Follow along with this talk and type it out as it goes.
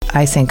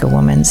I think a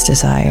woman's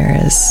desire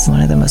is one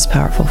of the most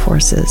powerful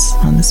forces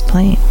on this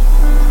plane.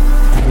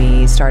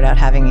 We start out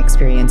having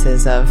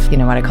experiences of,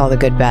 what I call the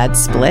good-bad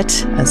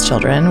split as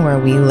children, where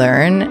we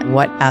learn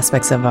what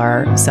aspects of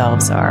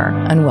ourselves are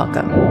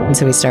unwelcome. And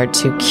so we start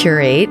to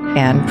curate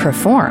and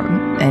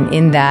perform. And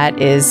in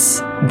that is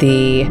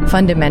the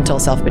fundamental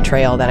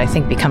self-betrayal that I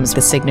think becomes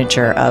the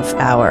signature of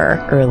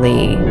our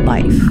early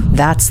life.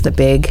 That's the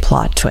big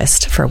plot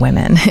twist for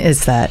women,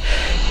 is that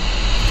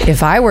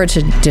if I were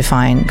to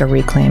define a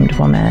reclaimed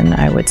woman,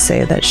 I would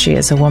say that she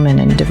is a woman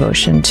in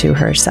devotion to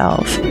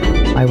herself.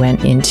 I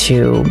went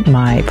into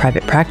my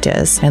private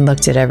practice and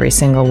looked at every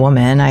single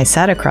woman I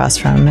sat across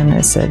from and I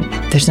said,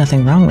 there's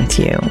nothing wrong with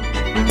you.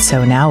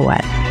 So now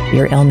what?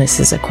 Your illness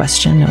is a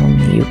question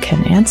only you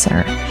can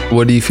answer.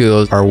 What do you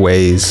feel are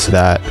ways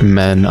that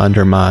men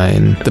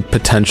undermine the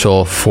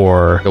potential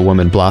for a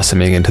woman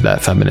blossoming into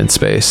that feminine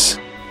space?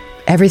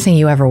 Everything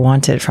you ever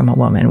wanted from a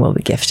woman will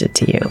be gifted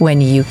to you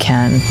when you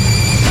can.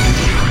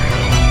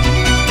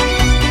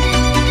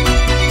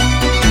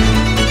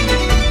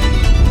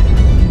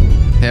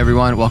 Hey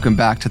everyone, welcome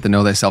back to the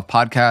Know Thyself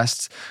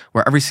podcast,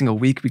 where every single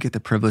week we get the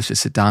privilege to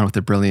sit down with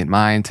a brilliant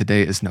mind.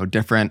 Today is no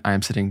different. I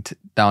am sitting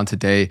down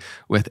today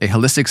with a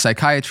holistic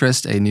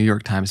psychiatrist, a New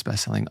York Times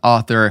bestselling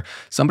author,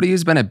 somebody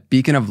who's been a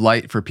beacon of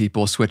light for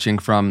people switching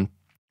from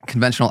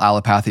conventional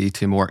allopathy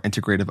to more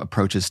integrative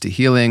approaches to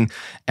healing.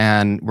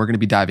 And we're going to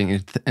be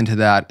diving into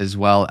that, as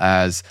well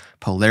as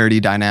polarity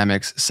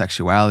dynamics,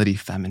 sexuality,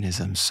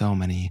 feminism, so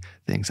many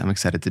things. I'm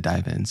excited to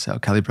dive in. So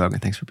Kelly Brogan,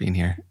 thanks for being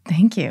here.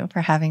 Thank you for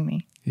having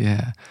me.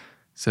 Yeah.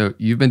 So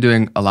you've been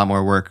doing a lot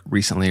more work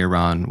recently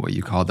around what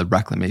you call the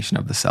reclamation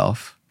of the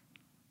self.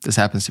 This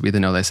happens to be the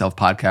Know Thyself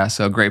podcast,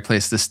 so a great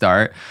place to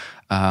start.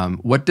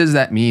 What does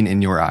that mean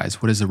in your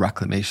eyes? What is the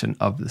reclamation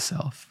of the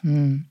self?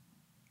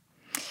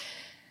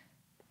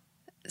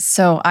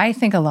 So I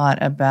think a lot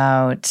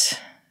about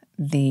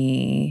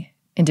the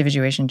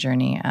individuation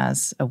journey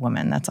as a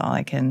woman. That's all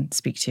I can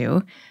speak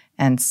to.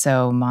 And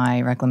so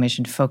my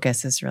reclamation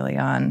focus is really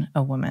on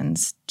a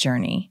woman's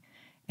journey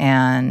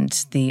and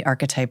the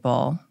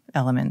archetypal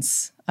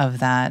elements of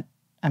that,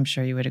 I'm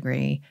sure you would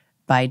agree,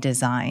 by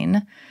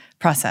design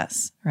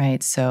process,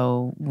 right?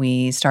 So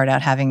we start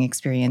out having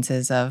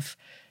experiences of,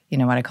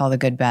 what I call the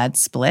good-bad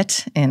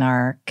split in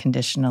our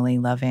conditionally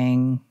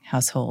loving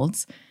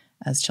households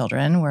as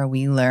children, where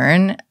we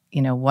learn,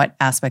 what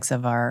aspects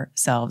of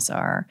ourselves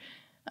are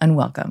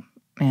unwelcome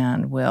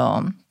and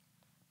will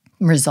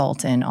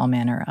result in all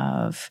manner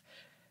of,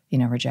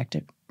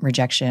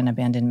 rejection,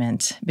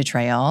 abandonment,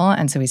 betrayal.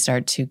 And so we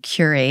start to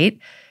curate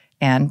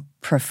and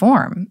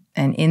perform.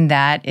 And in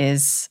that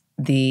is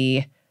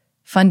the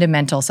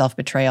fundamental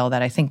self-betrayal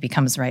that I think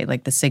becomes,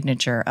 like the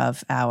signature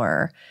of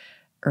our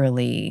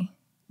early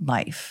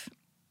life.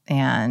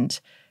 And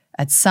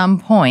at some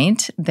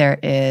point, there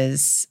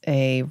is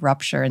a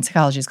rupture, in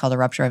psychology it's called a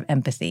rupture of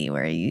empathy,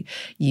 where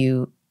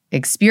you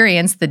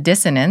experience the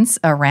dissonance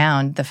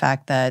around the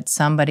fact that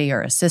somebody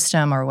or a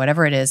system or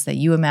whatever it is that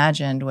you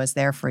imagined was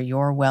there for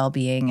your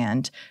well-being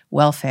and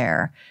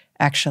welfare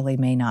actually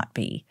may not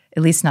be,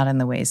 at least not in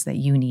the ways that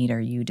you need or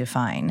you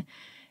define.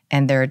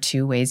 And there are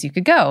two ways you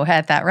could go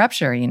at that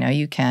rupture.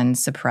 You can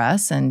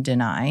suppress and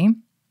deny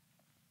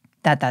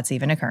that that's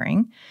even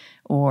occurring,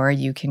 or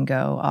you can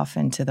go off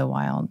into the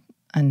wild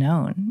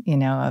unknown,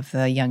 of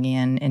the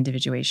Jungian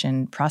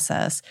individuation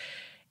process.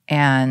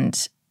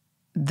 And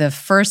the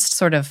first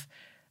sort of,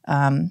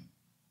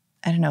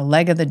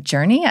 leg of the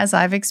journey as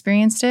I've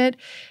experienced it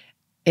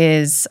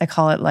is, I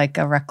call it like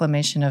a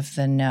reclamation of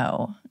the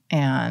no.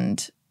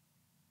 And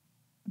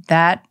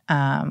that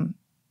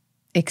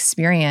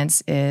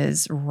experience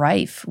is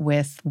rife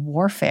with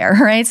warfare,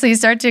 right? So you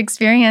start to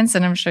experience,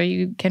 and I'm sure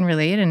you can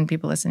relate and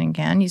people listening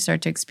can, you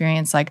start to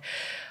experience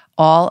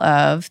all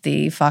of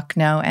the fuck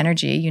no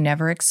energy you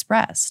never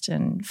expressed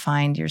and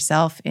find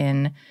yourself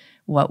in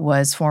what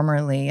was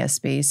formerly a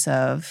space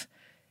of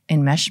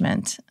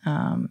enmeshment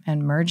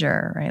and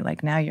merger,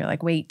 right? Now you're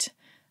wait,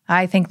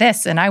 I think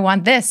this and I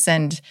want this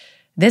and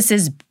this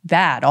is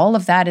bad. All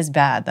of that is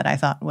bad that I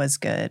thought was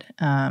good.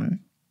 And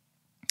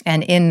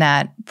in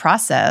that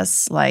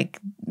process, at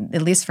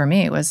least for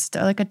me, it was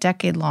a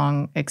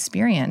decade-long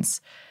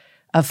experience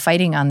of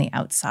fighting on the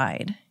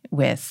outside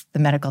with the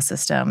medical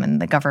system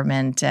and the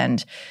government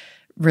and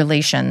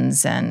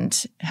relations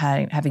and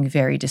having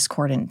very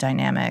discordant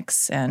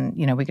dynamics. And,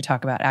 we could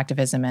talk about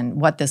activism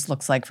and what this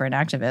looks like for an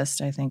activist,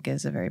 I think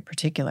is a very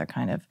particular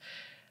kind of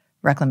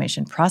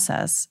reclamation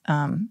process.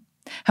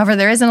 However,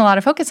 there isn't a lot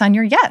of focus on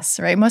your yes,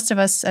 right? Most of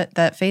us at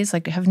that phase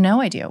have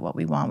no idea what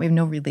we want. We have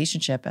no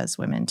relationship as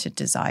women to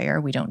desire.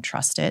 We don't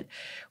trust it.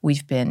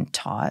 We've been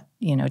taught,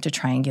 to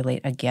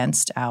triangulate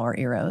against our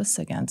eros,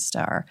 against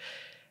our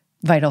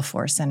vital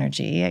force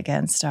energy,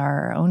 against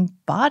our own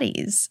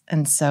bodies.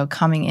 And so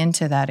coming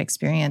into that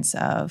experience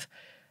of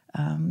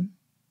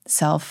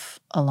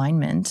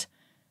self-alignment,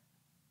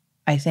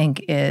 I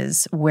think,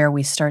 is where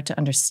we start to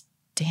understand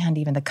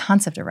even the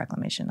concept of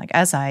reclamation.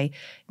 As I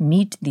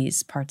meet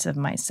these parts of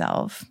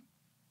myself,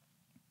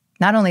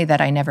 not only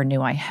that I never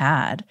knew I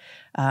had,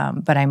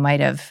 but I might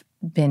have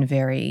been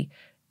very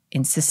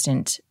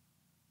insistent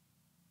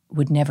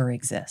would never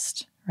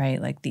exist,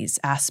 right? Like these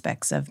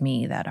aspects of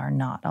me that are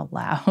not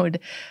allowed.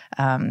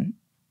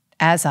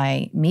 As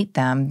I meet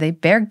them, they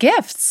bear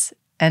gifts.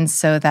 And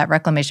so that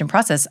reclamation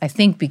process, I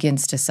think,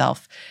 begins to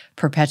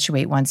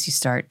self-perpetuate once you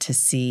start to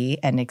see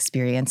and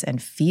experience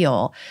and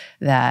feel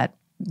that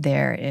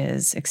there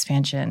is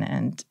expansion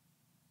and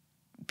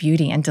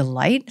beauty and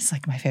delight, it's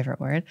like my favorite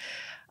word,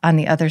 on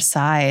the other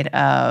side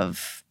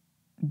of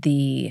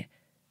the,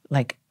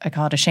 like I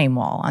call it a shame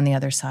wall, on the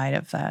other side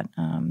of that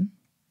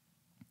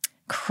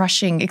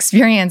crushing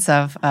experience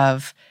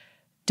of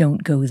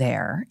don't go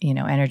there,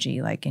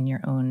 energy like in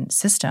your own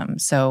system.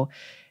 So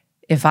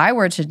if I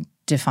were to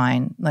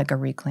define like a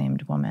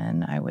reclaimed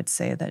woman, I would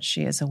say that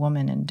she is a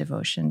woman in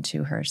devotion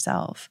to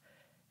herself.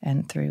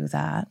 And through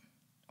that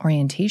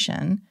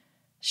orientation,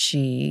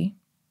 she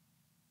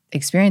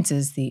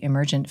experiences the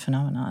emergent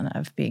phenomenon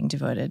of being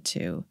devoted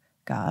to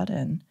God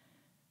and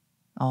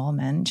all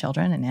men,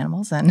 children, and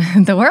animals,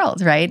 and the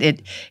world.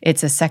 Right?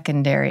 It's a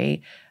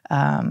secondary.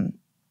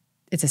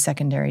 It's a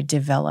secondary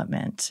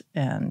development,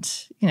 and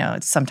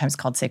it's sometimes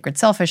called sacred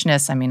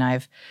selfishness. I mean,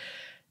 I've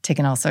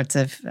taken all sorts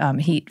of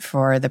heat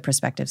for the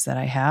perspectives that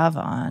I have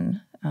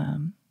on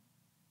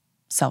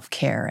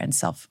self-care and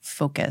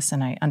self-focus,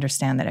 and I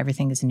understand that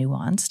everything is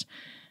nuanced.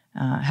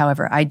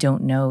 However, I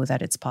don't know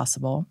that it's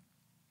possible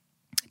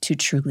to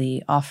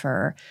truly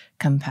offer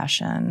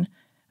compassion,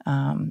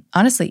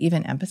 honestly,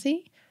 even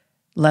empathy,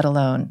 let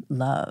alone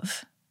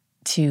love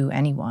to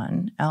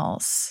anyone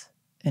else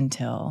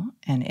until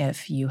and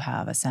if you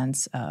have a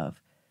sense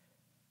of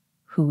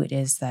who it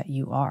is that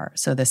you are.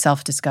 So the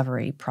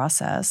self-discovery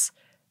process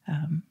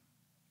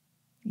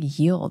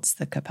yields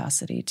the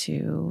capacity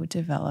to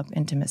develop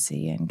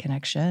intimacy and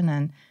connection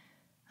and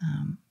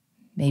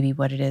maybe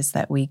what it is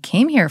that we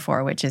came here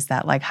for, which is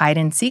that like hide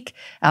and seek.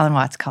 Alan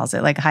Watts calls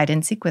it like hide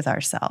and seek with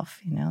ourselves,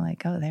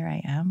 like, oh, there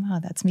I am. Oh,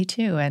 that's me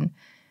too. And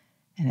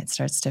it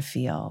starts to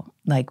feel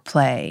like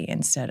play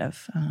instead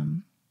of,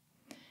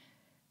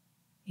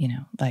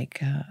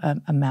 like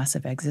a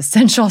massive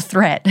existential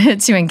threat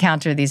to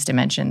encounter these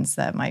dimensions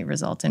that might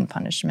result in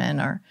punishment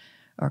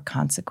or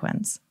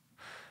consequence.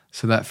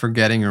 So that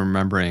forgetting and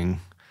remembering,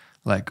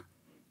 like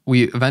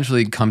we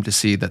eventually come to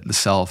see that the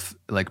self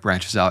like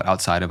branches out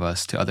outside of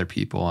us to other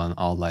people and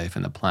all life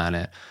and the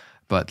planet.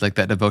 But like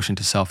that devotion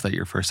to self that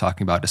you're first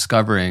talking about,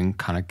 discovering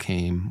kind of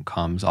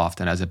comes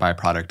often as a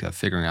byproduct of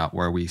figuring out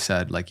where we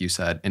said, like you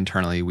said,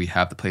 internally we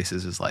have the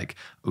places is like,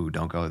 ooh,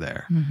 don't go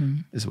there,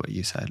 is what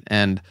you said.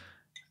 And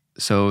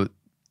so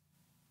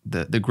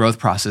the growth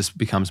process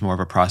becomes more of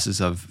a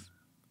process of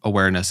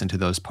awareness into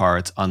those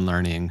parts,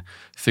 unlearning,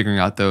 figuring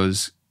out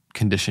those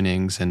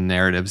conditionings and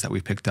narratives that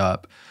we picked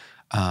up.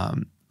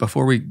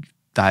 Before we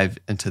dive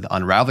into the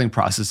unraveling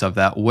process of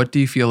that, what do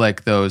you feel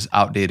like those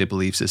outdated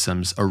belief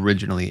systems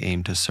originally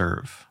aimed to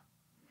serve?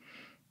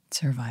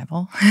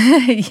 Survival.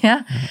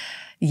 Yeah. Mm-hmm.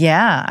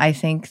 Yeah. I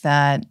think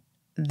that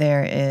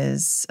there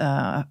is,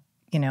 a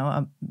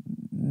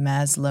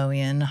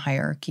Maslowian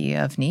hierarchy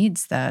of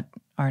needs that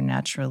are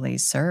naturally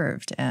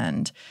served.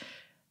 And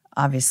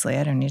obviously,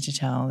 I don't need to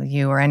tell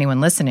you or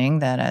anyone listening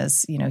that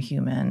as,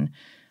 human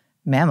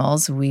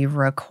mammals, we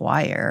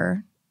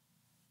require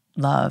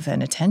love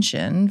and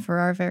attention for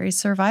our very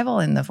survival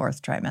in the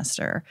fourth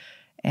trimester.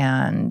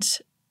 And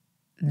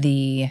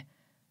the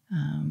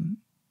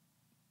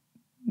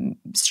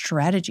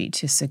strategy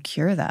to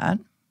secure that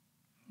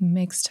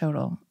makes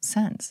total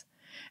sense.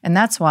 And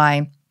that's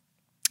why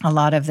a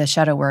lot of the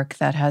shadow work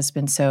that has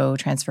been so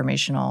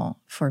transformational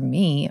for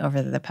me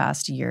over the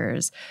past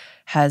years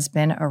has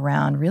been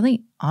around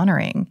really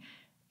honoring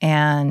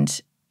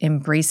and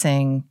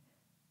embracing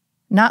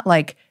not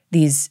like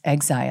these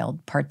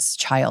exiled parts,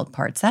 child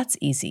parts. That's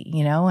easy,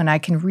 and I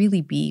can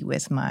really be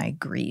with my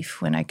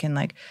grief, when I can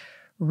like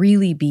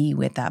really be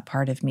with that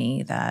part of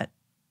me that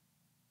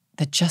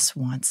just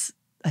wants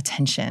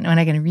attention, when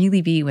I can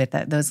really be with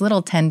those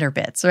little tender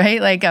bits,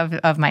 right? Like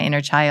of my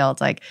inner child,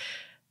 like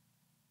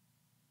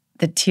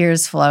the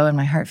tears flow and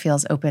my heart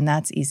feels open.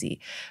 That's easy.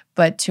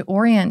 But to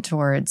orient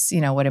towards,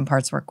 what in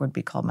parts work would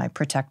be called my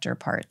protector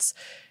parts,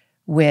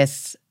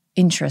 with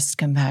interest,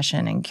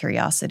 compassion, and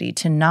curiosity,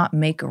 to not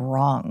make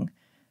wrong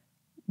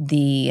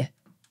the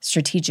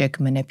strategic,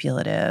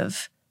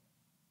 manipulative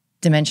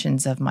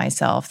dimensions of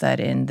myself that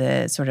in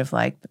the sort of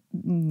like,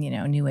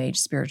 new age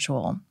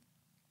spiritual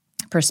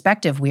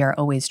perspective, we are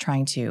always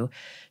trying to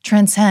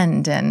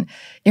transcend and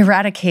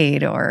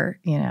eradicate or,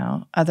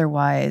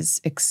 otherwise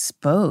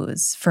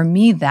expose. For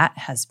me, that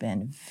has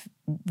been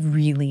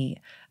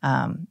really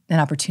an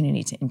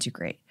opportunity to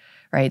integrate,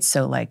 right?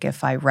 So like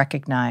if I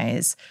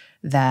recognize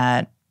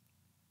that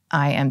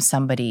I am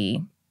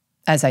somebody,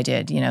 as I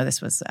did,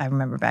 I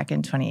remember back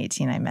in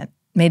 2018, I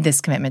made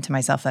this commitment to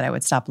myself that I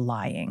would stop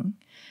lying.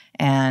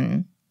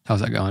 And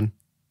how's that going?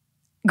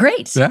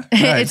 Great. Yeah,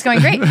 nice. It's going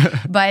great.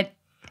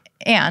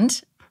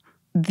 And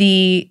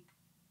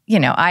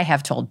I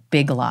have told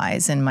big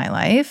lies in my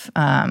life.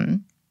 I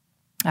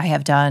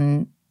have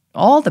done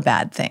all the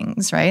bad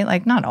things, right?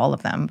 Like not all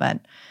of them, but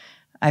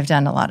I've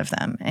done a lot of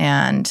them.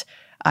 And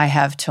I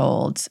have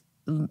told,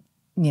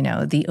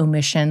 the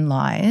omission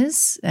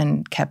lies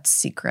and kept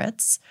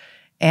secrets.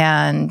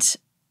 And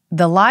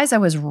the lies I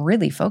was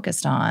really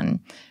focused on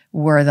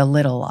were the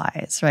little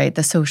lies, right?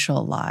 The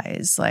social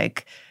lies,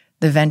 like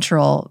the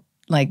ventral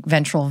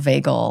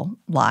vagal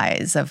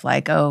lies of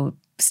like, oh,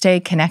 stay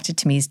connected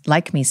to me,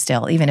 like me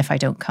still, even if I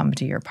don't come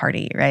to your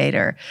party, right?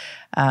 Or,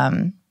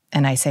 and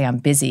I say I'm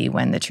busy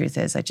when the truth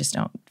is I just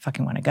don't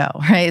fucking want to go,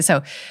 right?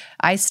 So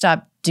I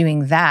stopped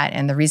doing that.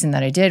 And the reason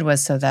that I did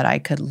was so that I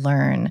could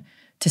learn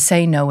to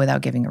say no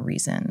without giving a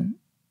reason,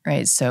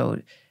 right?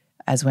 So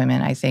as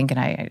women, I think, and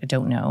I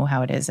don't know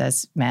how it is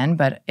as men,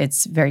 but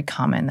it's very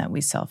common that we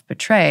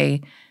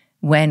self-betray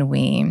when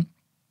we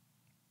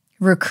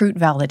recruit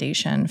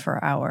validation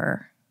for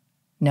our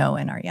no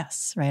and our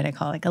yes, right? I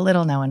call it like a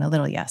little no and a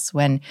little yes.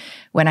 When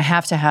I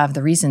have to have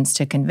the reasons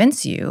to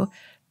convince you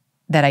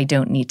that I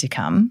don't need to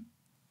come,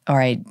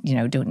 or I,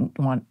 don't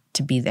want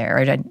to be there, or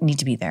I don't need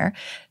to be there,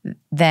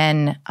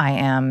 then I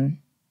am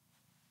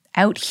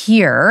out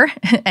here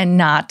and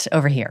not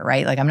over here,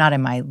 right? Like I'm not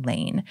in my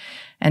lane.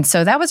 And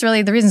so that was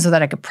really the reason, so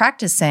that I could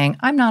practice saying,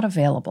 I'm not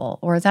available,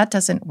 or that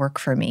doesn't work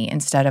for me,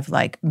 instead of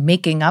like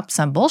making up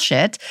some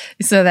bullshit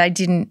so that I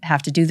didn't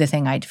have to do the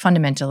thing I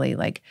fundamentally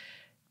like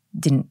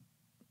didn't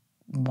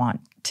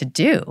want to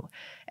do.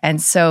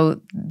 And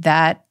so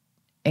that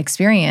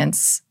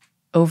experience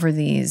over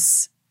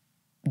these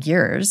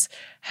years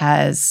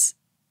has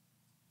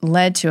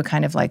led to a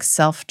kind of like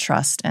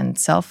self-trust and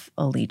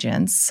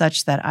self-allegiance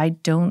such that I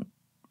don't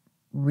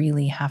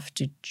really have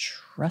to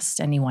trust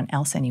anyone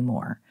else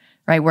anymore,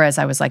 right? Whereas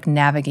I was like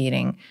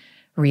navigating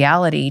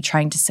reality,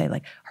 trying to say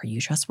like, are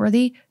you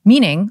trustworthy?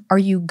 Meaning, are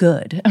you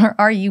good or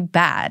are you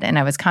bad? And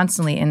I was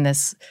constantly in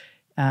this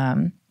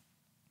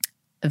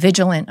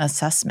vigilant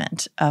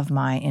assessment of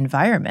my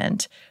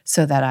environment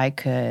so that I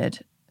could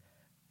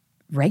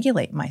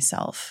regulate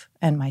myself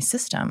and my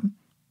system.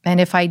 And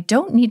if I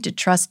don't need to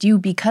trust you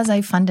because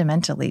I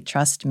fundamentally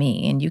trust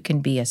me, and you can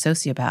be a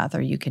sociopath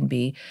or you can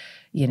be,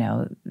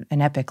 an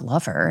epic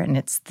lover,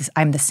 and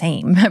I'm the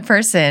same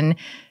person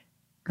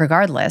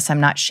regardless, I'm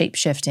not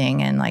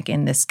shape-shifting and like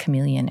in this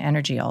chameleon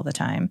energy all the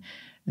time,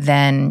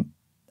 then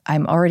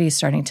I'm already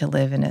starting to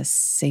live in a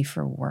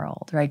safer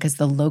world, right? Because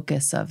the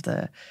locus of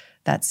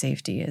that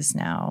safety is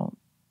now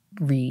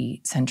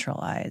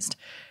re-centralized.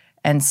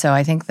 And so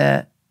I think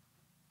the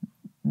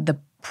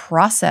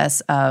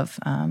process of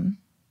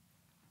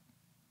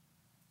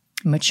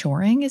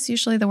maturing is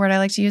usually the word I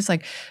like to use,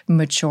 like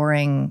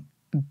maturing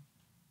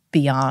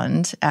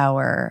beyond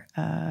our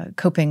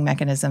coping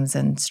mechanisms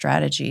and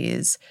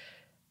strategies.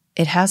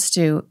 It has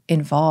to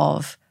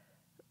involve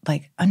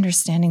like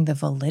understanding the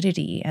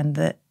validity and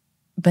the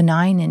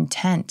benign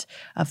intent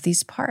of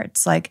these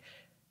parts, like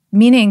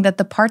meaning that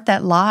the part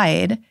that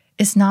lied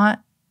is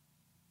not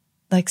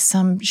like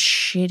some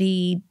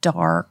shitty,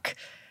 dark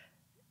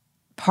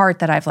part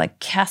that I've like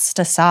cast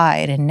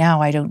aside and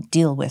now I don't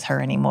deal with her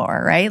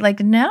anymore, right?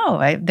 Like,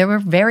 no, there were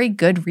very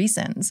good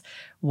reasons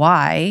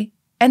why,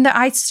 and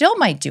I still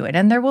might do it,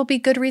 and there will be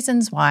good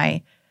reasons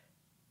why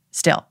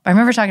still. I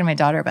remember talking to my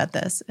daughter about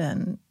this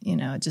and,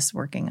 just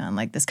working on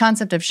like this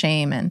concept of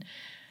shame and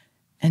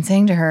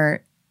saying to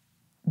her,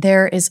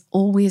 there is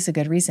always a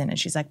good reason. And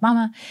she's like,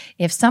 Mama,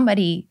 if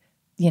somebody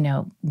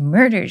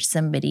murders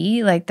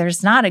somebody, like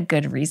there's not a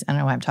good reason. I don't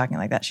know why I'm talking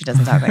like that. She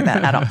doesn't talk like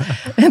that at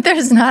all.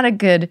 There's not a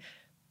good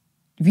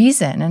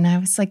reason. And I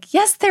was like,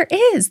 yes, there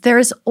is. There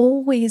is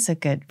always a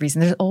good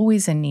reason. There's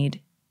always a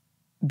need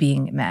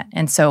being met.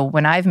 And so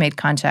when I've made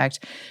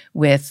contact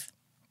with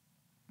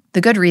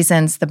the good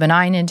reasons, the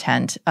benign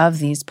intent of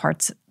these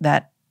parts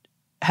that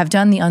have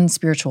done the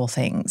unspiritual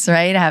things,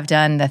 right? Have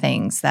done the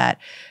things that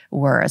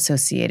were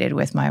associated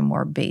with my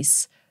more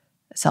base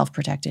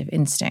self-protective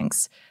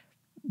instincts,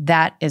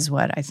 that is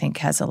what I think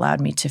has allowed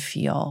me to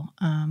feel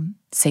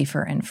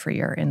safer and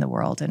freer in the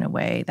world in a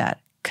way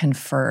that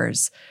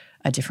confers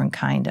a different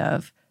kind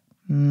of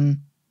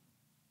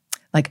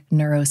like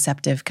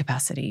neuroceptive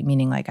capacity,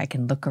 meaning like I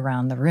can look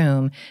around the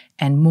room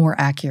and more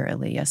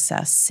accurately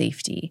assess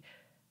safety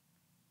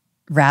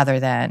rather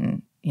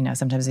than,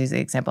 sometimes I use the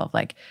example of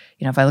like,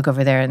 if I look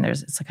over there and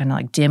it's kind of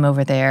like dim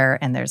over there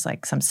and there's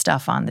like some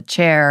stuff on the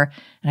chair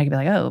and I could be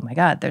like, oh my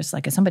God, there's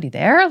like, is somebody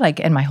there? Like,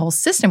 and my whole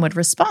system would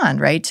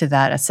respond, right, to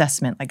that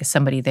assessment. Like, is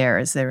somebody there?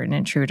 Is there an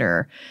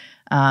intruder?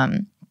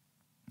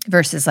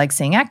 Versus like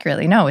seeing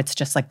accurately, no, it's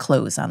just like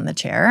clothes on the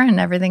chair and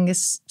everything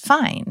is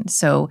fine.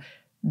 So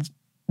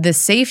the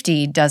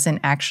safety doesn't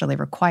actually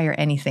require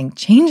anything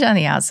change on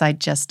the outside,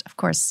 just, of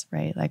course,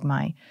 right, like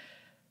my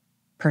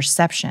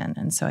perception.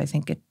 And so I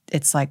think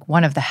it's like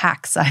one of the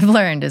hacks I've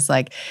learned is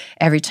like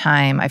every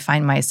time I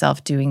find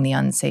myself doing the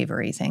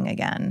unsavory thing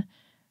again.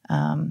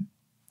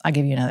 I'll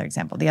give you another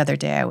example. The other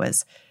day I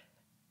was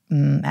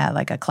at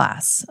like a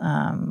class,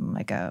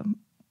 like a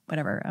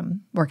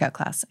workout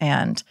class,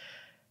 and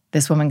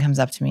this woman comes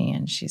up to me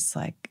and she's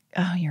like,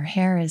 oh, your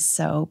hair is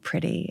so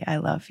pretty. I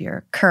love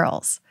your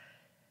curls.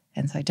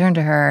 And so I turned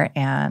to her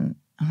and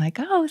I'm like,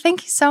 oh,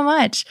 thank you so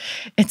much.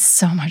 It's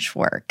so much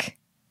work.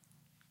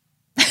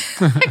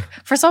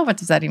 First of all, what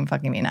does that even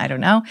fucking mean? I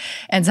don't know.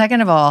 And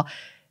second of all,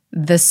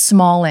 the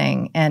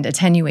smalling and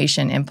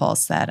attenuation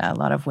impulse that a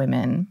lot of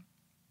women,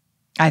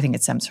 I think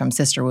it stems from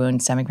sister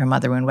wound, stemming from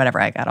mother wound, whatever.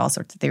 I got all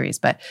sorts of theories.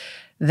 But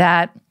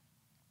that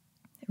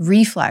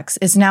reflex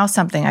is now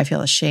something I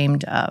feel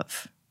ashamed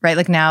of, right?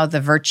 Like now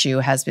the virtue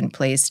has been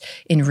placed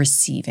in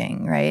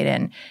receiving,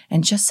 right?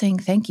 And just saying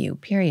thank you,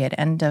 period.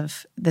 End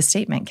of the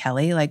statement,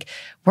 Kelly. Like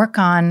work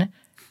on,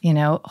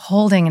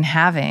 holding and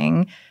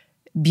having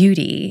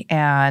beauty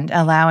and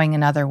allowing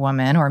another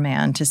woman or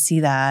man to see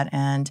that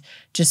and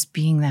just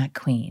being that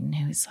queen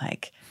who's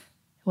like,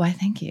 why,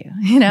 thank you,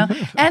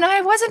 And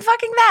I wasn't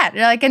fucking that.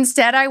 Like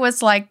instead I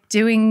was like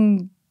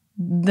doing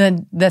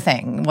the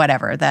thing,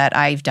 whatever, that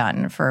I've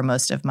done for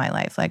most of my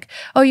life. Like,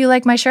 oh, you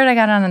like my shirt I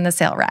got on the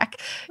sale rack,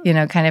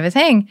 kind of a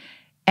thing.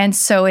 And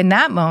so in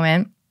that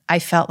moment, I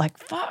felt like,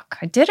 fuck,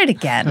 I did it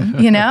again,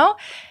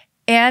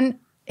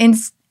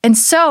 And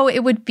so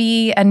it would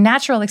be a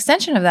natural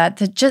extension of that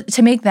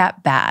to make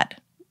that bad.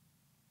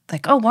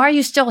 Like, oh, why are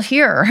you still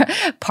here?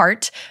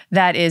 Part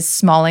that is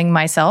smalling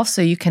myself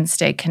so you can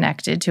stay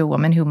connected to a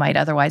woman who might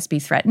otherwise be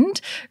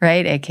threatened,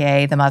 right?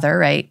 AKA the mother,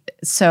 right?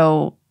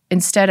 So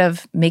instead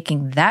of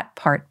making that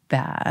part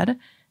bad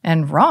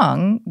and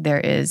wrong, there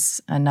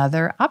is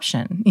another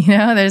option,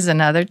 there's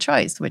another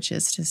choice, which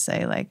is to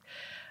say like,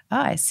 oh,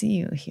 I see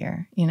you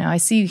here. I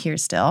see you here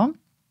still.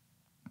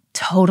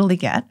 Totally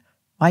get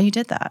why you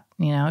did that,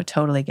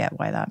 totally get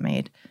why that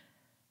made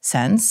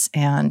sense.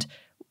 And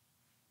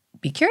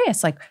be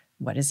curious, like,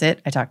 what is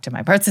it? I talk to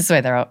my parts this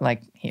way. They're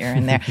like here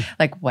and there.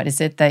 Like, what is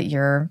it that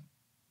you're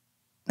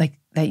like,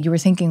 that you were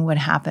thinking would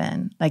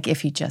happen? Like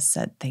if you just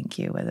said thank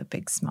you with a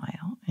big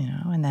smile,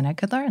 and then I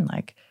could learn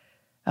like,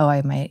 oh,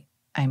 I might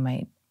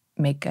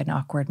make an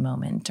awkward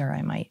moment, or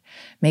I might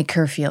make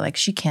her feel like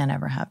she can't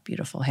ever have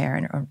beautiful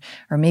hair,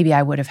 or maybe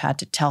I would have had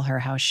to tell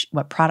her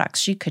what products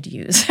she could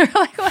use, or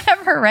like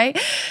whatever, right?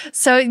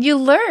 So you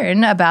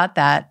learn about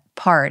that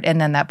part, and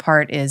then that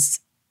part is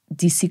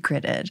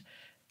desecrated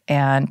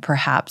and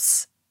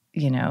perhaps,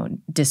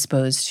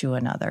 disposed to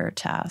another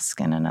task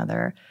and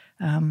another,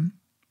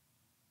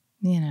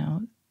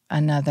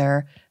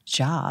 another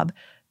job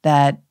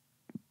that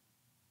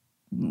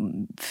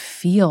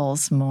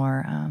feels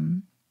more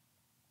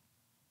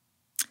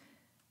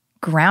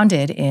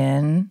grounded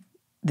in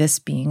this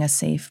being a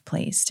safe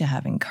place to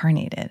have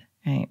incarnated,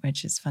 right?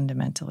 Which is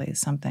fundamentally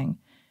something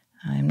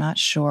I'm not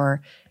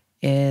sure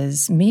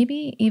is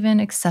maybe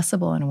even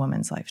accessible in a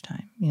woman's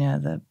lifetime.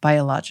 The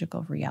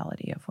biological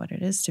reality of what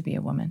it is to be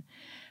a woman.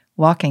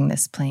 Walking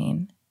this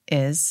plane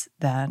is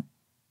that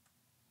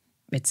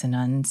it's an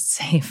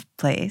unsafe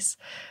place,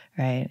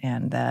 right?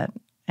 And that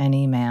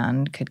any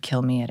man could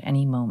kill me at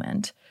any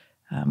moment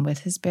with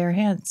his bare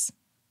hands,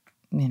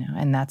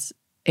 and that's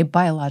a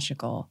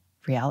biological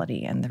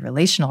reality. And the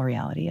relational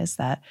reality is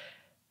that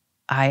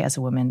I, as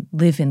a woman,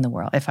 live in the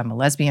world. If I'm a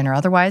lesbian or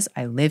otherwise,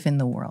 I live in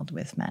the world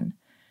with men.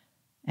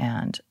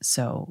 And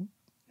so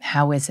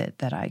how is it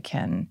that I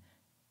can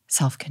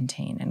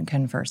self-contain and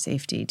confer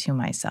safety to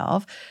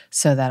myself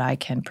so that I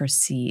can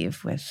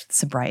perceive with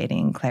sobriety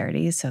and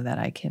clarity, so that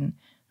I can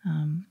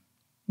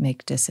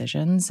make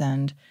decisions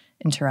and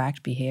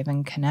interact, behave,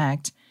 and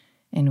connect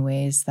in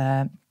ways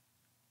that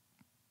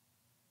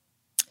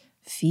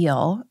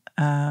feel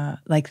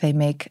like they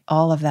make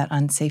all of that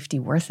unsafety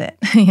worth it,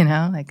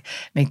 like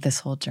make this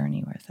whole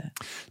journey worth it.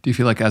 Do you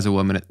feel like as a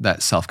woman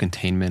that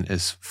self-containment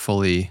is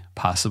fully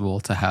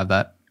possible to have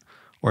that?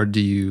 Or do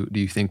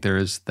you think there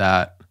is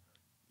that,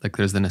 like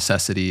there's the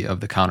necessity of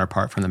the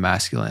counterpart from the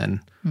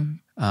masculine?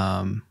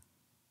 What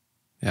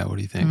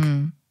do you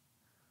think?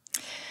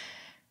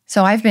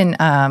 So I've been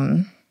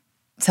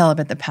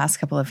celibate the past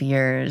couple of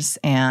years,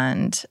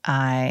 and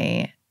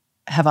I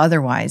have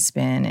otherwise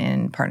been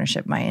in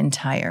partnership my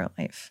entire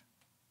life.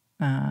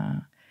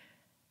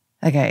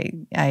 Like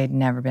I had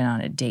never been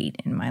on a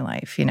date in my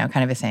life, kind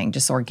of a thing,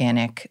 just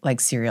organic, like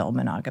serial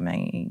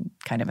monogamy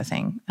kind of a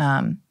thing.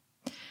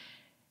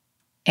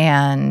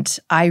 And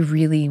I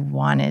really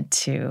wanted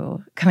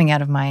to, coming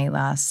out of my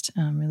last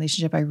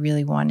relationship, I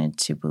really wanted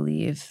to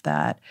believe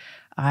that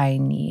I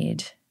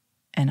need,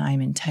 and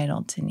I'm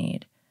entitled to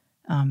need,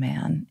 a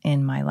man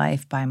in my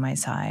life by my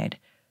side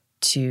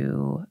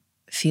to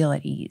feel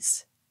at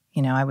ease.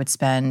 I would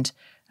spend,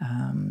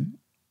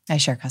 I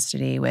share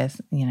custody with,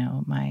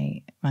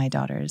 my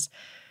daughter's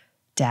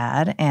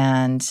dad.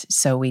 And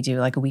so we do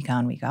like a week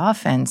on, week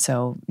off. And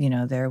so,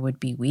 there would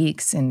be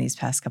weeks in these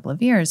past couple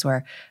of years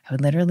where I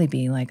would literally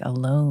be like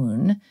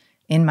alone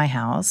in my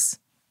house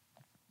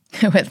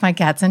with my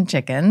cats and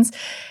chickens.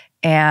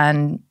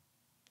 And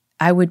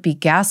I would be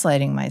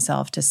gaslighting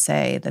myself to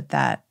say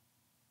that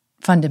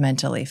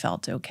fundamentally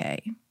felt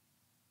okay,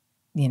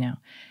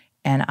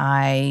 and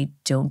I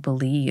don't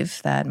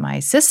believe that my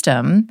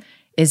system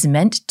is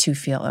meant to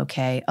feel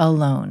okay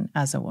alone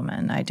as a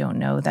woman. I don't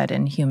know that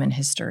in human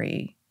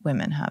history,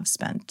 women have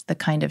spent the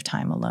kind of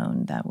time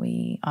alone that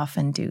we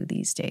often do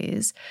these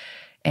days.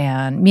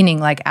 and meaning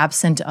like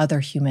absent other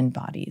human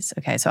bodies.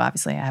 Okay, so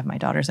obviously I have my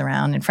daughters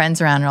around and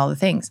friends around and all the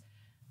things.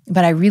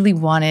 But I really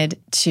wanted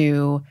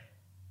to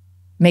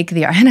make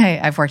and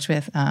I've worked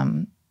with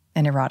an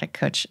erotic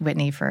coach,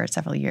 Whitney, for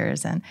several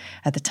years. And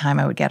at the time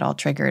I would get all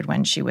triggered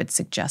when she would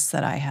suggest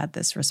that I had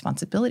this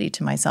responsibility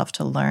to myself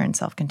to learn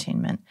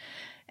self-containment.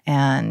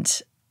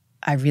 And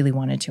I really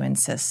wanted to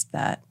insist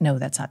that, no,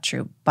 that's not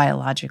true.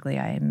 Biologically,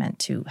 I am meant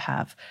to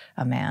have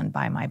a man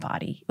by my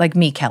body, like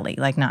me, Kelly.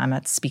 Like, no, I'm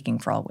not speaking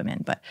for all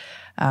women, but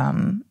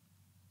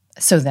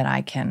so that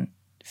I can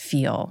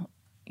feel,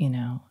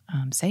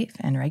 safe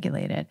and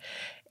regulated.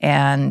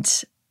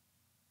 And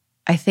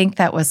I think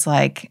that was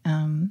like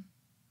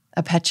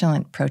a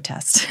petulant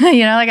protest.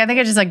 I think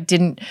I just like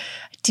didn't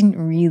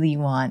really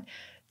want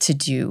to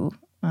do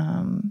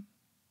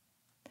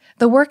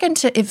the work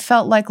into. It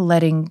felt like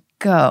letting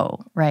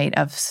go, right,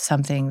 of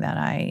something that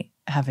I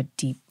have a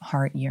deep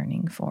heart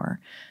yearning for.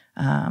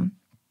 And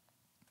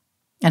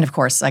of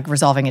course, like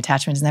resolving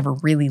attachment is never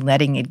really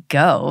letting it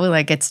go.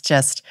 Like it's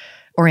just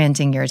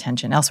orienting your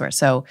attention elsewhere.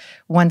 So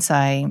once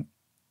I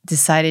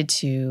decided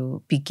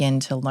to begin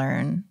to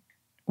learn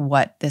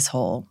what this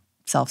whole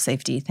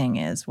self-safety thing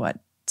is, what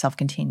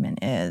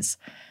self-containment is,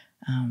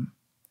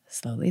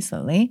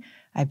 slowly,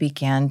 I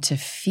began to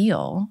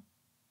feel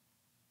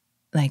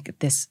like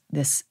this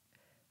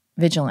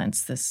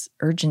vigilance, this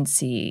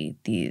urgency,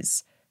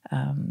 these,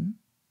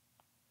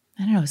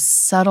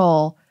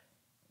 subtle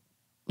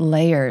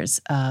layers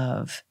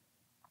of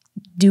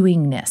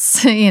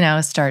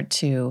doingness, start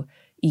to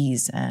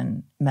ease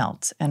and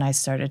melt. And I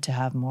started to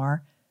have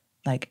more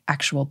like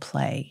actual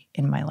play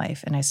in my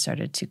life. And I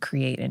started to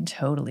create in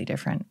totally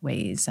different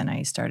ways. And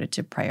I started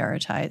to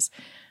prioritize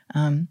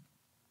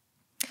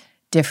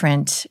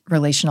different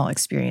relational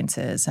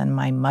experiences. And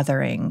my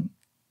mothering,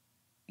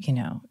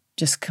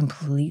 just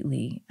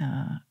completely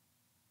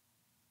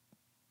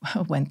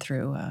went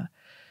through a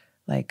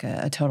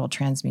total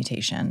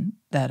transmutation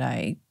that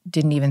I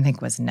didn't even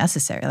think was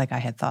necessary. Like I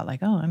had thought like,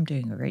 oh, I'm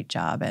doing a great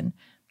job. And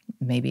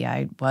maybe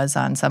I was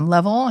on some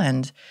level,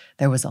 and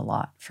there was a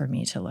lot for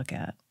me to look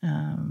at.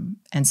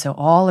 And so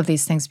all of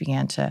these things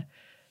began to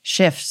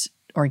shift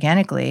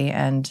organically.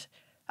 And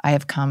I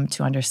have come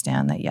to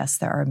understand that, yes,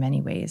 there are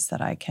many ways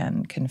that I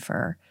can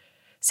confer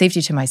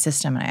safety to my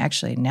system. And I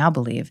actually now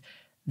believe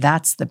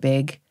that's the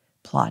big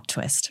plot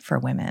twist for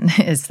women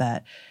is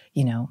that,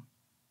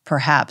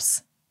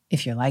 perhaps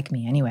if you're like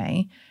me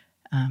anyway,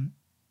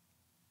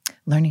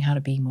 learning how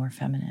to be more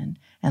feminine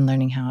and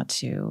learning how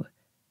to,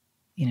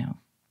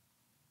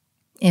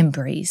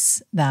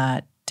 embrace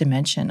that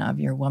dimension of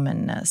your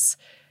womanness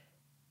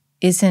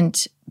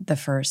isn't the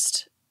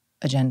first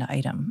agenda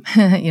item.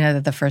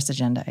 That the first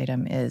agenda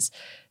item is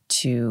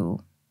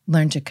to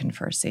learn to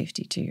confer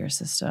safety to your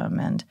system.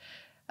 And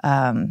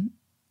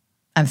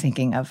I'm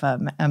thinking of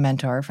a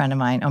mentor, a friend of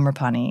mine, Omer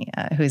Pani,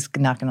 who's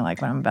not going to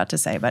like what I'm about to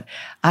say, but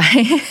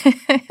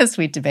a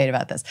sweet debate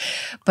about this.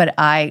 But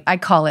I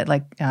call it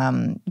like,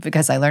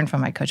 because I learned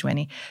from my coach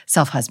Winnie,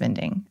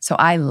 self-husbanding. So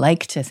I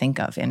like to think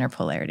of inner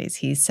polarities.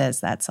 He says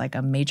that's like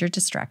a major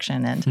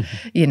distraction, and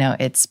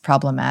it's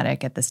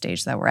problematic at the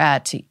stage that we're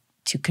at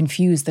to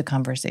confuse the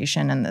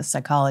conversation and the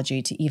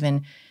psychology to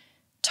even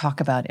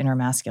talk about inner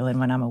masculine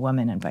when I'm a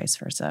woman and vice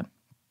versa.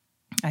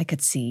 I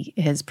could see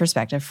his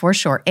perspective for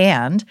sure.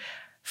 And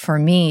for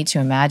me to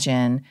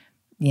imagine,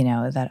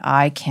 that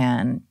I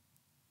can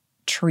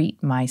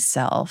treat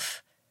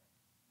myself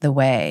the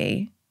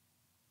way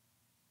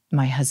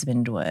my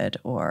husband would,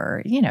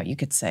 or, you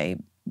could say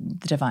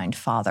the divine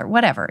father,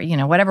 whatever,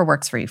 whatever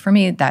works for you. For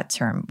me, that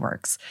term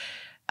works,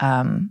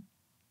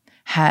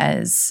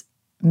 has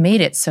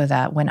made it so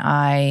that when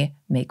I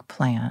make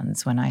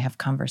plans, when I have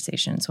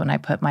conversations, when I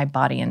put my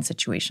body in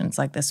situations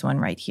like this one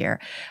right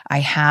here, I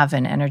have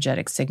an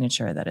energetic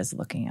signature that is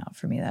looking out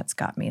for me, that's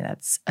got me,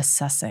 that's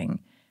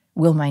assessing,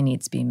 will my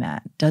needs be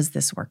met? Does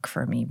this work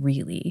for me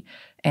really?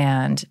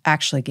 And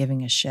actually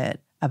giving a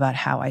shit about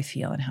how I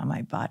feel and how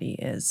my body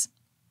is,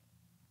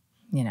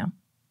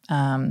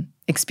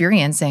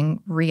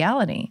 experiencing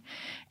reality.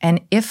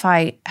 And if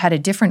I had a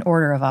different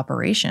order of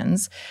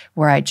operations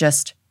where I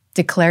just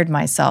declared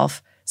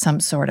myself some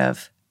sort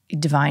of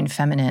divine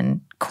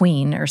feminine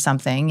queen or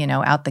something,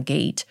 out the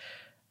gate,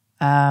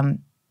 I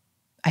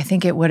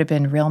think it would have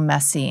been real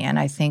messy. And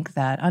I think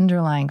that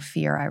underlying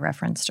fear I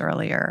referenced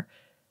earlier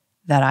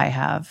that I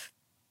have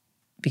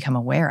become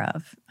aware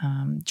of,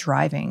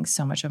 driving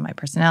so much of my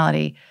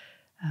personality,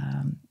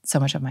 so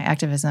much of my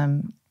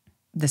activism,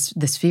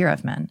 this fear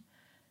of men,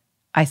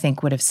 I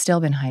think would have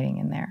still been hiding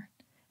in there.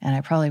 And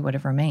I probably would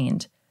have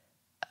remained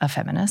a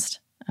feminist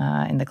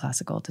in the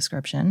classical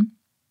description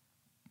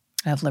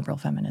of liberal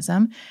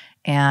feminism.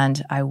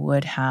 And I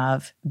would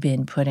have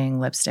been putting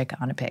lipstick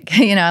on a pig,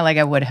 like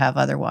I would have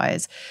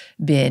otherwise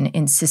been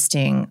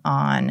insisting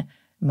on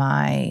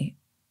my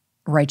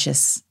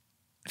righteous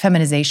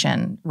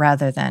feminization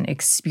rather than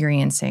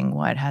experiencing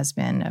what has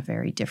been a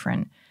very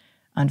different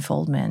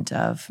unfoldment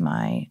of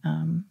my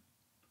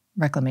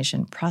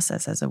reclamation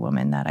process as a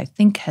woman that I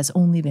think has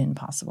only been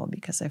possible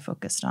because I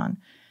focused on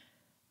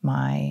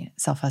my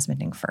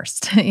self-husbanding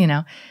first, you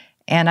know?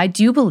 And I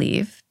do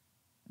believe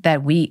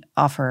that we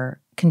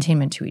offer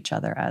containment to each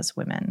other as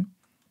women.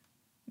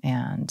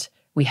 And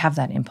we have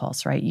that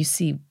impulse, right? You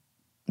see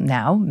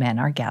now men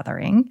are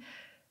gathering,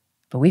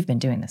 but we've been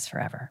doing this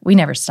forever. We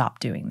never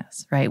stopped doing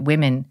this, right?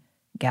 Women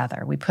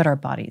gather. We put our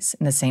bodies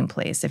in the same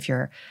place. If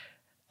you're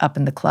up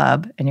in the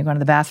club and you're going to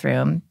the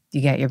bathroom,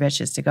 you get your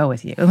bitches to go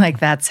with you. Like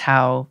that's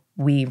how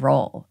we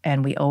roll.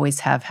 And we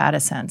always have had a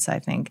sense, I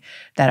think,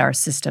 that our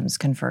systems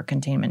confer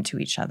containment to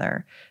each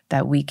other,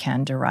 that we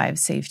can derive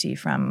safety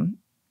from,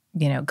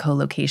 you know,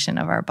 co-location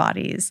of our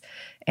bodies.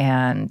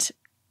 And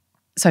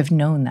so I've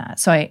known that.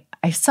 So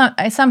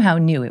I somehow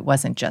knew it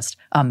wasn't just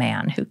a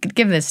man who could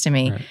give this to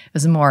me. Right. It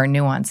was more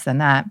nuanced than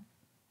that.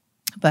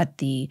 But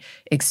the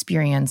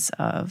experience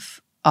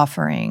of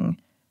offering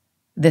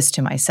this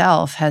to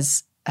myself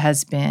has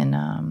been,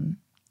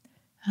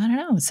 I don't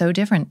know, so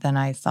different than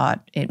I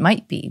thought it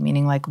might be.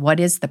 Meaning, like, what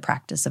is the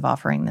practice of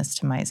offering this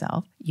to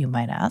myself? You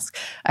might ask.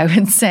 I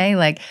would say,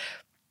 like,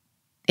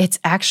 it's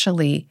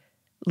actually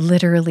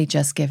literally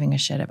just giving a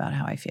shit about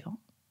how I feel.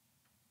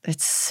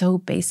 It's so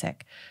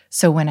basic.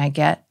 So when I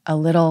get a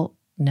little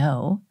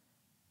no,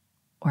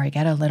 or I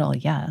get a little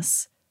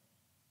yes,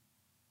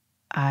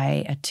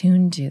 I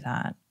attune to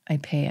that. I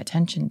pay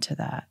attention to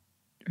that,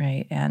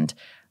 right? And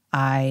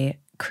I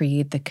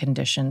create the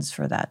conditions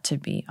for that to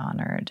be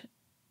honored.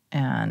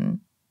 And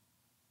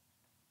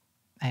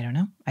I don't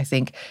know. I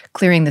think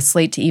clearing the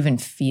slate to even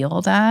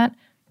feel that,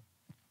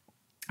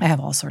 I have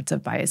all sorts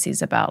of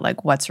biases about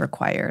like what's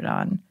required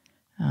on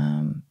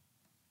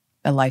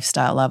a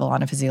lifestyle level,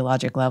 on a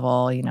physiologic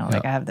level, you know,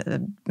 like I have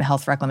the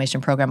health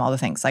reclamation program, all the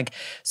things. Like,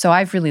 so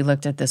I've really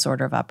looked at this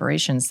order of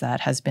operations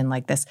that has been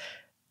like this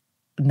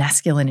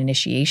masculine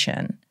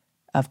initiation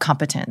of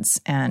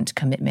competence and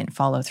commitment,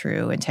 follow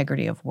through,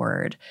 integrity of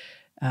word,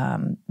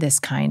 this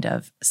kind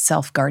of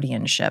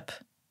self-guardianship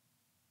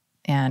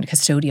and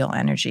custodial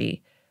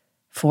energy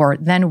for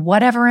then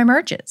whatever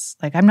emerges.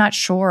 Like, I'm not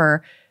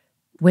sure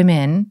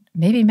women,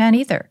 maybe men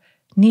either,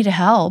 need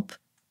help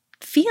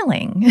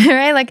feeling,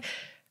 right? Like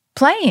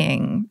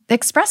playing,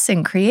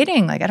 expressing,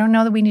 creating. Like, I don't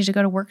know that we need to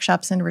go to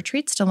workshops and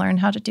retreats to learn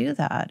how to do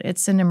that.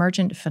 It's an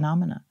emergent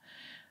phenomena.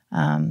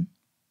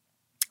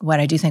 What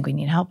I do think we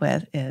need help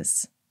with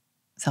is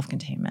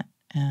self-containment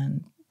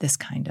and this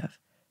kind of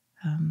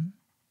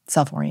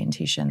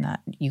self-orientation that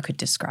you could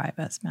describe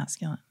as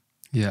masculine.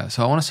 Yeah.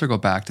 So I want to circle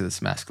back to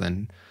this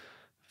masculine,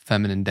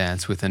 feminine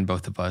dance within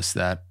both of us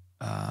that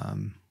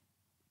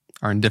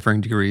are in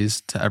differing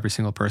degrees to every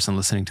single person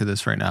listening to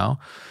this right now.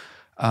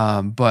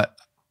 But,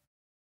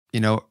 you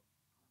know,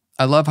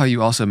 I love how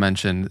you also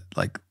mentioned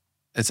like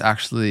it's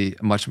actually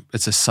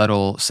it's a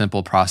subtle,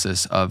 simple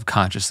process of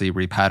consciously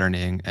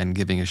repatterning and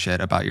giving a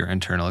shit about your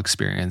internal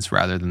experience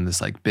rather than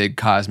this like big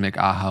cosmic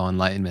aha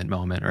enlightenment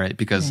moment, right?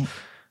 Because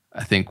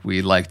I think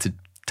we like to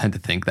tend to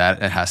think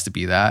that it has to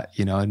be that,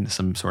 you know, in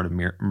some sort of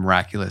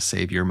miraculous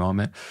savior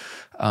moment.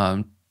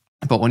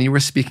 But when you were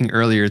speaking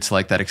earlier to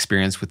like that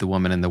experience with the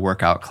woman in the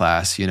workout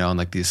class, you know, and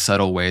like these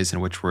subtle ways in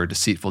which we're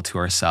deceitful to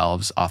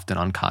ourselves, often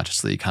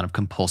unconsciously, kind of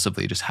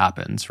compulsively just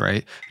happens,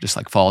 right? Just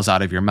like falls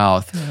out of your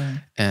mouth.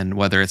 And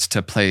whether it's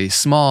to play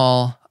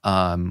small,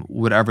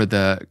 whatever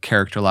the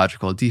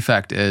characterological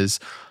defect is.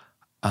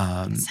 It's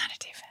not a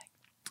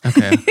defect.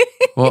 Okay.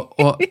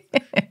 Well,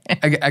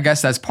 I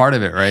guess that's part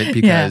of it, right?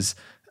 Because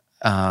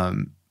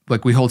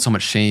like we hold so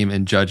much shame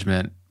and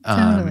judgment.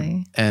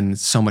 Totally. And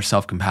so much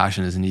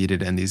self-compassion is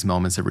needed in these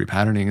moments of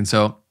repatterning. And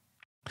so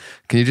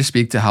can you just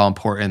speak to how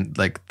important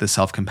like the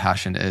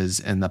self-compassion is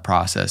in the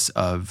process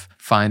of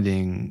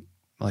finding,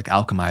 like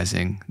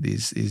alchemizing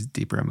these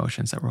deeper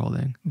emotions that we're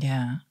holding?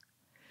 Yeah.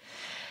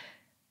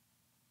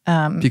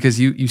 Because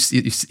you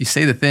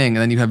say the thing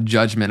and then you have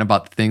judgment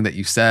about the thing that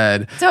you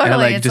said. Totally. And it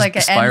like it's just like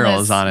an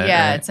spirals endless, on it.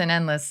 Yeah, right? It's an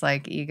endless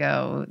like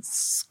ego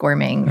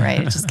squirming,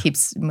 right? It just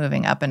keeps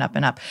moving up and up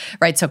and up.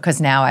 Right. So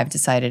because now I've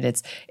decided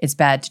it's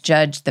bad to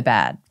judge the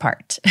bad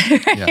part.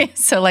 Right? Yeah.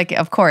 So like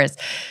of course,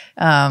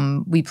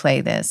 we play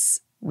this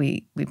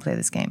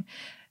game.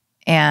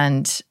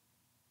 And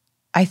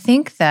I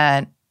think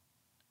that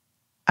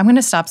I'm going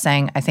to stop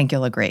saying, I think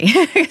you'll agree.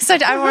 So I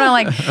don't want to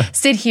like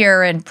sit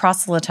here and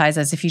proselytize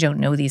as if you don't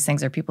know these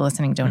things or people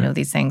listening don't know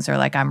these things or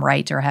like I'm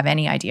right or have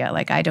any idea.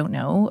 Like I don't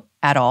know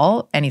at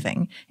all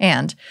anything.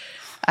 And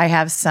I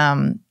have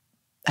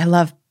I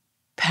love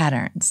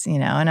patterns, you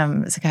know, and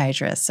I'm a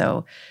psychiatrist.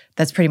 So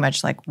that's pretty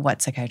much like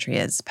what psychiatry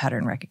is,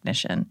 pattern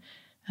recognition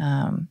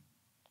and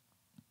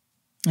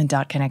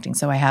dot connecting.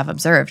 So I have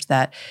observed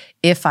that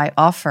if I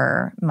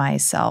offer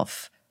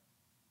myself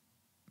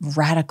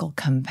radical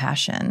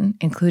compassion,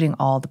 including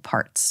all the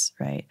parts,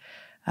 right?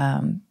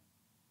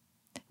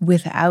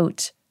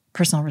 Without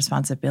personal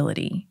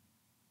responsibility,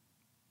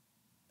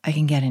 I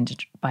can get into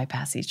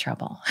bypassy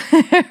trouble,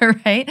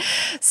 right?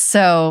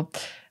 So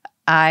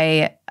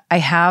I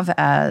have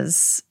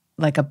as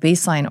like a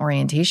baseline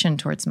orientation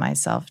towards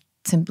myself,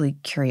 simply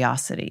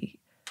curiosity.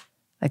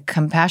 Like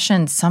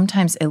compassion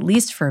sometimes, at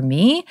least for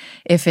me,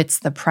 if it's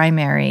the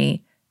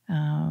primary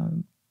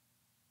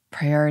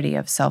priority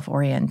of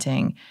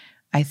self-orienting,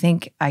 I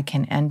think I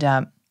can end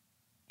up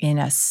in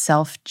a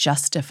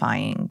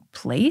self-justifying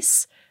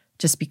place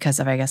just because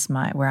of, I guess,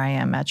 where I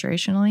am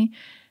maturationally.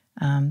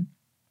 And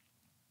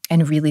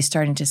really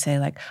starting to say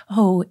like,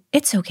 oh,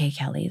 it's okay,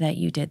 Kelly, that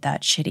you did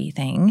that shitty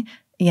thing,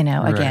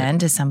 again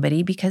to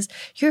somebody because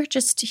you're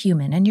just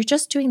human and you're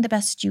just doing the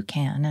best you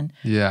can. And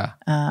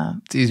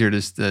it's easier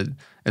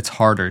it's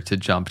harder to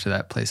jump to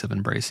that place of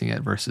embracing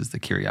it versus the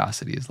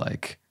curiosity is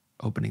like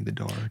opening the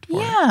door.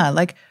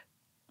 Like,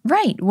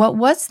 right. What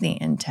was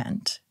the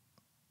intent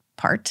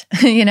part?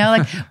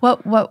 Like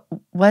what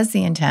was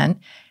the intent?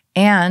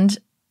 And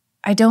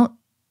I don't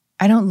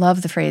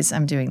love the phrase,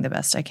 I'm doing the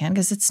best I can,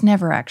 because it's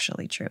never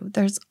actually true.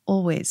 There's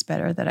always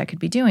better that I could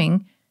be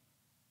doing.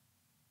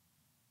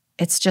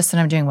 It's just that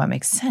I'm doing what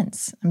makes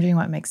sense. I'm doing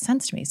what makes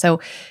sense to me. So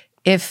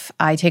if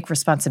I take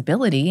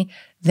responsibility,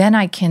 then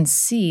I can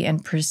see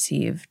and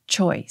perceive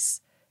choice.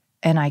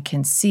 And I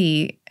can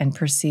see and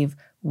perceive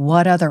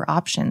what other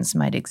options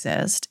might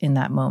exist in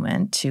that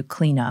moment to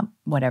clean up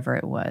whatever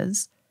it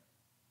was.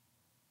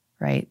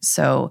 Right?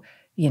 So,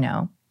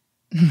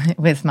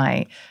 with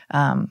my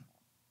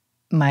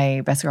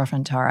best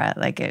girlfriend, Tara,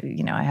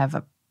 I have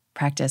a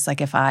practice.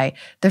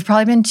 There's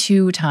probably been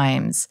 2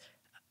 times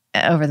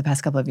over the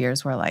past couple of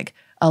years where like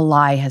a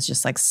lie has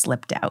just like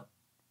slipped out.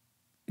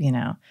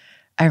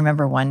 I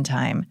remember one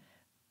time,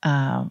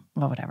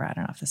 whatever, I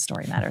don't know if this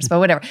story matters, but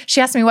whatever.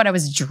 She asked me what I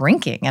was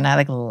drinking and I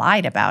like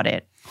lied about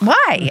it.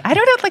 Why? I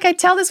don't know. Like I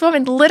tell this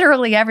woman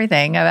literally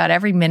everything about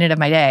every minute of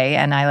my day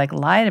and I like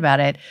lied about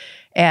it.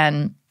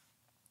 And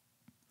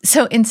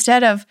so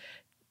instead of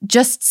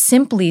just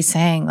simply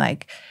saying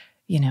like,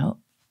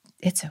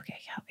 it's okay,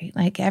 Kelly.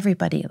 Like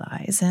everybody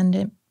lies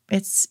and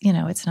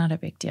it's not a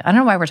big deal. I don't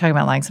know why we're talking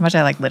about lying so much.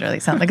 I like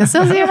literally sound like a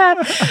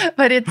sociopath,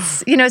 but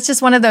it's, it's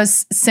just one of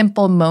those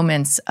simple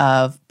moments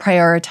of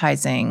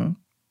prioritizing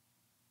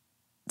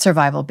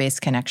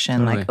survival-based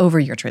connection, like over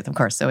your truth, of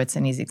course. So it's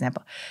an easy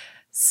example.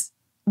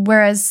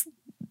 Whereas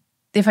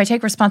if I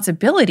take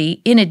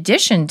responsibility in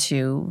addition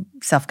to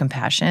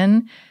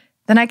self-compassion,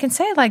 then I can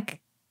say like,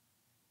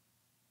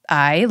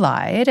 I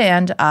lied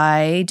and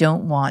I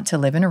don't want to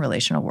live in a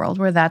relational world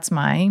where that's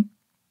my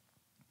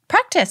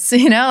practice,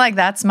 like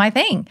that's my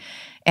thing.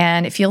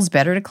 And it feels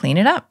better to clean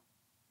it up.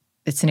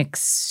 It's an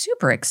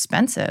super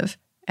expensive,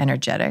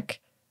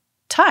 energetic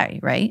tie,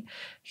 right?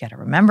 You got to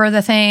remember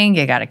the thing.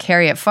 You got to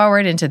carry it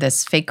forward into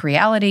this fake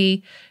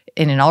reality.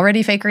 In an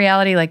already fake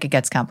reality, like it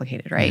gets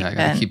complicated, right? Yeah, I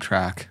got to keep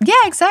track. Yeah,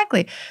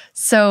 exactly.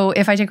 So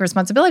if I take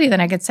responsibility,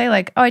 then I could say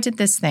like, oh, I did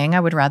this thing I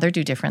would rather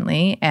do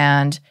differently.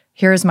 And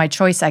here's my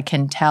choice. I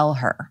can tell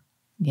her,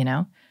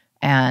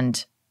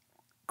 and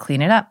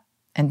clean it up.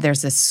 And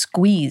there's this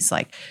squeeze,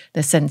 like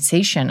the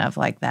sensation of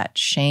like that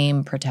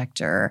shame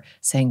protector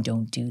saying,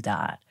 don't do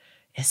that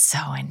is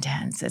so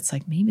intense. It's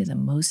like maybe the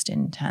most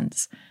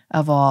intense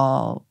of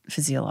all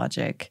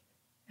physiologic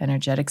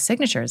energetic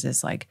signatures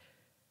is like,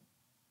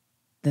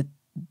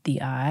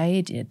 the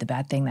I did the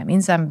bad thing. That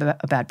means I'm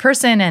a bad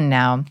person. And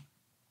now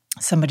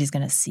somebody's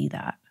going to see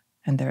that.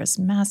 And there's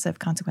massive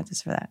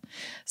consequences for that.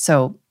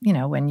 So,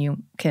 when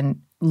you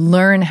can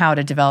learn how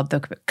to develop the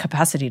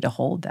capacity to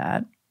hold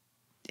that,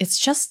 it's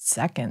just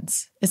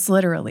seconds. It's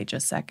literally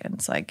just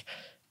seconds, like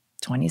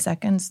 20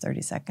 seconds,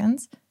 30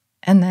 seconds.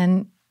 And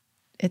then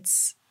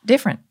it's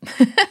different.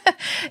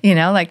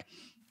 Like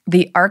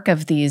the arc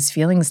of these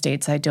feeling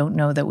states, I don't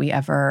know that we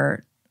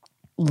ever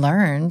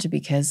learned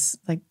because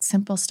like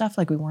simple stuff,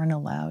 like we weren't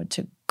allowed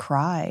to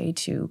cry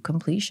to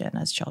completion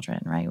as children,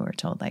 right? We were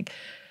told like,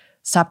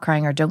 stop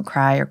crying or don't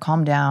cry or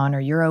calm down or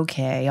you're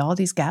okay, all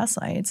these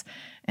gaslights.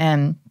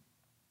 And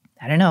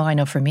I don't know, I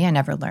know for me, I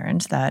never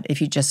learned that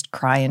if you just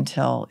cry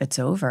until it's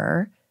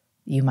over,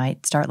 you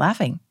might start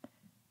laughing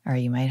or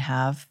you might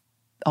have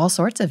all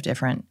sorts of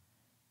different,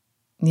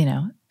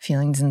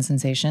 feelings and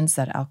sensations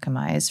that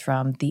alchemize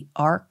from the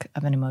arc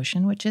of an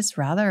emotion, which is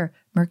rather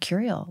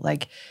mercurial.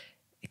 Like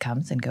it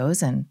comes and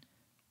goes and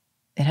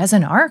it has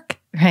an arc,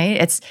 right?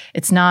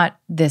 It's not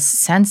this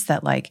sense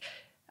that like,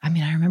 I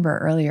remember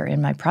earlier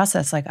in my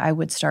process, like I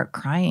would start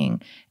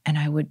crying and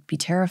I would be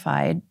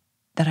terrified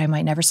that I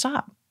might never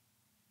stop,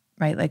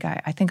 right? Like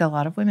I think a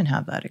lot of women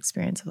have that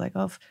experience of like,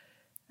 oh,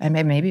 and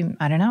maybe,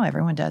 I don't know,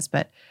 everyone does,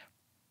 but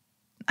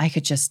I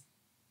could just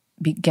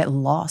get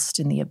lost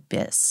in the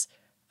abyss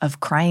of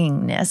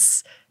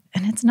cryingness.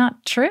 And it's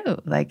not true.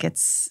 Like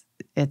it's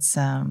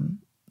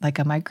like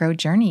a micro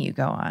journey you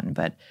go on,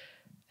 but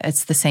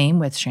it's the same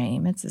with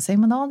shame. It's the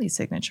same with all these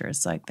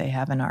signatures. Like they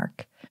have an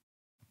arc.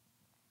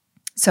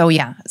 So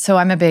yeah, so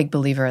I'm a big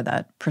believer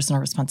that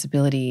personal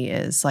responsibility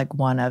is like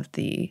one of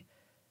the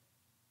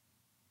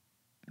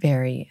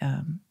very,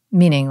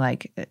 meaning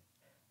like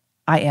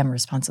I am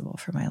responsible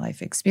for my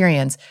life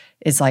experience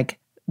is like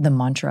the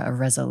mantra of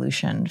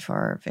resolution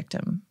for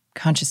victim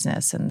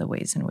consciousness and the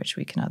ways in which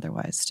we can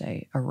otherwise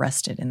stay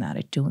arrested in that.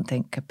 I don't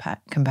think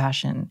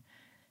compassion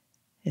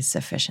is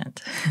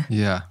sufficient.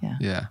 Yeah.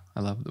 I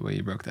love the way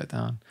you broke that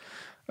down.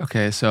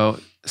 Okay, so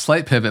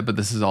slight pivot, but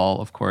this is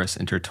all, of course,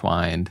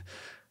 intertwined.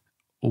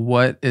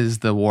 what is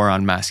the war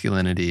on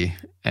masculinity?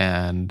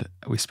 And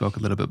we spoke a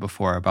little bit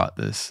before about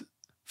this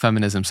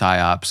feminism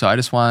psyop. So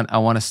I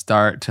want to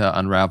start to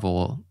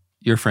unravel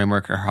your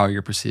framework or how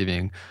you're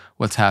perceiving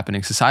what's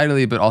happening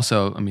societally, but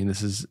also, I mean,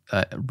 this is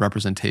a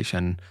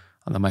representation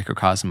on the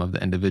microcosm of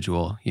the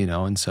individual, you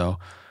know? And so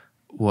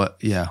what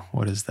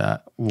is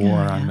that war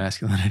on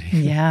masculinity?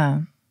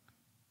 Yeah.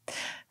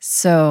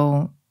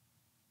 So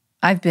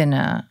I've been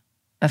a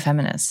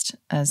feminist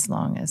as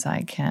long as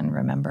I can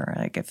remember.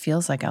 Like, it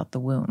feels like out the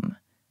womb.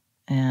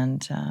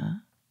 And I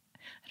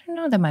don't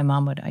know that my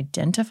mom would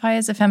identify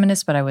as a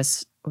feminist, but I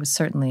was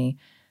certainly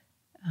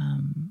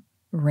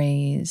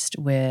raised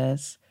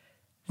with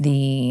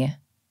the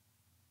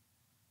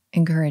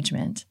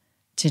encouragement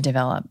to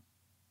develop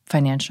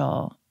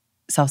financial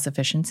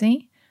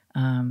self-sufficiency,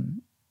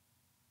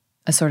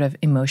 a sort of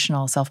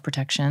emotional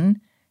self-protection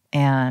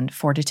and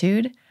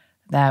fortitude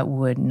that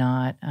would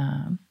not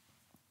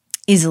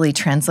easily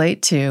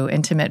translate to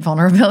intimate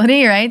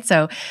vulnerability, right?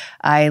 So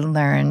I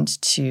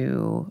learned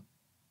to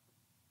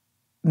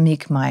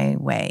make my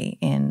way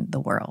in the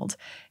world.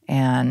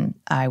 And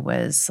I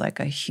was like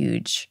a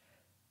huge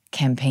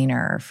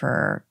campaigner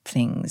for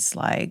things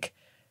like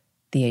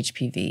the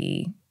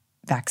HPV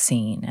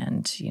vaccine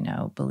and, you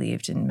know,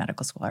 believed in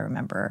medical school. I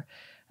remember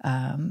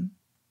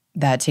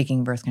that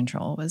taking birth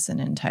control was an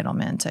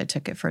entitlement. I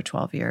took it for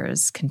 12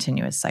 years,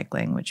 continuous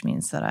cycling, which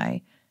means that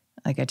I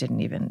didn't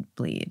even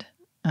bleed.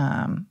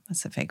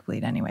 That's a fake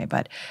bleed anyway.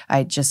 But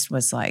I just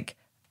was like,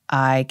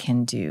 I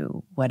can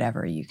do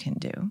whatever you can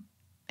do,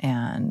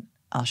 and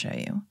I'll show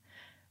you.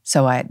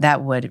 So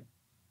that would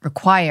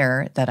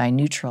require that I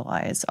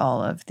neutralize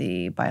all of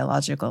the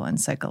biological and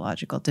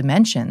psychological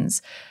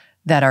dimensions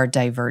that are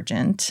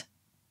divergent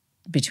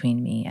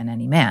between me and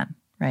any man,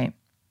 right?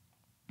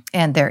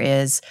 And there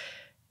is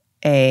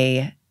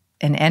an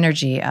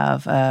energy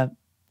of a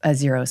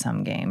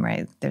zero-sum game,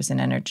 right? There's an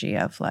energy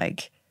of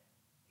like,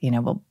 you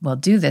know, we'll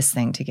do this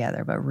thing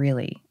together, but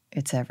really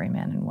it's every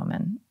man and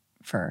woman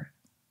for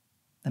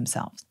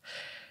themselves.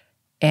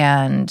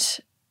 And,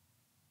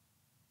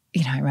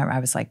 you know, I remember I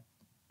was like,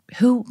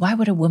 why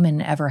would a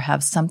woman ever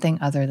have something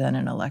other than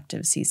an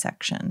elective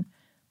C-section?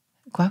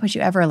 Why would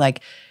you ever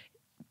like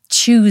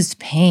choose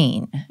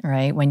pain,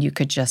 right? When you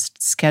could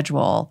just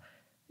schedule,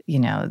 you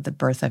know, the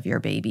birth of your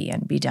baby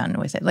and be done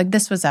with it. Like,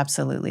 this was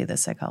absolutely the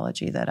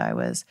psychology that I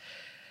was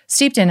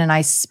steeped in. And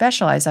I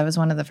specialized. I was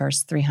one of the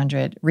first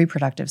 300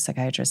 reproductive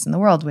psychiatrists in the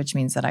world, which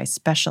means that I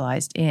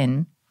specialized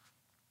in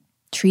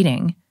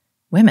treating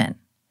women.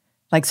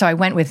 Like, so I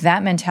went with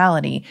that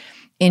mentality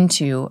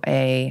into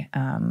a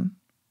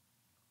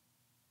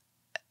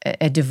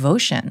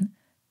devotion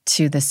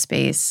to the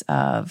space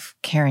of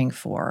caring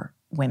for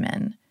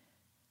women.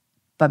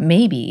 But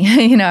maybe,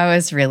 you know, I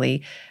was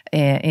really,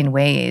 in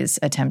ways,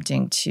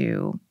 attempting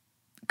to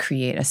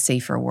create a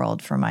safer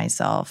world for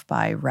myself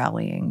by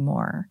rallying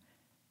more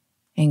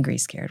angry,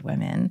 scared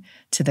women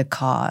to the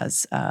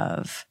cause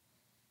of,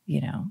 you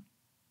know,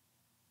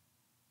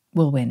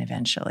 we'll win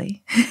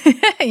eventually,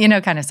 you know,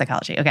 kind of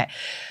psychology. Okay.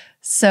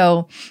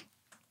 So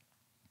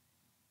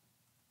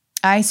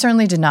I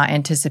certainly did not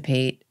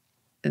anticipate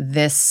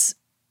this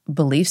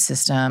belief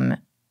system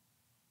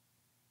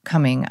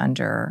coming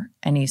under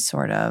any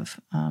sort of,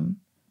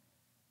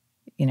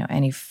 you know,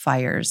 any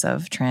fires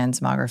of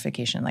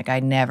transmogrification. Like,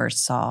 I never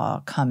saw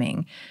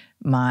coming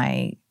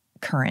my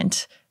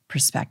current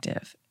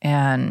perspective.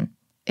 And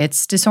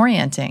it's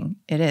disorienting.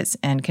 It is,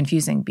 and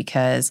confusing,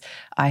 because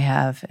I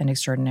have an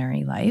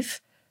extraordinary life.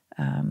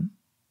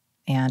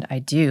 And I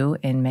do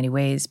in many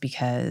ways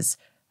because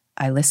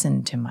I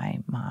listened to my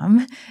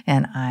mom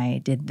and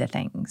I did the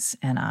things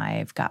and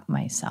I've got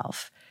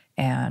myself,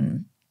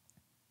 and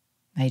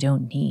I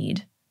don't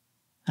need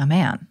a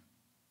man.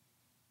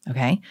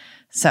 Okay?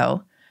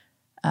 So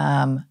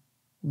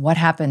what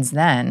happens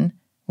then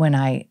when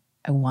I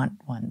want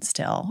one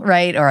still,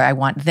 right? Or I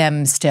want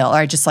them still,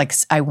 or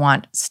I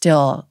want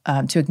still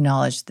to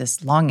acknowledge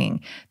this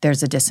longing.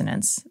 There's a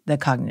dissonance, the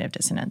cognitive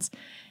dissonance.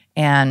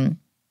 And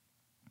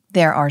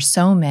there are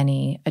so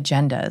many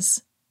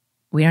agendas,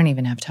 we don't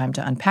even have time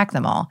to unpack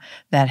them all,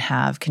 that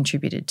have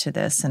contributed to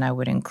this. And I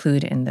would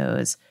include in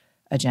those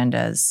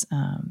agendas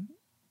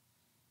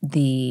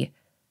the,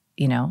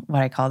 you know,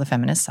 what I call the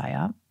feminist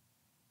psyop.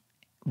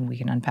 We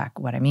can unpack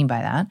what I mean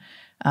by that.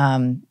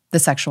 The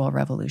sexual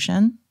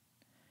revolution,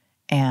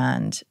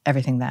 and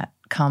everything that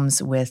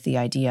comes with the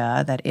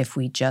idea that if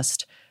we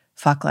just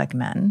fuck like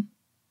men,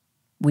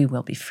 we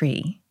will be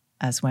free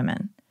as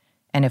women.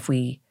 And if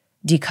we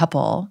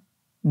decouple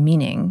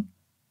meaning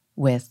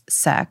with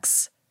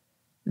sex,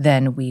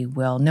 then we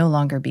will no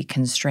longer be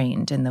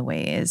constrained in the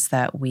ways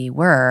that we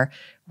were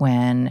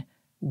when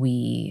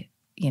we,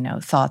 you know,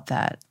 thought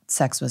that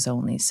sex was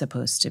only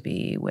supposed to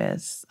be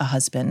with a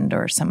husband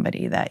or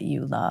somebody that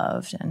you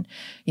loved. And,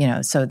 you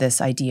know, so this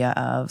idea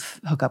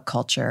of hookup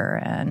culture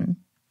and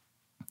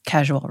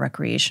casual,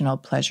 recreational,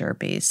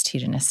 pleasure-based,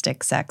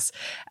 hedonistic sex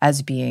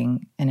as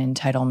being an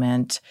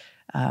entitlement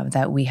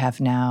that we have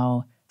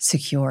now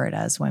secured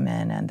as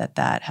women, and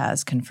that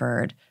has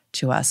conferred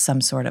to us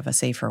some sort of a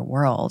safer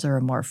world or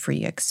a more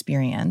free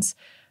experience,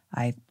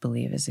 I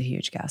believe is a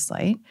huge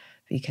gaslight,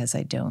 because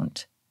I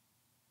don't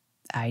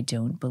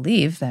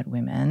believe that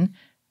women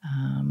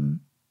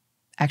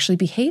actually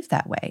behave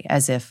that way,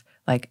 as if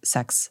like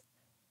sex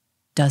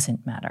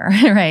doesn't matter,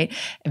 right?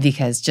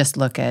 Because just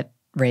look at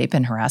rape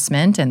and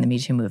harassment and the Me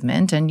Too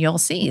movement, and you'll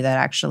see that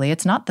actually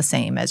it's not the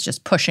same as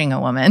just pushing a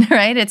woman,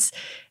 right? It's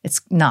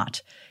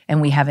not. And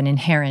we have an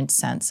inherent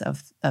sense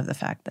of the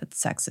fact that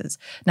sex is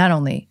not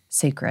only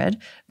sacred,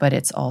 but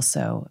it's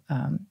also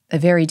a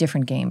very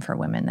different game for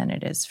women than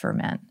it is for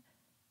men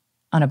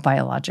on a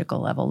biological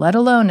level, let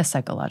alone a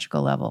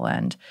psychological level.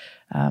 And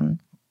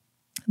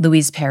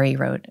Louise Perry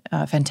wrote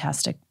a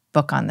fantastic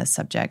book on this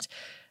subject.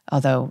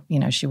 Although,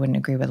 she wouldn't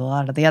agree with a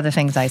lot of the other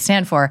things I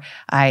stand for,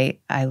 I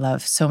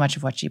love so much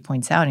of what she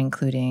points out,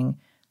 including,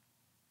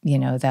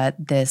 that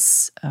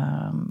this,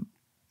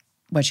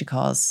 what she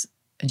calls,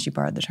 and she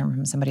borrowed the term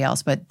from somebody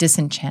else, but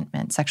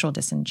disenchantment, sexual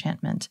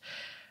disenchantment,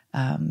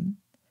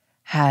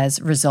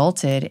 has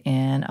resulted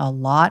in a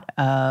lot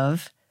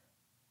of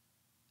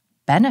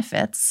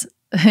benefits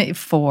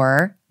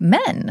for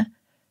men,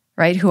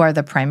 right, who are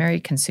the primary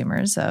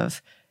consumers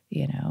of,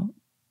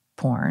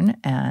 porn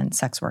and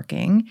sex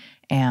working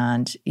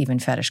and even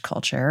fetish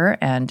culture,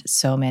 and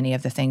so many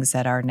of the things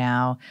that are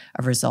now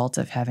a result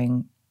of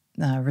having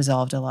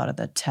resolved a lot of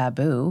the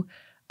taboo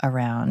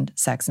around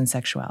sex and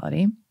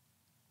sexuality.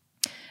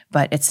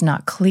 But it's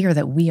not clear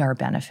that we are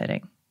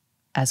benefiting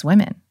as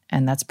women.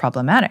 And that's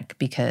problematic,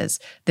 because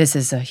this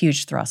is a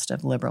huge thrust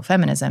of liberal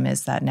feminism,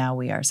 is that now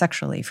we are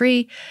sexually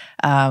free.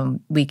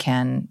 We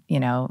can,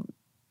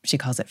 she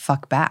calls it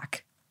fuck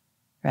back,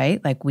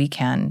 right? Like we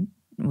can,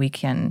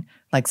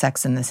 like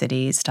Sex in the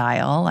City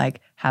style,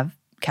 like have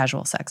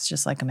casual sex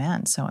just like a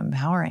man. So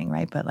empowering,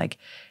 right? But like,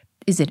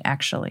 is it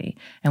actually?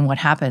 And what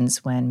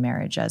happens when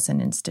marriage as an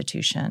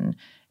institution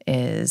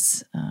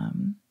is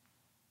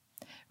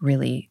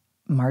really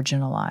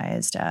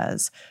marginalized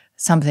as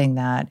something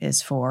that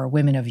is for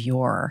women of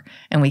yore,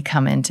 and we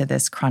come into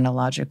this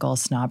chronological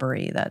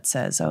snobbery that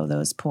says, oh,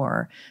 those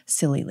poor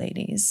silly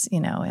ladies,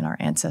 in our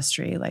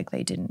ancestry, like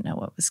they didn't know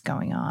what was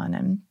going on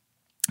and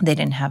they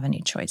didn't have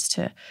any choice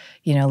to,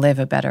 live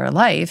a better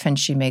life. And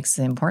she makes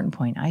the important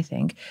point, I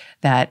think,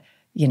 that,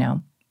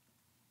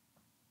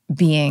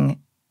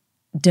 being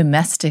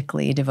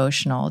domestically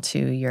devotional to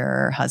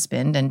your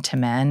husband and to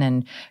men.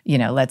 And,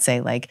 let's say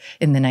like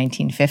in the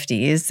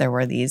 1950s, there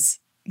were these,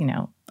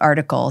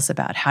 articles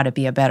about how to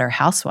be a better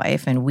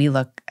housewife. And we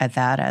look at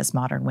that as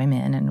modern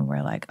women and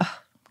we're like, oh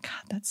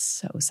God, that's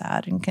so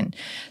sad and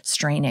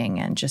constraining.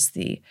 And just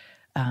the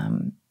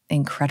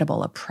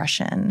incredible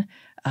oppression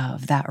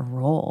of that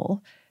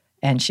role.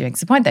 And she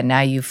makes the point that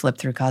now you flip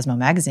through Cosmo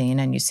magazine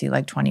and you see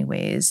like 20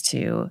 ways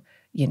to,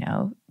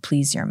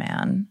 please your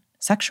man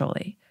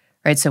sexually.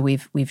 Right. So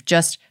we've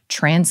just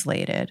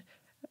translated,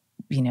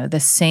 the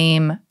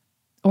same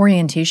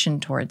orientation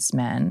towards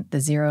men, the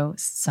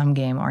zero-sum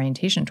game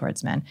orientation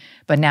towards men,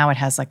 but now it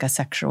has like a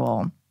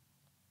sexual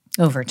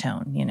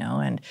overtone,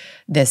 and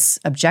this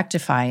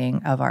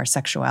objectifying of our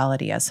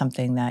sexuality as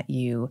something that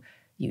you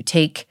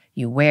take,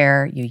 you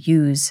wear, you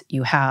use,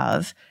 you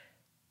have,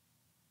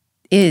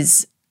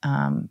 is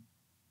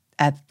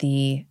at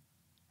the,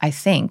 I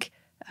think,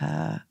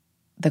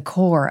 the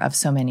core of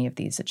so many of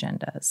these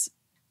agendas,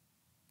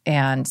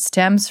 and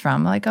stems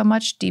from like a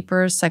much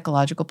deeper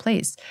psychological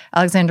place.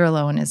 Alexander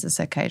Lowen is a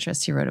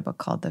psychiatrist. He wrote a book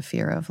called The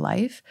Fear of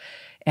Life.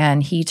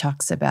 And he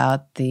talks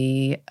about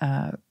the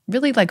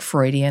really like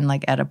Freudian,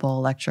 like Oedipal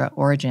Electra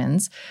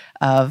origins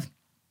of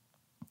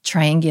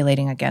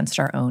triangulating against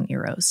our own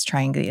eros,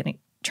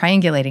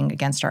 triangulating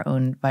against our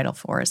own vital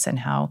force, and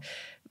how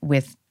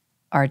with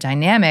our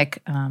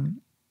dynamic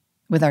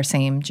with our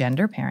same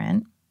gender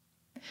parent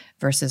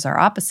versus our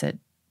opposite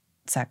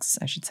sex,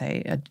 I should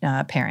say,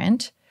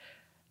 parent,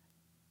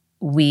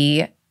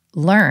 we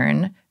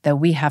learn that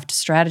we have to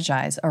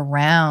strategize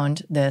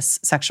around this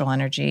sexual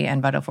energy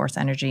and vital force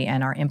energy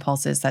and our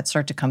impulses that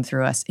start to come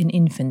through us in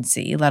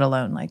infancy, let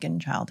alone like in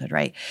childhood,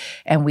 right?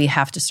 And we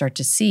have to start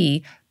to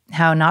see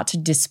how not to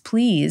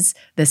displease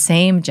the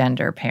same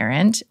gender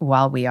parent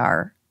while we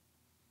are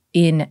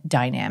in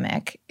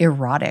dynamic,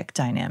 erotic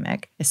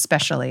dynamic,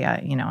 especially,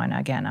 and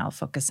again, I'll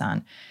focus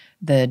on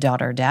the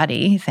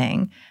daughter-daddy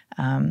thing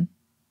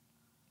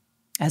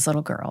as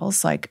little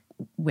girls, like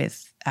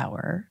with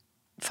our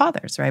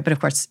fathers, right? But of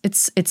course,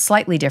 it's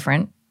slightly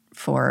different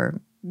for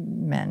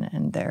men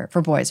and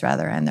for boys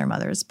rather, and their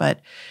mothers,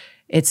 but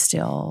it's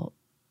still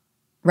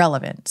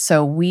relevant.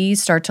 So we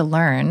start to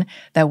learn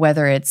that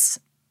whether it's,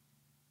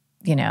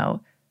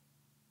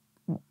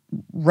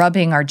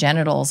 rubbing our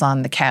genitals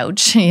on the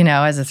couch,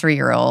 as a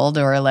 3-year-old,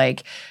 or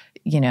like,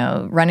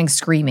 running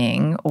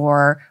screaming,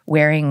 or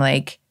wearing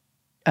like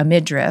a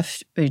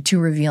midriff, too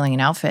revealing an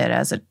outfit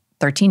as a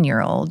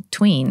 13-year-old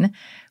tween,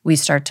 we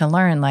start to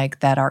learn like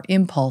that our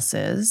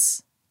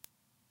impulses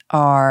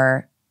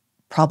are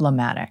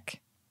problematic,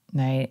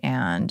 right?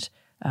 And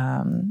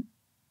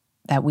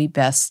that we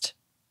best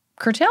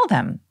curtail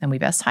them and we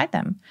best hide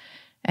them.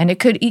 And it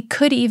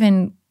could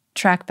even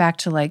track back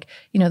to like,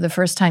 the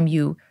first time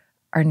you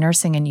are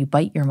nursing and you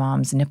bite your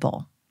mom's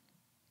nipple,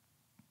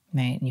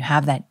 right? And you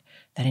have that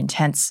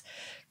intense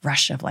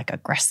rush of like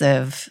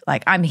aggressive,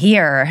 like, I'm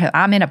here,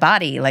 I'm in a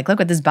body, like, look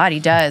what this body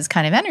does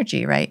kind of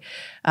energy, right?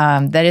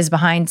 That is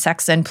behind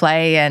sex and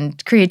play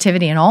and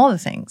creativity and all the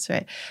things,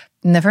 right?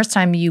 And the first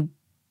time you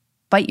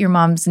bite your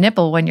mom's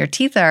nipple when your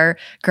teeth are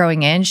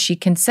growing in, she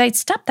can say,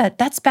 stop that,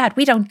 that's bad,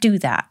 we don't do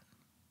that.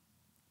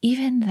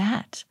 Even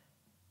that.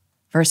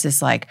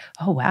 Versus like,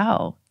 oh,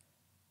 wow,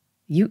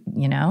 you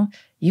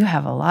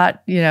have a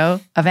lot,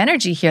 of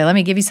energy here. Let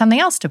me give you something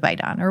else to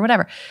bite on or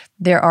whatever.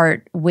 There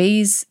are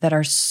ways that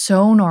are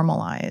so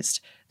normalized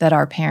that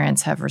our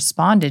parents have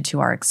responded to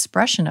our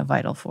expression of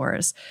vital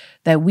force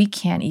that we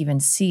can't even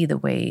see the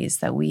ways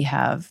that we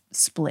have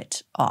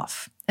split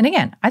off. And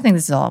again, I think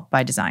this is all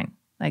by design.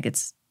 Like,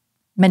 it's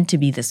meant to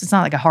be this. It's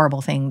not like a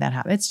horrible thing that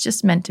happened. It's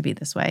just meant to be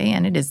this way,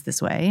 and it is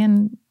this way.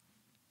 And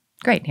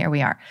great, here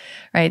we are,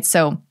 right?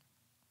 So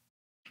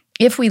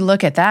if we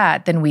look at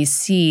that, then we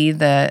see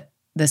the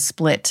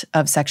split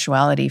of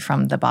sexuality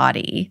from the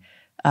body,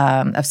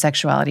 of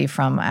sexuality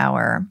from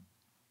our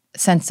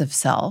sense of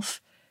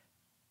self.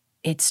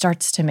 It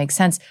starts to make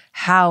sense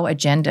how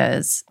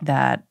agendas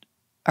that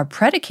are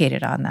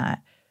predicated on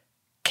that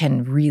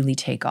can really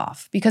take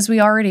off, because we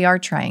already are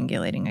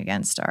triangulating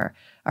against our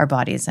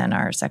bodies and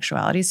our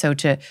sexuality. So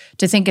to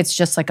think it's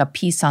just like a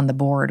piece on the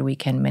board we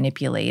can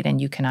manipulate,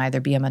 and you can either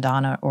be a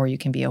Madonna or you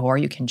can be a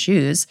whore, you can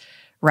choose,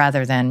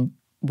 rather than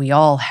we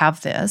all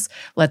have this.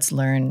 Let's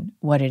learn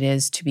what it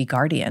is to be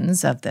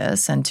guardians of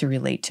this and to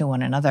relate to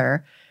one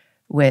another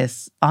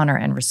with honor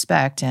and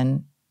respect.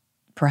 And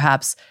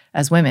perhaps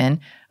as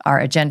women, our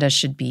agenda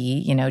should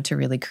be, to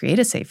really create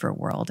a safer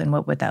world. And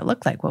what would that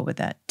look like? What would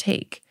that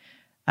take?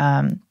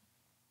 The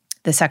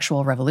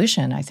sexual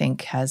revolution, I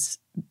think, has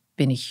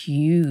been a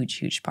huge,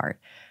 huge part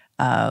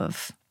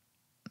of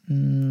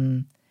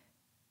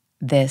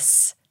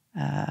this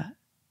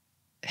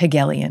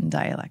Hegelian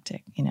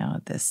dialectic,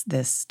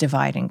 this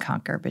divide and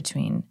conquer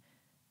between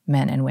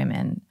men and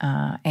women.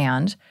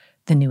 And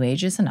the New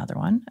Age is another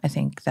one. I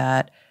think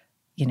that,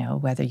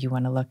 whether you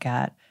want to look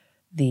at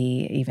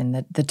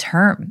the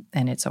term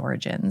and its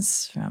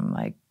origins from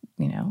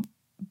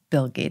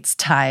Bill Gates'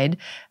 tide,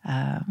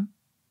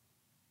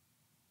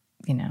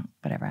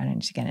 whatever. I don't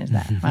need to get into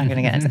that. I'm not going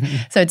to get into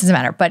that. So it doesn't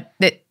matter. But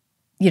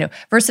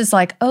versus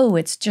like, oh,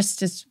 it's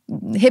just as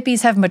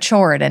hippies have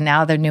matured and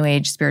now they're New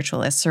Age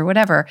spiritualists or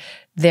whatever.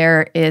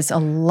 There is a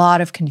lot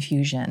of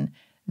confusion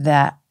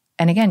that,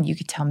 and again, you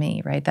could tell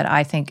me, right, that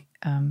I think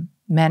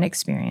men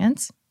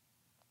experience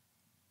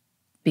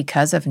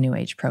because of New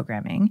Age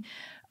programming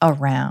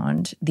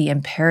around the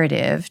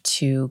imperative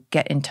to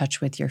get in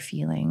touch with your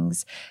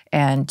feelings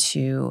and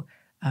to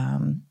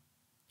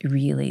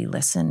really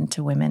listen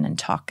to women and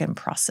talk and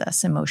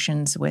process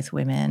emotions with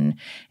women,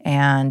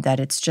 and that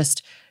it's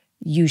just,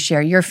 you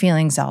share your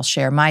feelings, I'll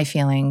share my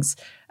feelings.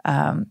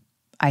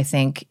 I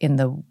think in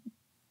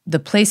the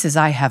places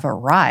I have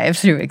arrived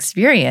through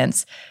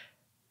experience,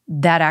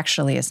 that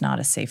actually is not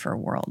a safer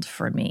world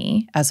for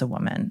me as a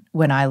woman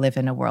when I live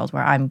in a world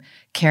where I'm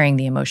carrying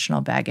the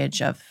emotional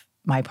baggage of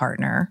my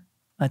partner,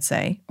 let's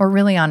say, or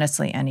really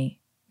honestly any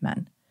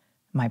men,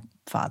 my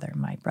father,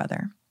 my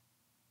brother.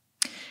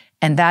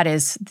 And that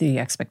is the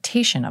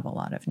expectation of a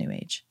lot of New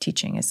Age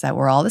teaching, is that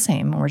we're all the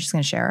same and we're just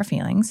going to share our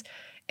feelings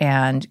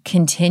and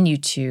continue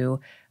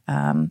to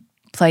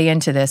play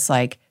into this,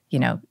 like,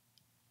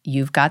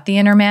 you've got the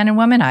inner man and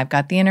woman, I've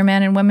got the inner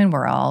man and woman,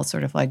 we're all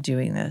sort of like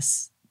doing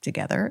this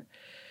together.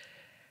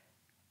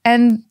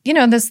 And,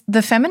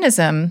 the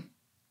feminism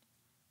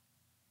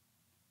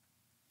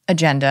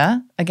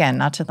agenda, again,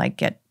 not to like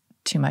get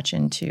too much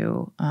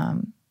into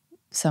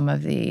some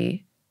of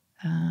the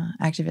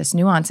activist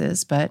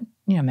nuances, but,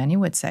 many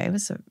would say it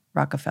was a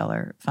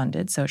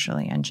Rockefeller-funded,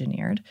 socially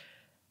engineered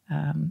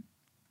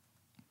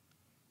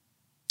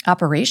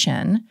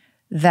operation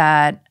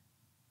that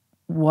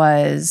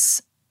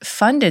was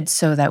funded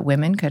so that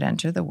women could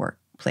enter the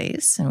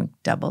workplace and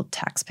double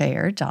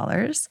taxpayer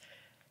dollars,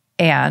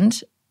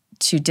 and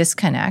to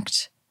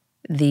disconnect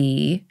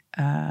the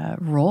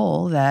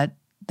role that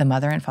the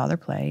mother and father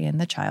play in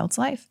the child's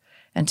life,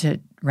 and to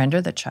render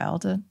the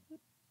child a,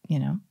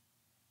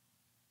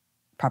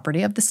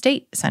 property of the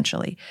state,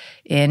 essentially,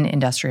 in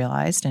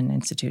industrialized and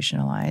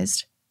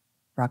institutionalized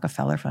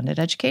Rockefeller-funded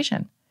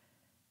education.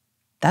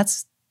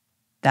 That's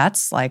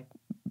like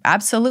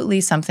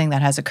absolutely something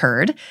that has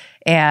occurred.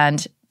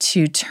 And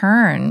to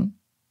turn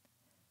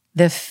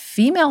the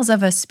females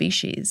of a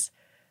species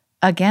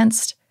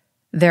against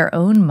their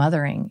own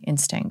mothering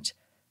instinct,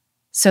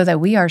 so that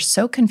we are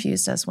so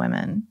confused as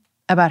women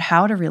about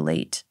how to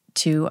relate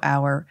to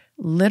our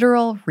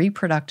literal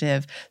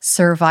reproductive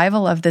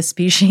survival of the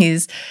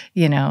species,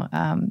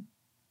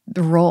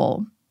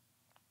 role,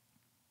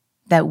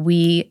 that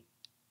we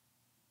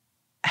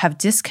have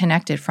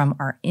disconnected from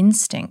our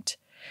instinct,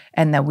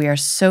 and that we are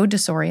so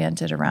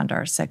disoriented around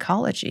our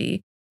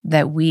psychology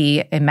that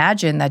we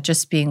imagine that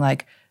just being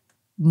like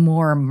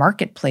more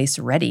marketplace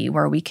ready,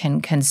 where we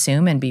can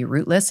consume and be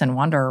rootless and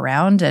wander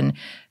around and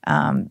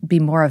be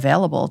more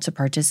available to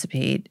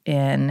participate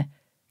in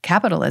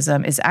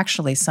capitalism, is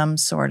actually some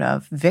sort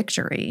of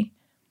victory.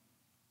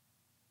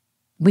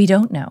 We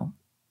don't know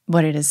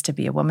what it is to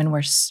be a woman.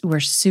 We're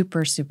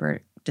super,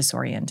 super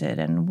disoriented,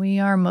 and we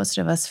are, most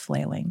of us,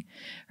 flailing,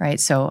 right?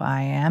 So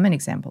I am an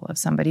example of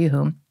somebody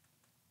who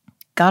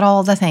got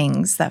all the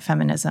things that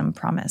feminism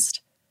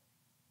promised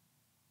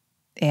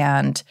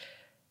and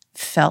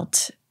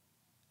felt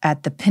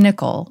at the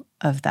pinnacle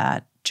of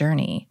that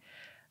journey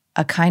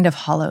a kind of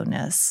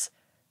hollowness,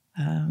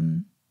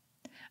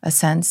 a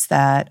sense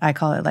that I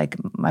call it like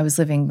I was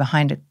living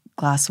behind a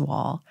glass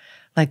wall,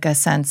 like a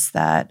sense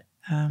that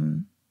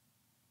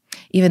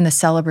even the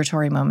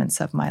celebratory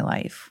moments of my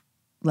life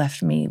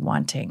left me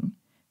wanting,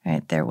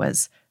 right? There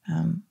was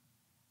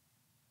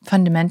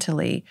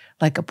fundamentally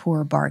like a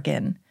poor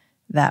bargain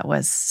that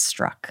was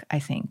struck, I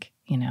think.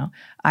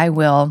 I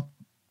will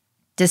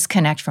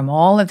disconnect from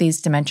all of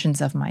these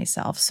dimensions of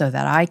myself so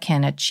that I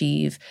can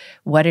achieve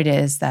what it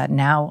is that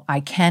now I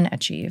can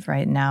achieve,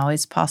 right? Now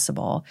is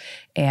possible,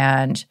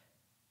 and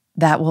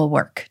that will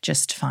work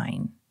just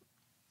fine.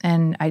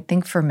 And I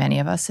think for many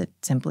of us, it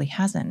simply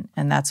hasn't.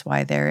 And that's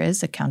why there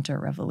is a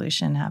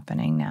counter-revolution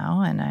happening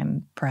now, and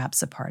I'm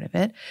perhaps a part of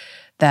it,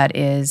 that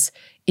is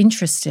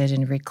interested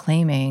in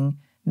reclaiming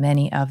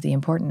many of the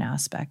important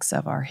aspects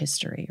of our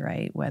history,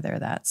 right? Whether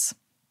that's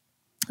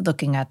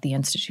looking at the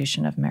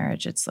institution of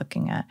marriage, it's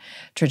looking at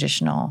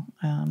traditional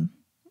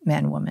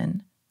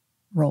man-woman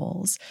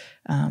roles.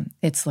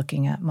 It's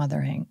looking at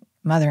mothering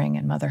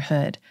and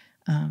motherhood,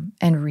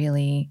 and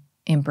really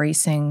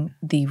embracing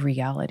the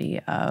reality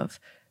of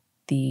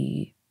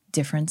the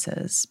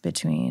differences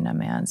between a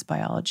man's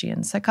biology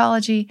and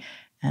psychology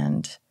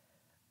and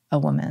a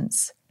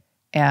woman's.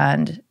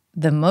 And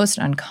the most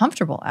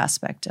uncomfortable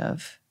aspect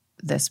of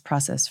this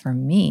process for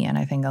me, and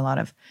I think a lot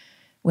of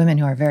women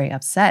who are very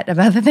upset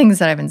about the things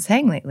that I've been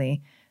saying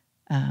lately,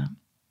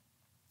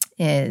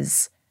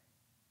 is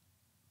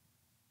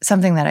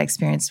something that I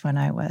experienced when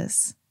I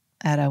was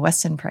at a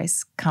Weston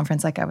Price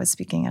conference. Like, I was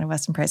speaking at a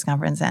Weston Price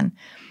conference, and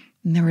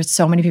there were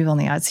so many people in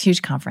the audience. It's a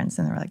huge conference,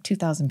 and there were like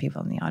 2,000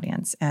 people in the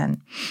audience.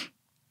 And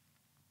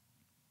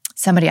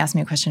somebody asked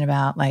me a question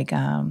about like,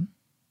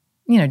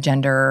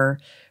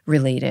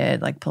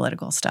 gender-related, like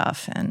political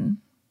stuff. And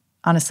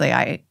honestly,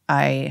 I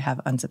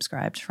have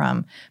unsubscribed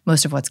from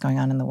most of what's going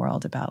on in the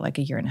world. About like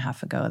a year and a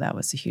half ago, that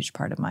was a huge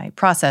part of my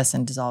process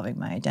in dissolving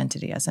my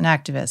identity as an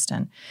activist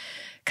and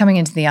coming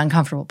into the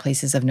uncomfortable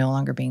places of no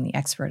longer being the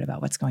expert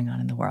about what's going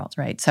on in the world,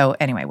 right? So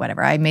anyway,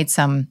 whatever. I made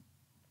some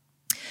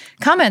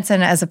comments,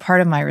 and as a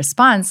part of my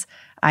response,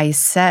 I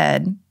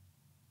said,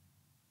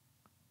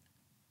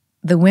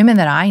 the women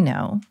that I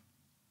know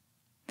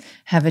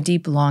have a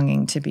deep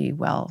longing to be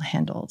well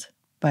handled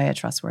by a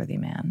trustworthy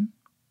man.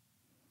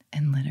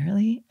 And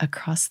literally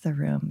across the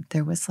room,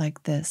 there was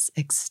like this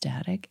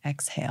ecstatic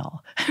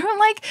exhale from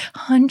like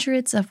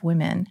hundreds of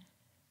women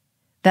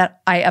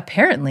that I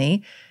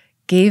apparently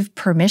gave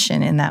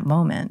permission in that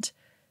moment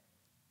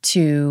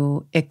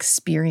to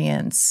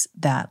experience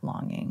that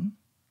longing.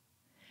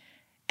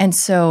 And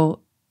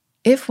so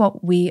if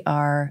what we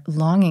are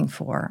longing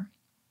for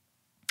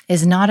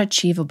is not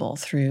achievable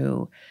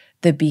through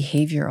the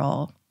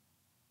behavioral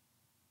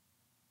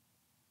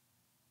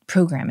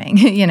programming,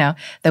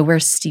 that we're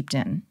steeped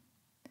in,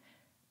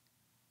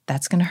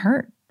 that's going to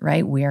hurt,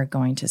 right? We are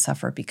going to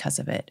suffer because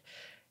of it.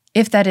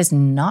 If that is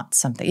not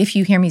something, if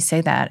you hear me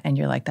say that and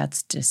you're like,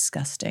 that's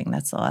disgusting,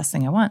 that's the last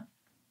thing I want.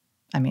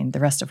 I mean, the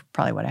rest of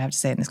probably what I have to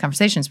say in this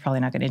conversation is probably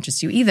not going to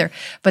interest you either,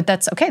 but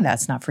that's okay.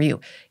 That's not for you.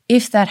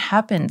 If that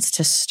happens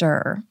to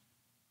stir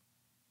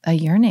a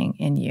yearning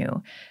in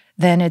you,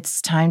 then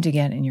it's time to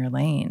get in your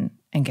lane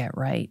and get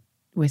right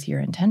with your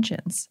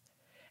intentions.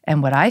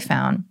 And what I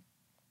found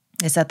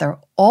is that there are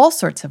all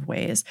sorts of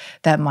ways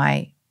that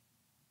my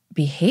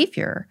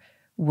behavior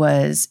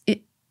was,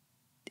 it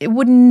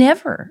would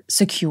never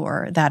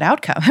secure that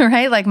outcome,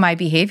 right? Like, my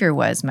behavior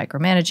was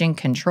micromanaging,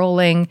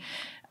 controlling,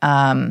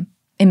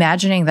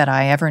 imagining that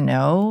I ever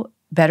know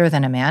better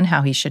than a man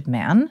how he should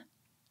man,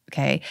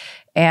 okay?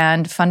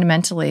 And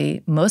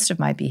fundamentally, most of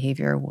my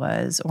behavior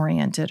was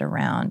oriented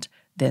around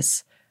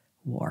this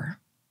war.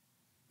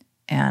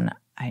 And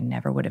I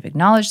never would have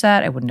acknowledged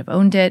that. I wouldn't have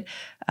owned it.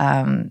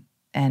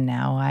 And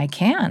now I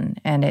can.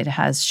 And it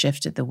has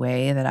shifted the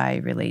way that I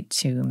relate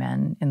to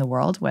men in the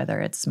world, whether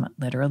it's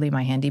literally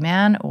my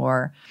handyman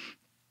or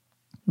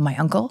my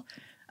uncle.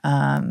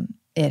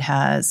 It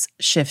has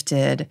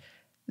shifted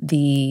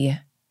the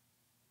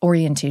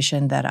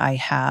orientation that I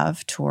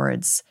have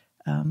towards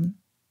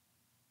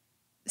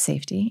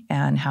safety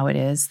and how it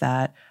is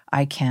that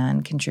I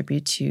can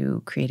contribute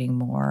to creating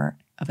more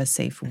of a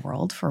safe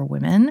world for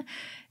women.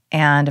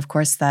 And of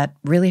course, that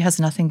really has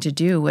nothing to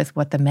do with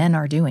what the men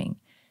are doing.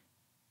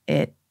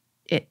 It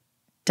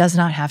does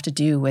not have to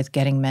do with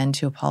getting men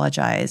to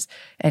apologize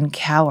and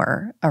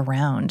cower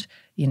around,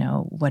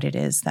 what it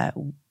is that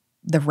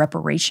the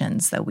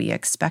reparations that we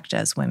expect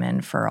as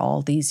women for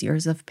all these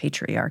years of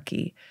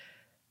patriarchy.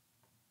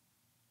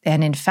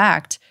 And in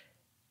fact,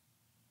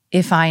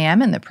 if I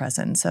am in the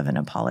presence of an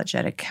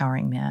apologetic,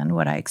 cowering man,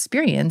 what I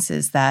experience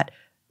is that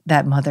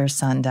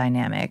mother-son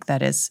dynamic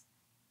that is,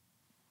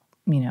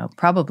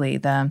 probably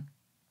the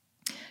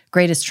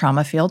greatest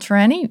trauma field for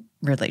any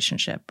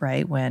relationship,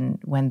 right?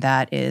 When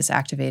that is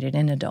activated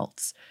in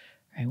adults,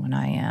 right? When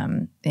I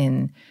am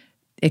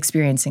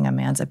experiencing a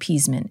man's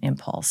appeasement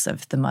impulse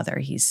of the mother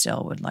he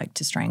still would like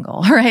to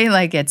strangle, right?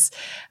 Like it's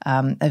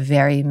a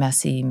very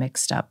messy,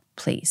 mixed up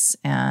place,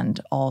 and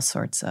all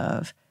sorts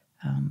of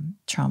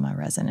trauma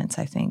resonance,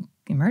 I think,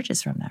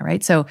 emerges from that,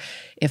 right? So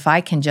if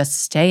I can just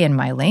stay in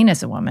my lane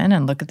as a woman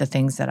and look at the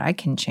things that I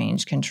can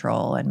change,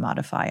 control, and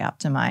modify,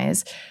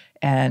 optimize,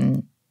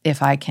 and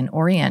if I can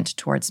orient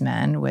towards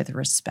men with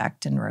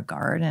respect and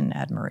regard and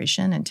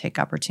admiration and take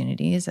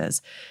opportunities,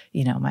 as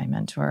my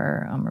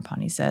mentor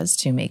Omrapani says,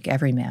 to make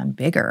every man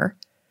bigger,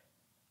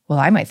 well,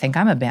 I might think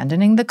I'm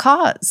abandoning the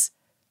cause.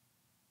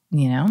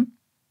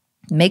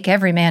 Make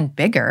every man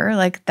bigger.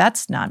 Like,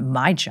 that's not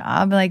my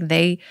job. Like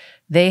they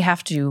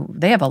have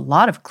a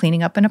lot of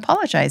cleaning up and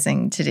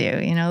apologizing to do.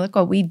 Look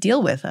what we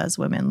deal with as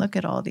women. Look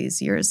at all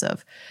these years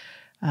of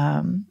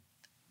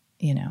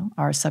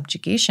our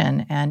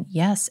subjugation. And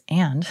yes,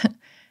 and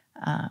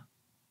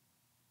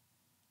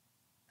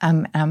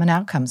I'm an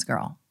outcomes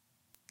girl.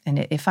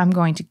 And if I'm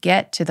going to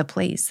get to the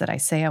place that I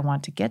say I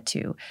want to get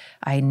to,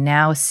 I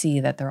now see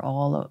that there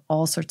are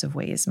all sorts of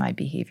ways my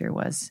behavior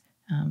was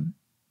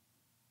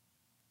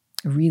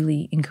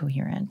really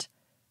incoherent,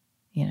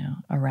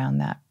 around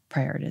that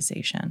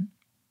prioritization.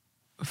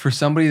 For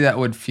somebody that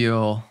would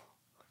feel,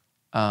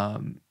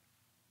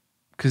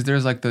 because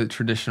there's like the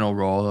traditional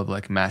role of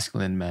like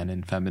masculine men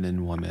and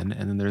feminine women,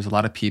 and then there's a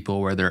lot of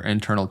people where their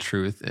internal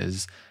truth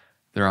is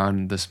they're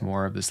on this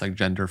more of this like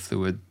gender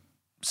fluid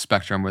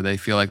spectrum where they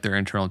feel like their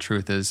internal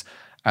truth is,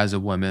 as a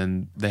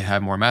woman, they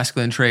have more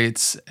masculine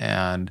traits,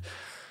 and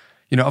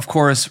of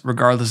course,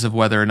 regardless of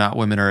whether or not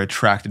women are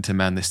attracted to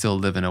men, they still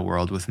live in a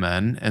world with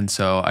men. And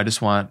so I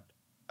just want,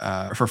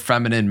 for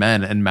feminine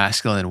men and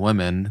masculine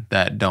women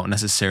that don't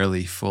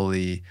necessarily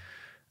fully,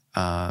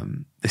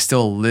 they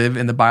still live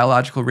in the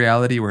biological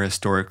reality where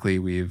historically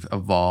we've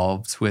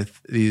evolved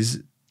with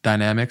these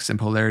dynamics and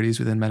polarities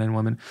within men and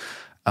women,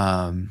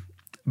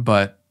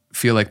 but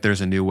feel like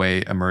there's a new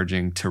way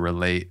emerging to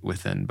relate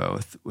within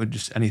both. Would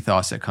just any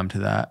thoughts that come to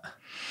that?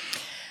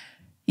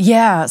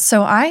 Yeah.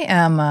 So I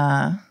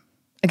am...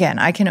 Again,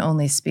 I can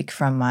only speak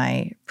from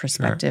my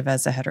perspective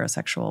as a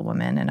heterosexual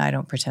woman, and I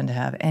don't pretend to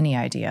have any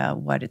idea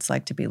what it's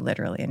like to be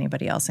literally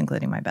anybody else,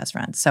 including my best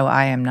friend. So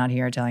I am not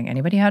here telling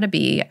anybody how to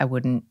be. I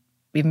wouldn't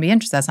even be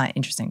interested. That's not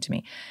interesting to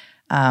me.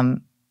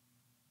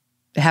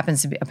 It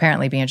happens to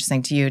apparently be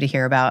interesting to you to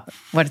hear about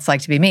what it's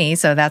like to be me,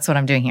 so that's what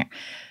I'm doing here.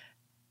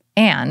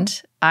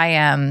 And I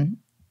am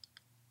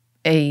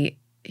a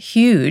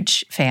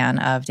huge fan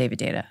of David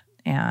Deida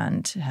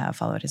and have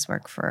followed his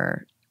work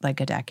for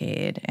like a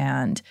decade,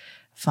 and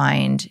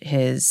find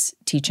his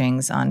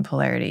teachings on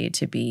polarity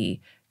to be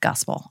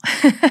gospel,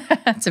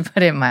 to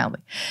put it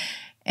mildly.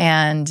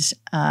 And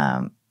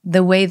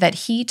the way that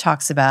he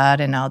talks about,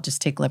 and I'll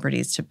just take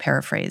liberties to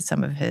paraphrase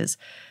some of his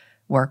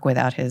work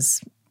without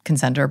his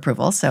consent or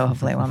approval, so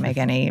hopefully I won't make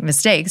any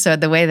mistakes. So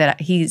the way that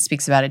he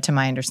speaks about it, to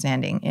my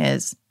understanding,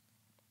 is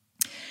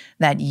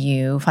that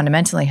you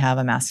fundamentally have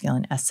a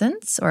masculine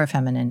essence or a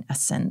feminine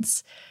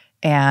essence.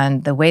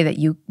 And the way that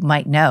you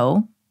might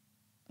know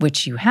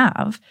which you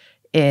have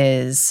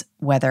is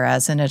whether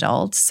as an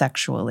adult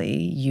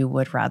sexually you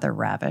would rather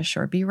ravish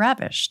or be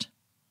ravished.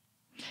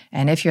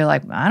 And if you're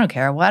like, I don't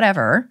care,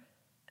 whatever,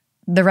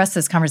 the rest of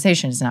this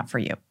conversation is not for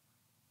you,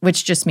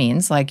 which just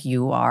means like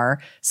you are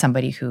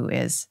somebody who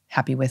is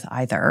happy with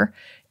either.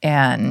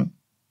 And,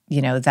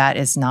 that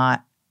is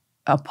not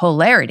a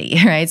polarity,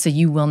 right? So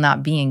you will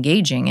not be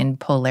engaging in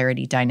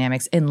polarity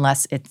dynamics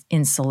unless it's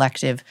in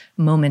selective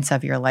moments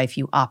of your life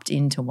you opt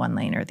into one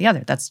lane or the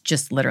other. That's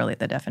just literally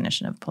the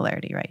definition of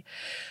polarity, right?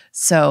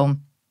 So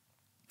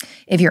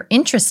if you're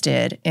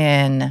interested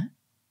in,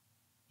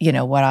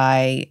 what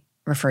I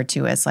refer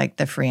to as like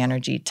the free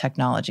energy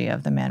technology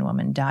of the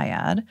man-woman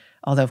dyad,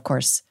 although of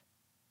course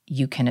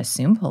you can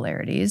assume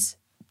polarities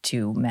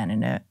to men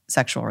in a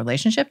sexual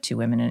relationship, to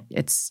women,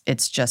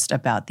 it's just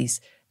about these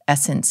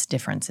essence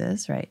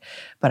differences, right?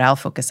 But I'll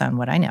focus on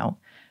what I know.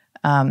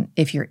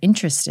 If you're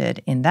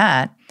interested in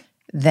that,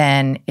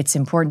 then it's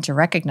important to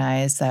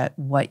recognize that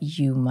what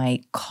you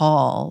might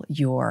call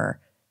your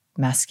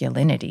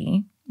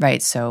masculinity,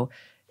 right? So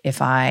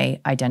if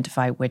I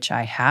identify, which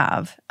I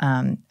have,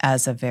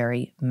 as a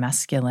very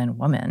masculine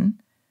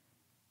woman,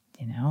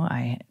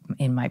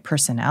 in my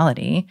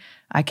personality,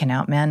 I can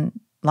outman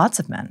lots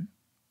of men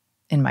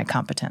in my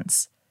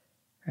competence,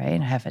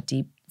 right? I have a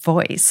deep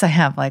voice. I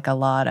have like a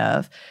lot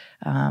of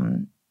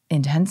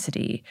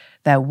intensity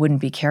that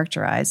wouldn't be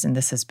characterized, and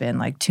this has been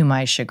like to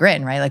my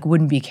chagrin, right? Like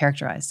wouldn't be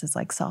characterized as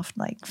like soft,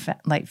 like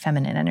light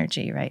feminine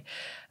energy, right?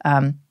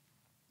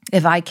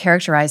 If I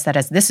characterize that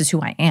as this is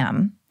who I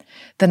am,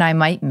 then I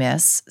might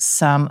miss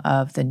some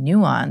of the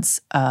nuance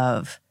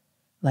of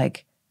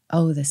like,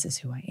 oh, this is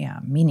who I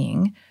am,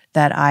 meaning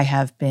that I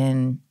have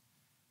been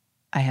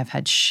I have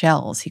had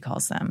shells, he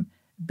calls them,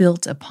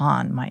 built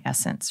upon my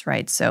essence,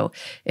 right? So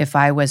if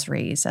I was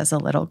raised as a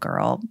little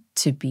girl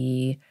to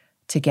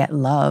get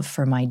love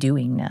for my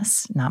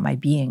doingness, not my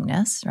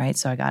beingness, right?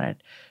 So I got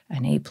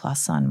an A+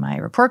 on my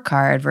report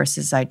card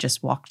versus I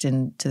just walked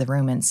into the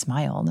room and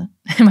smiled.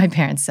 And my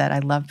parents said, I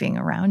love being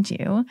around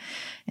you.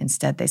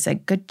 Instead, they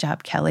said, good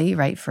job, Kelly,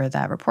 right? For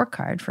that report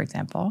card, for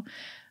example.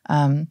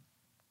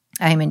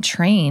 I am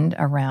entrained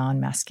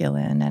around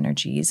masculine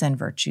energies and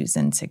virtues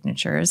and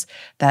signatures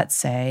that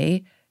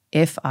say,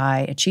 if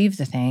I achieve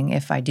the thing,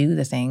 if I do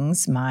the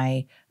things,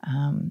 my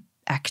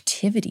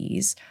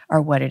activities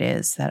are what it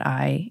is that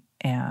I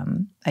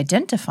am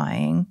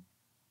identifying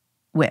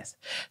with.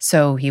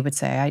 So he would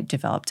say, I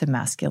developed a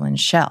masculine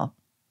shell.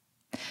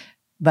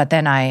 But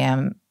then I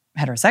am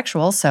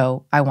heterosexual,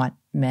 so I want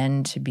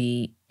men to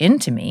be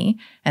into me,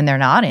 and they're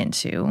not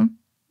into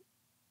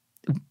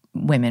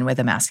women with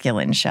a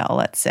masculine shell,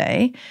 let's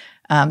say.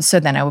 So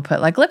then I would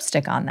put like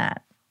lipstick on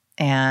that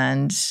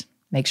and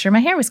make sure my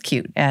hair was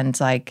cute and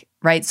like,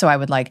 right? So I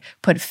would like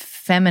put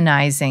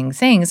feminizing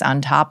things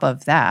on top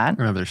of that.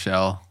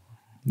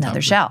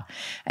 Another shell.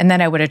 And then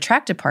I would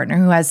attract a partner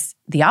who has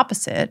the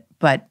opposite,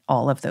 but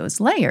all of those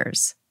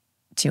layers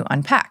to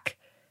unpack.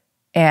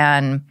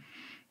 And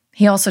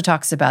he also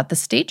talks about the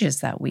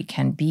stages that we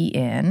can be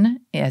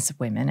in as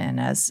women and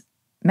as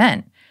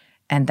men.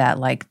 And that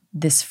like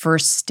this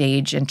first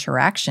stage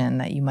interaction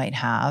that you might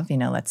have,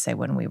 let's say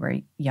when we were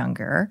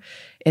younger,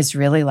 is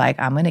really like,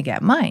 I'm going to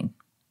get mine.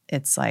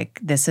 It's like,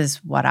 this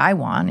is what I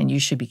want, and you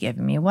should be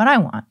giving me what I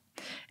want.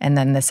 And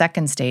then the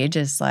second stage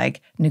is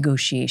like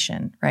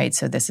negotiation, right?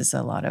 So this is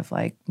a lot of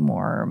like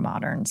more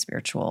modern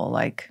spiritual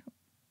like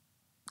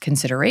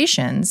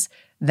considerations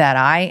that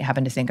I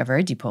happen to think are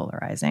very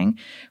depolarizing,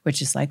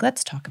 which is like,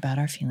 let's talk about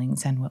our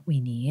feelings and what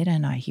we need.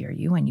 And I hear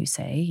you when you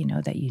say,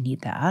 that you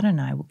need that, and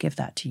I will give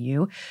that to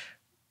you.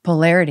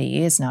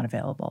 Polarity is not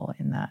available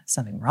in that.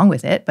 Something wrong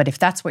with it. But if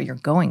that's what you're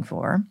going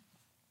for,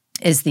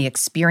 is the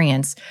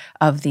experience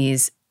of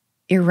these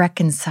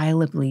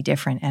irreconcilably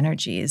different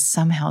energies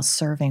somehow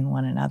serving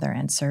one another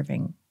and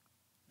serving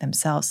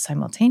themselves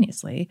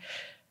simultaneously,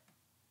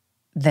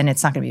 then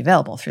it's not going to be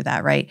available through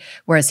that, right?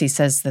 Whereas he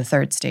says the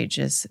third stage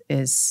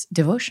is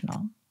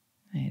devotional.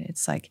 Right?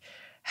 It's like,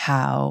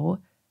 how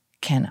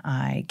can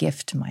I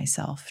gift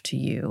myself to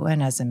you?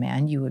 And as a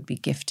man, you would be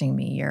gifting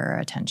me your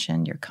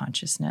attention, your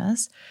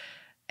consciousness.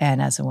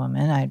 And as a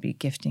woman, I'd be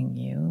gifting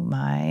you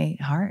my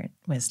heart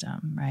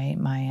wisdom, right?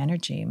 My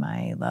energy,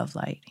 my love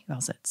light, he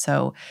calls it.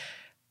 So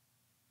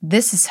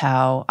this is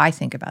how I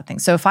think about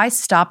things. So if I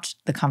stopped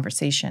the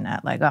conversation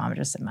at like, oh, I'm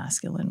just a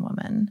masculine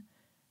woman,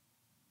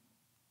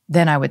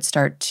 then I would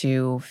start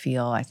to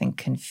feel, I think,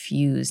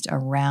 confused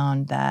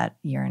around that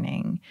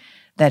yearning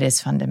that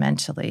is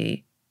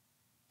fundamentally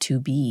to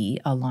be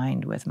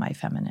aligned with my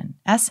feminine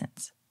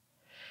essence.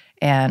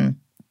 And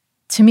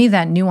to me,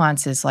 that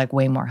nuance is like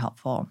way more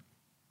helpful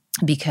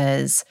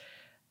because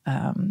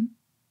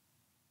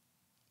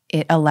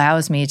it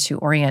allows me to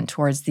orient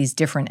towards these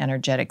different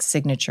energetic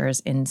signatures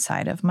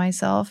inside of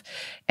myself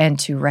and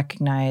to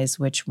recognize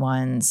which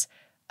ones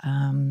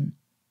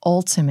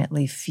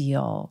ultimately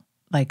feel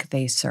like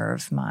they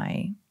serve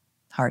my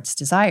heart's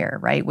desire,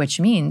 right? Which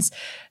means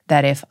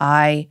that if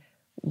I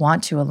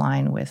want to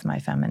align with my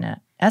feminine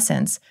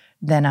essence,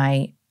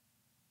 then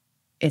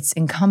it's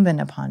incumbent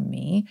upon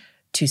me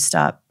to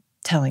stop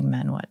telling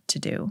men what to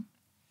do.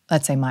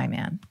 Let's say my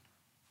man.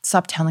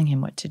 Stop telling him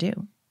what to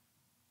do.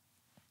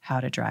 How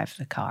to drive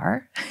the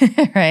car,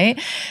 right?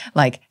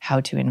 Like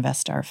how to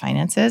invest our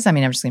finances. I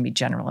mean, I'm just going to be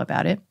general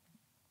about it.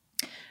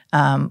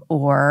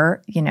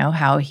 Or,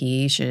 how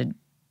he should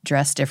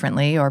dress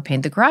differently or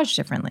paint the garage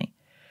differently.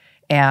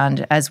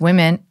 And as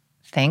women,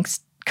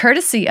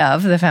 courtesy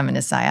of the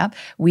feminist psyop,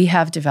 we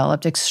have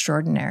developed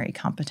extraordinary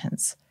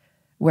competence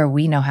where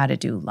we know how to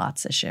do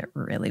lots of shit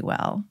really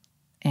well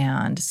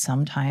and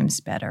sometimes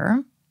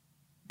better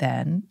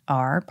than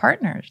our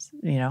partners,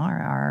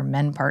 our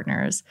men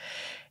partners.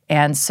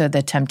 And so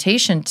the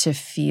temptation to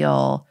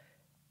feel,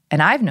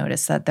 and I've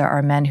noticed that there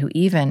are men who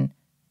even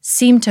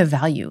seem to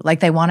value,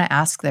 like they want to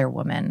ask their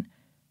woman,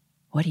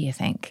 what do you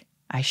think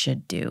I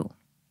should do?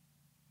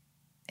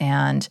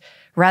 And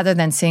rather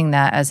than seeing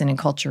that as an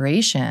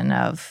enculturation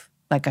of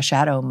like a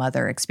shadow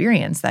mother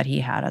experience that he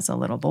had as a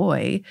little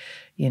boy,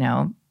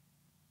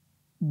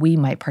 we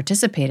might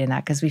participate in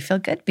that because we feel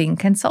good being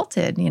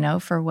consulted,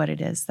 for what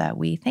it is that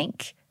we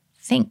think,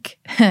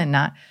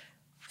 not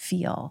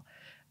feel.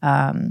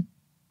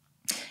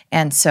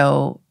 And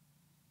so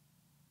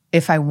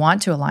if I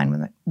want to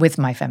align with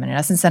my feminine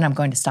essence, then I'm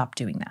going to stop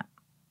doing that.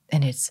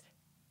 And it's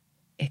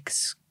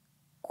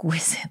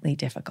exquisitely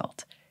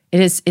difficult.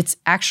 It's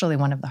actually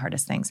one of the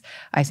hardest things,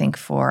 I think,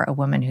 for a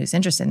woman who's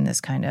interested in this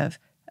kind of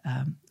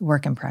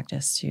work and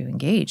practice to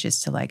engage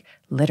is to like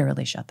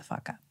literally shut the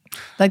fuck up.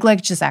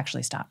 Like just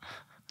actually stop.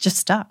 Just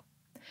stop.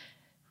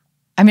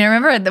 I mean, I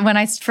remember when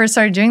I first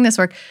started doing this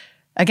work,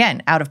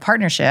 again, out of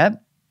partnership,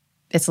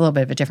 it's a little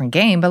bit of a different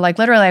game, but like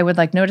literally I would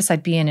like notice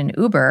I'd be in an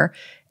Uber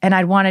and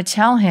I'd want to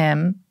tell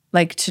him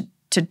like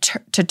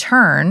to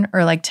turn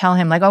or like tell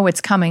him like, oh,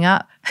 it's coming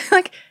up.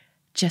 Like,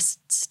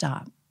 just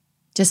stop.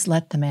 Just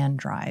let the man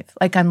drive.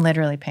 Like, I'm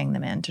literally paying the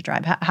man to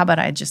drive. How about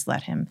I just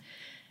let him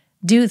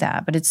do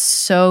that? But it's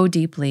so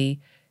deeply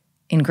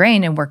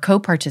ingrained, and we're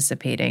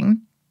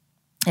co-participating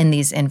in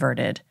these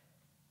inverted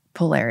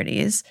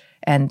polarities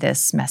and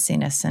this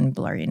messiness and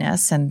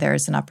blurriness. And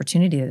there's an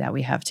opportunity that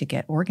we have to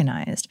get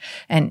organized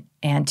and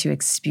to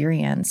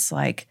experience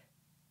like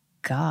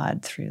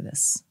God through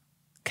this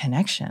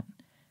connection,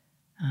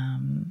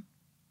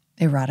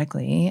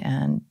 erotically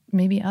and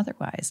maybe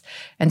otherwise.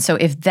 And so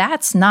if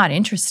that's not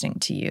interesting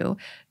to you,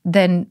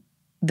 then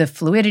the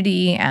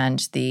fluidity and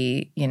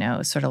the,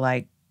 sort of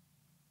like,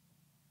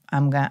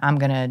 I'm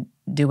gonna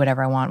do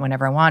whatever I want,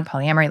 whenever I want,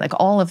 polyamory, like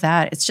all of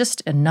that, it's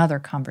just another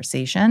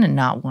conversation and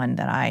not one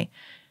that I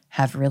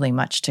have really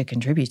much to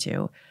contribute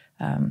to,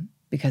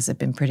 because I've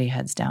been pretty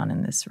heads down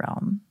in this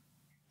realm.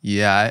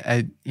 Yeah,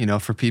 I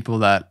for people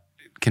that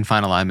can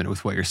find alignment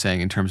with what you're saying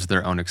in terms of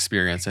their own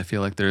experience, I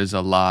feel like there's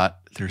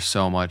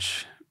so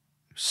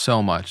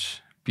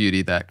much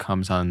beauty that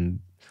comes on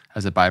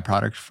as a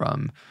byproduct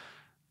from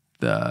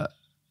the,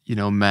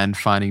 men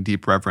finding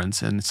deep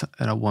reverence in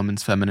a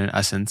woman's feminine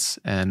essence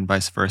and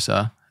vice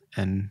versa,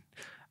 and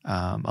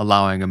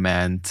allowing a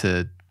man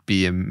to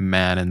be a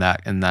man in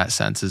that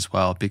sense as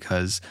well,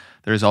 because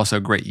there's also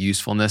great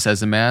usefulness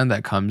as a man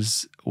that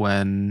comes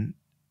when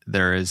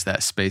there is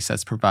that space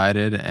that's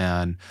provided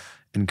and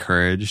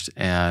encouraged.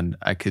 And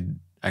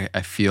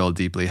I feel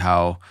deeply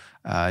how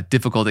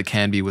difficult it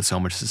can be with so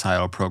much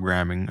societal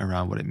programming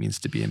around what it means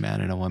to be a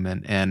man and a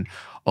woman. And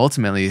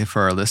ultimately,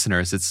 for our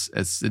listeners,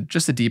 it's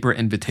just a deeper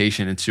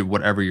invitation into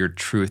whatever your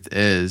truth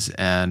is.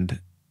 And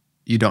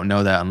you don't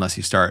know that unless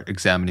you start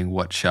examining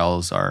what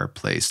shells are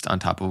placed on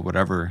top of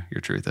whatever your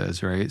truth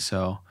is, right?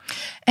 So,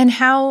 and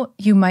how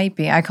you might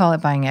be, I call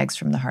it buying eggs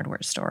from the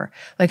hardware store,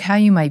 like how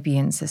you might be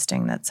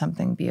insisting that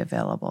something be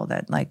available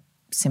that like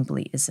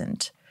simply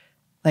isn't.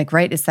 Like,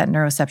 right, it's that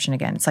neuroception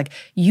again. It's like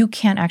you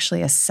can't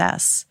actually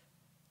assess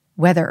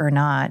whether or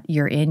not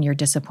you're in your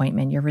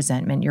disappointment, your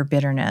resentment, your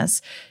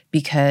bitterness,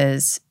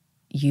 because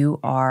you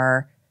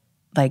are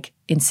like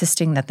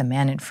insisting that the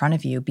man in front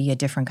of you be a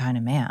different kind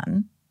of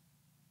man.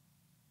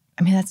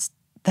 I mean,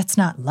 that's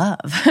not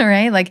love,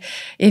 right? Like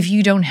if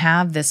you don't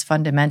have this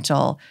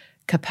fundamental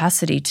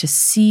capacity to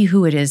see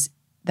who it is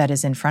that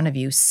is in front of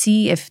you,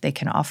 see if they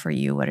can offer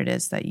you what it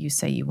is that you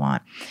say you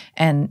want,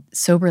 and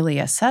soberly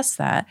assess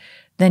that,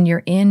 then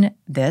you're in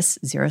this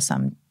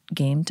zero-sum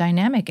game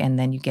dynamic. And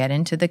then you get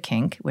into the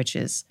kink, which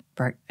is,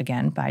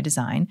 again, by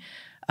design,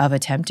 of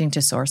attempting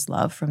to source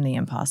love from the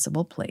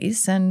impossible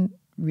place and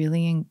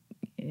really,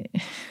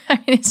 I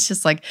mean, it's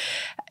just like,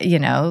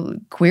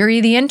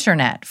 query the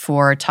internet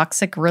for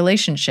toxic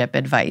relationship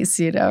advice,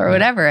 or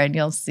whatever. And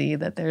you'll see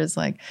that there's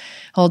like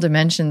whole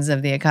dimensions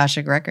of the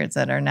Akashic records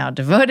that are now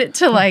devoted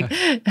to like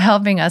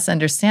helping us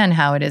understand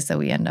how it is that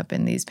we end up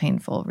in these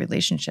painful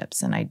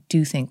relationships. And I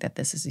do think that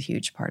this is a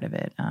huge part of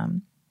it,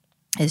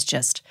 is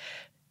just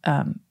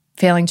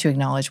failing to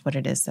acknowledge what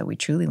it is that we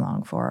truly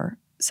long for,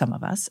 some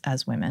of us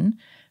as women,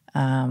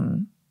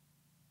 and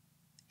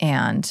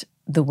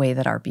the way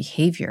that our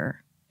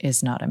behavior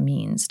is not a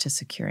means to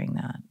securing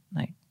that,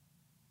 like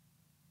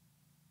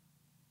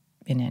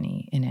in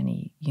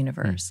any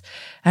universe.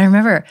 I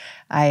remember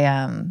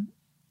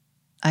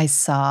I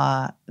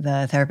saw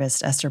the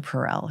therapist Esther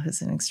Perel,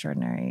 who's an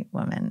extraordinary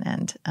woman,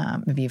 and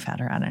maybe you've had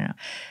her, I don't know.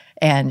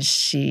 And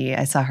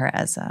I saw her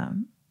as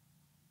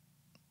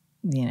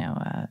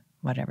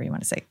whatever you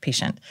want to say,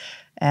 patient.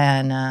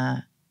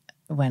 And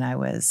when I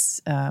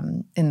was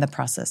in the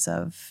process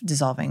of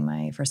dissolving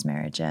my first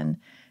marriage, and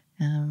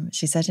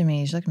she said to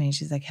me, she looked at me,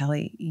 she's like,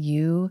 Kelly,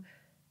 you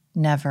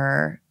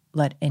never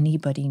let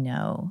anybody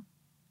know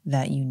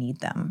that you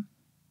need them.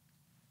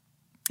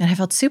 And I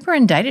felt super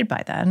indicted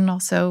by that, and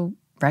also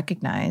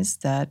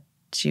recognized that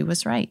she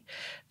was right,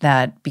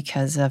 that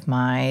because of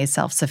my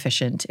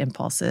self-sufficient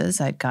impulses,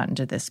 I'd gotten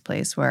to this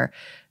place where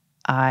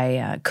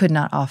I could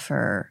not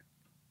offer,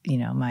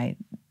 my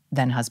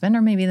then husband,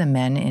 or maybe the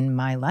men in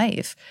my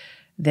life,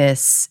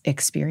 this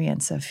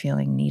experience of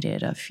feeling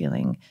needed, of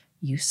feeling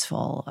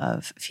useful,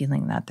 of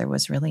feeling that there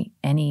was really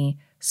any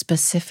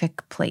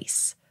specific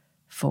place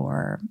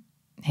for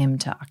him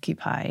to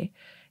occupy.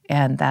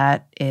 And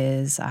that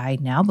is, I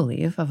now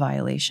believe, a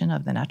violation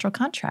of the natural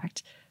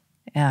contract.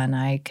 And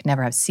I could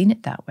never have seen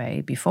it that way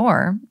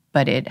before,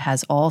 but it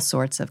has all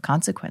sorts of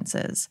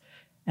consequences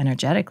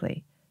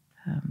energetically.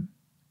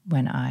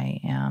 When I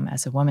am,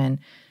 as a woman,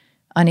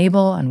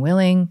 unable,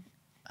 unwilling,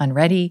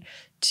 unready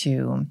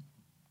to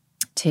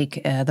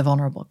take the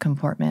vulnerable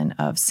comportment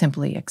of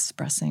simply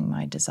expressing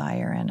my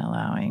desire and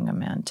allowing a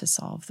man to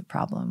solve the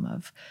problem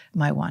of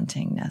my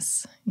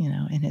wantingness,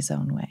 in his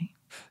own way.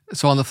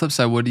 So on the flip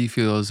side, what do you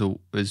feel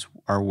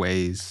are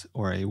ways,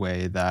 or a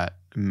way that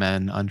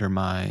men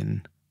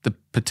undermine the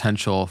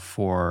potential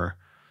for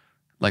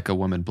like a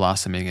woman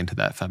blossoming into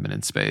that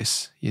feminine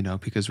space,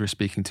 because we're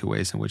speaking to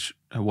ways in which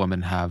a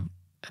woman have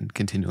and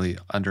continually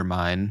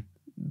undermine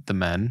the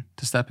men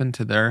to step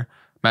into their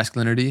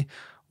masculinity.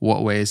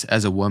 what ways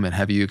as a woman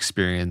have you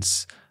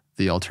experienced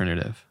the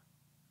alternative?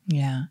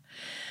 Yeah.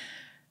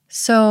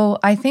 So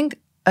I think,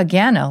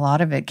 again, a lot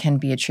of it can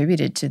be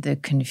attributed to the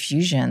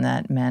confusion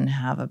that men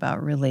have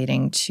about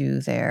relating to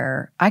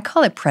their, I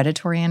call it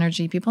predatory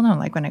energy. People don't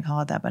like when I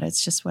call it that, but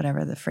it's just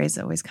whatever the phrase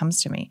that always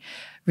comes to me,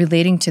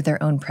 relating to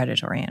their own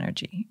predatory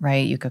energy,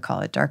 right? You could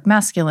call it dark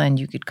masculine.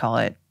 You could call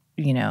it,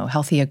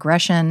 healthy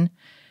aggression.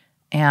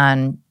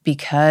 And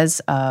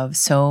because of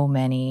so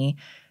many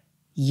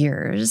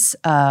years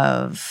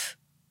of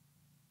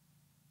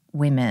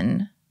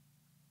women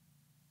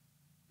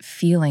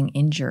feeling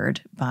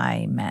injured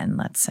by men,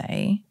 let's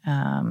say,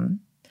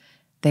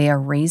 they are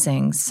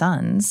raising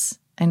sons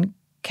and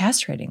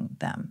castrating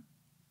them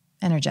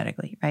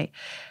energetically, right?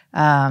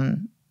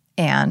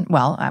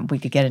 We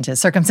could get into a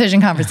circumcision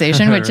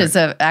conversation, which is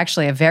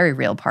actually a very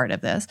real part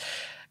of this.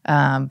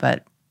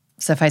 But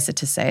suffice it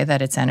to say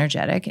that it's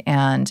energetic,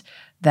 and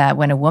that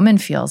when a woman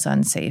feels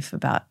unsafe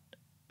about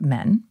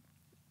men,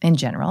 in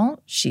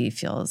general, she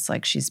feels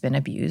like she's been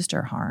abused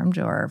or harmed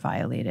or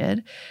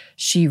violated,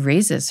 she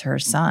raises her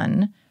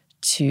son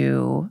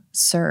to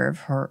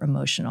serve her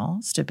emotional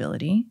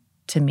stability,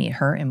 to meet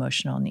her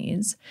emotional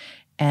needs,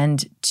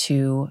 and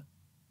to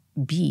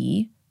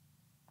be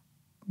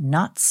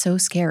not so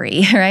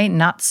scary, right?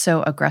 Not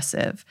so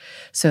aggressive.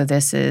 So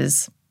this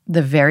is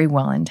the very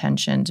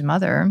well-intentioned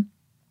mother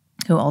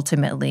who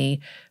ultimately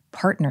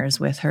partners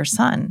with her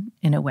son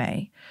in a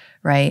way,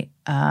 right?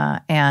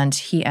 And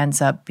he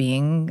ends up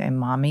being a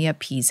mommy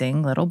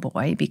appeasing little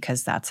boy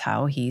because that's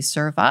how he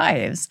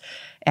survives.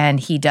 And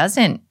he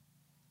doesn't,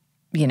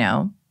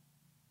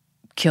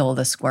 kill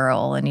the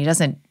squirrel, and he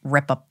doesn't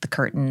rip up the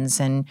curtains,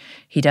 and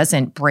he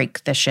doesn't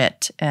break the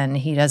shit, and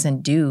he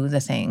doesn't do the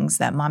things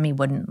that mommy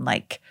wouldn't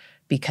like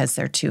because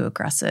they're too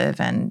aggressive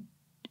and,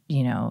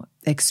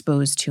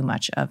 expose too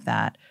much of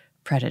that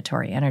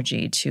predatory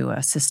energy to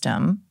a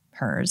system,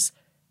 hers,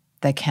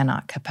 that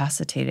cannot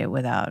capacitate it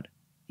without,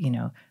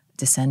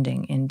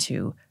 descending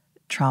into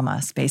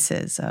trauma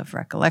spaces of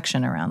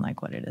recollection around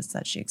like what it is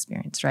that she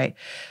experienced, right?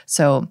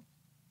 So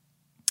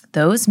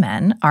those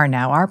men are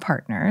now our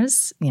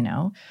partners,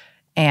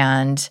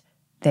 and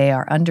they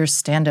are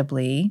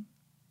understandably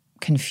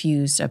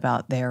confused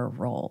about their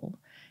role.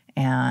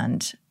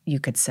 And you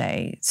could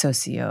say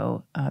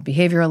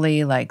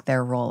behaviorally, like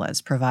their role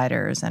as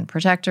providers and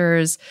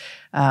protectors,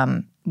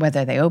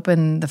 whether they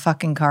open the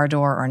fucking car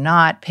door or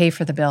not, pay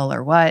for the bill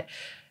or what.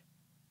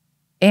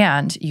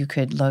 And you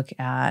could look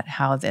at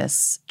how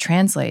this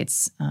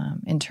translates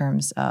in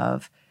terms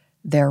of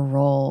their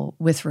role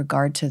with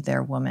regard to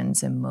their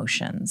woman's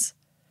emotions,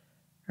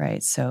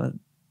 right? So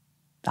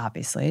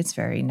obviously it's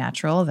very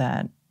natural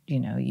that,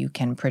 you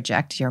can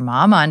project your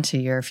mom onto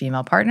your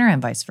female partner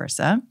and vice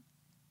versa.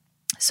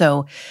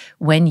 So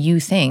when you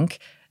think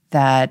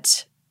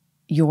that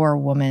your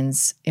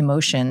woman's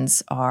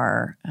emotions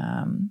are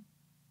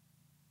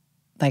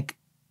like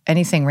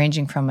anything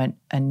ranging from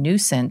a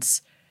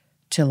nuisance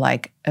to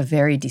like a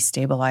very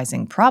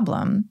destabilizing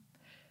problem,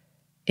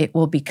 it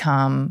will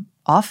become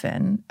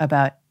often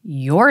about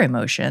your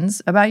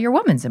emotions, about your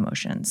woman's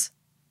emotions.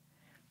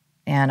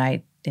 And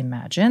I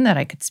imagine that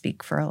I could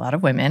speak for a lot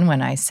of women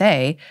when I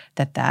say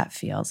that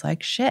feels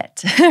like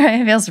shit.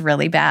 It feels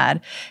really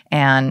bad,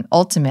 and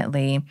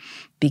ultimately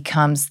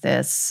becomes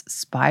this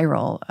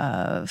spiral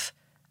of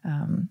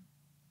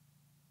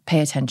pay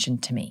attention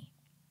to me,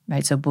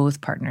 right? So both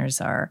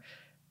partners are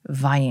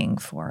vying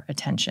for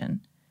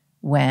attention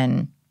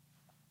when,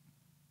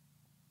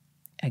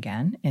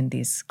 again, in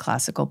these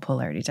classical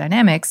polarity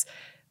dynamics,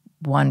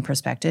 one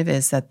perspective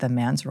is that the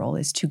man's role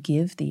is to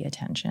give the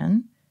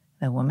attention.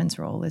 The woman's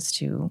role is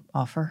to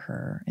offer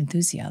her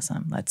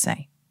enthusiasm, let's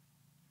say.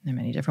 There are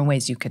many different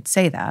ways you could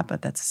say that,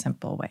 but that's a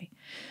simple way.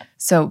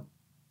 So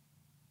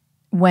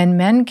when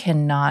men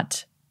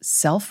cannot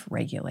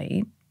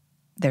self-regulate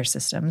their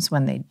systems,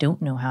 when they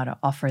don't know how to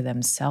offer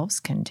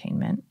themselves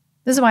containment,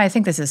 this is why I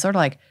think this is sort of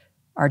like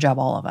our job,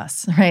 all of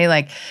us, right?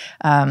 Like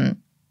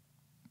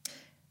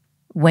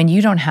when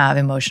you don't have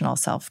emotional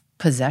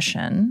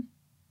self-possession,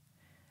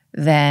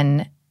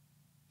 then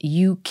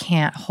you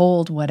can't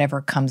hold whatever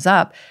comes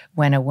up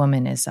when a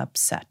woman is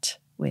upset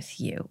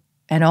with you.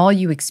 And all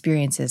you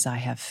experience is, I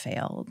have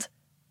failed.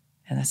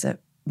 And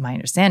my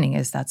understanding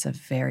is that's a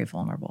very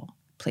vulnerable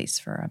place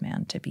for a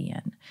man to be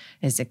in,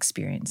 is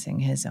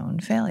experiencing his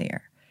own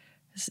failure.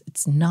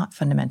 It's not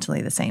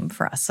fundamentally the same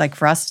for us. Like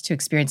for us to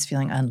experience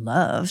feeling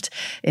unloved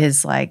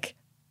is like,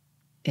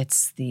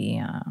 it's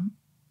the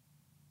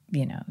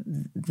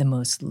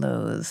most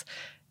loathed,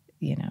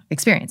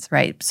 experience,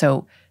 right?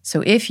 So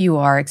if you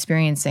are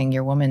experiencing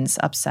your woman's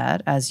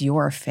upset as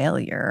your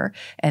failure,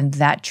 and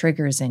that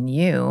triggers in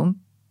you,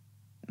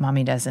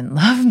 mommy doesn't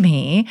love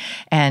me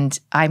and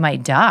I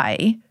might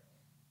die,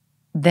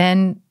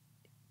 then,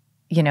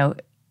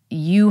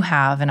 you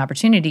have an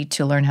opportunity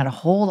to learn how to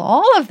hold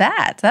all of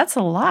that. That's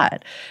a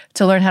lot.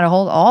 To learn how to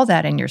hold all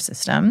that in your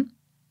system,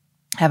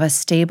 have a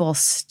stable,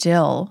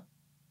 still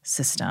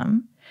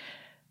system,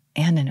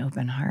 and an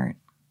open heart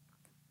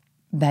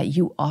that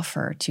you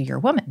offer to your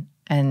woman.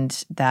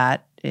 And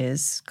that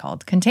is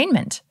called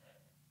containment.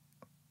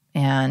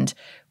 And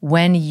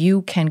when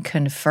you can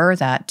confer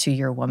that to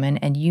your woman,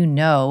 and you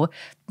know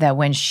that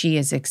when she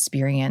is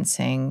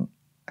experiencing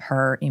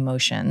her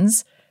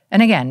emotions,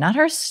 and again, not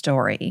her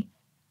story,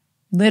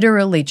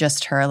 literally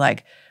just her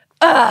like,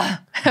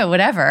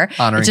 whatever.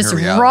 Honoring it's just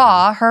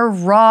her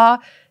raw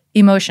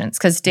emotions.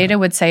 Because Data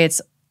would say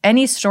it's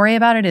any story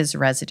about it is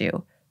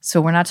residue.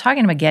 So we're not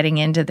talking about getting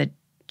into the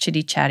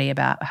chitty chatty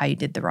about how you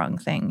did the wrong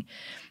thing.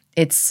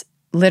 It's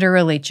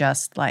literally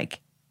just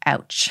like,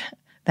 ouch,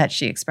 that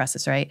she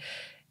expresses, right?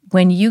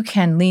 When you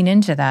can lean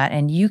into that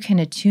and you can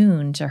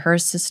attune to her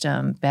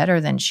system better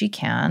than she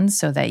can,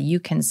 so that you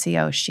can see,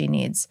 oh, she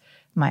needs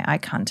my eye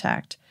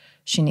contact.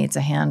 She needs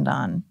a hand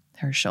on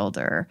her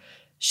shoulder.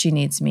 She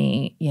needs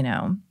me,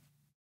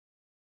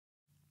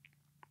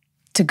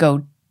 to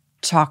go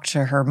talk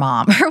to her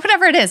mom or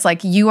whatever it is.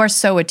 Like, you are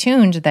so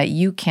attuned that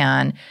you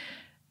can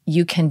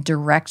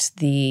direct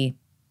the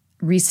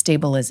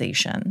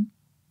restabilization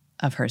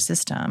of her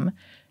system.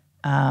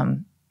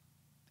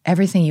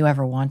 Everything you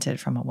ever wanted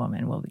from a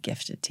woman will be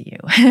gifted to you,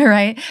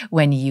 right?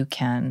 When you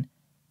can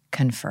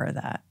confer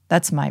that.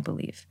 That's my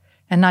belief,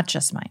 and not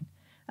just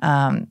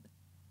mine.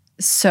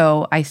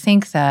 So I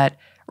think that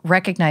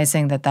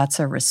recognizing that that's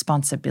a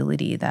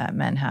responsibility that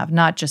men have,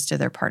 not just to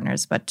their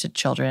partners, but to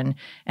children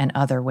and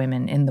other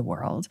women in the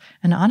world.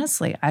 And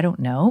honestly, I don't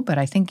know, but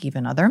I think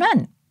even other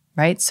men,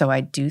 right? So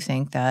I do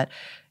think that,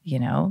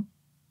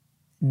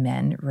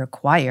 men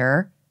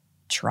require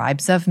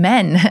tribes of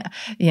men,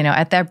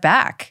 at their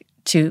back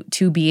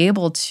to be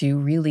able to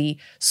really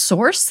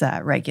source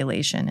that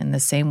regulation in the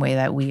same way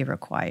that we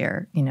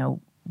require,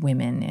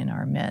 women in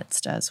our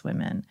midst as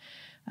women.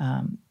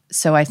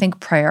 So I think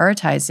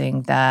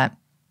prioritizing that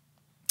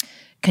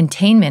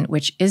containment,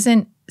 which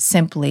isn't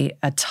simply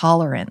a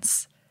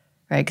tolerance,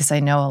 right? Because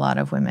I know a lot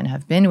of women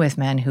have been with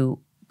men who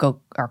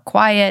are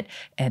quiet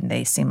and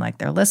they seem like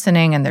they're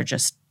listening and they're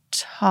just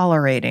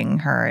tolerating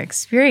her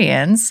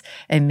experience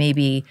and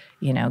maybe,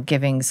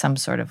 giving some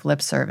sort of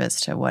lip service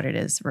to what it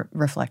is,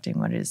 reflecting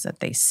what it is that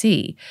they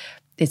see.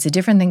 It's a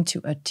different thing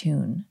to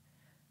attune.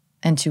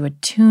 And to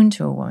attune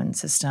to a woman's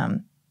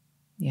system,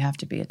 you have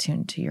to be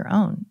attuned to your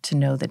own, to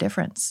know the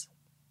difference,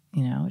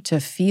 to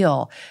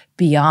feel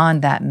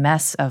beyond that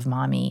mess of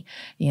mommy,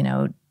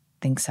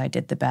 thinks I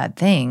did the bad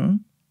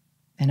thing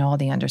and all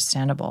the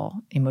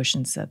understandable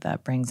emotions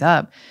that brings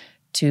up,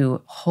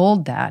 to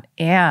hold that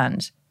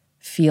and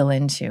feel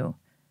into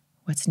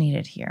what's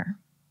needed here.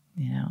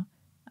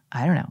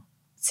 I don't know.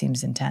 It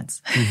seems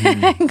intense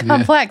and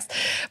complex. Yeah.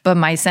 But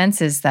my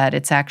sense is that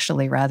it's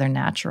actually rather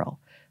natural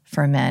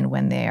for men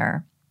when they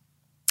are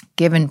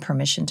given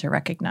permission to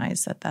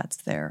recognize that that's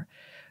their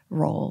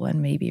role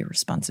and maybe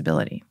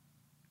responsibility.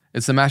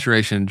 It's a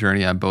maturation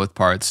journey on both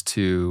parts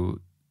to,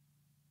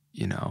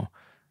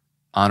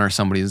 honor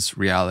somebody's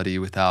reality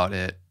without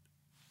it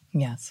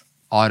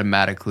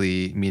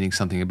automatically meaning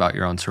something about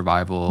your own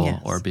survival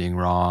or being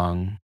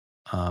wrong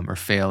or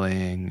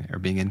failing or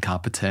being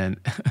incompetent.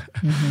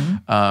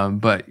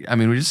 But I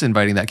mean, we're just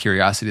inviting that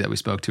curiosity that we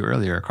spoke to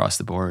earlier across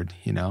the board,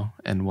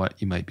 and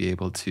what you might be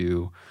able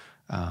to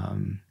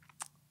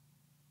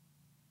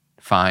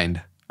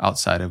find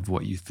outside of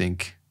what you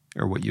think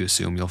or what you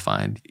assume you'll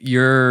find.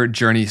 Your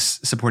journey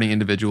supporting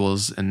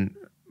individuals and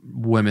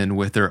women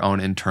with their own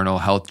internal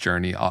health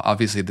journey.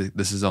 Obviously,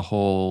 this is the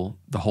whole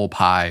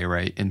pie,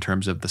 right? In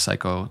terms of the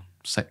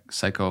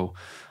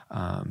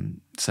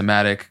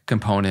somatic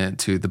component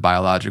to the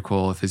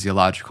biological,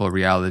 physiological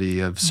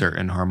reality of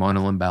certain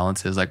hormonal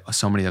imbalances. Like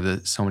so many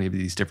of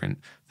these different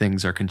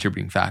things are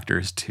contributing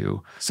factors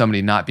to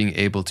somebody not being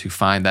able to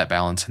find that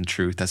balance and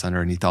truth that's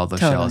underneath all the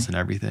shells and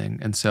everything.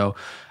 And so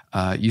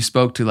you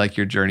spoke to like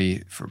your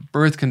journey for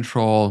birth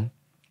control,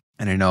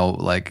 and I know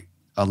like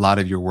a lot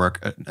of your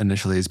work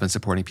initially has been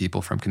supporting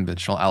people from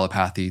conventional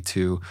allopathy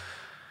to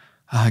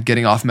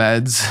getting off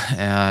meds.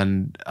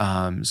 And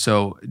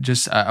so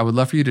just I would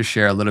love for you to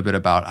share a little bit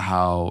about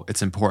how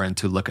it's important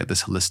to look at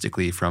this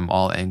holistically from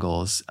all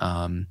angles,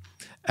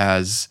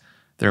 as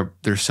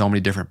there's so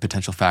many different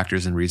potential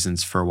factors and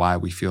reasons for why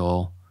we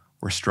feel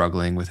we're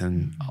struggling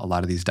within a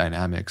lot of these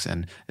dynamics.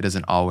 And it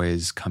doesn't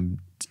always come,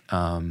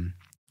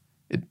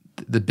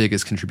 the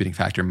biggest contributing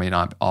factor may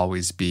not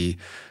always be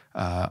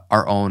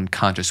our own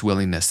conscious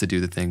willingness to do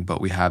the thing, but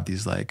we have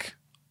these like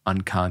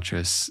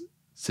unconscious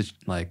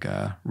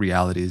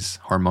realities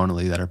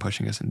hormonally that are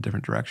pushing us in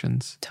different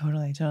directions.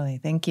 Totally.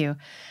 Thank you.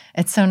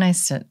 It's so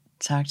nice to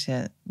talk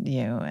to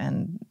you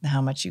and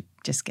how much you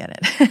just get it.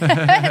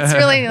 It's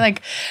really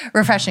like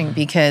refreshing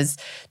because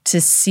to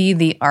see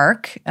the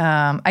arc,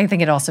 I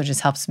think it also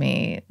just helps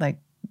me like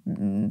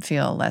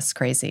feel less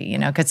crazy,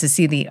 because to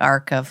see the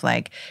arc of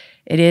like,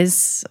 it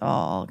is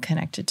all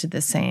connected to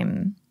the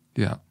same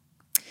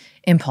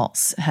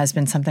impulse has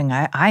been something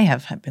I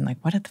have been like,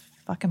 what the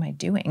fuck am I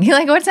doing?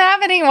 Like, what's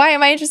happening? Why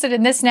am I interested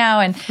in this now?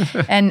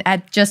 And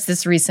at just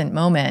this recent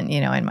moment,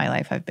 in my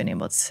life, I've been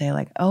able to say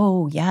like,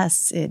 oh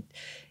yes,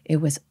 it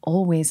was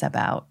always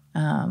about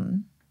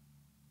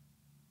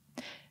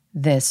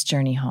this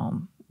journey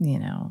home,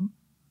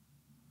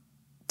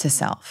 to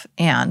self.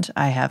 And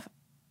I have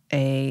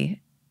a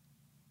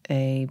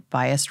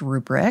biased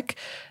rubric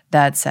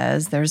that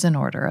says there's an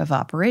order of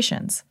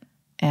operations.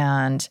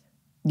 And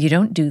you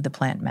don't do the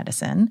plant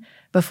medicine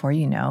before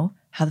you know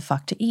how the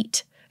fuck to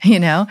eat,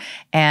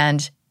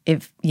 And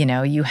if,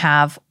 you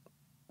have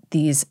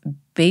these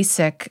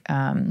basic,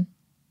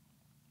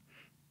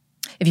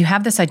 if you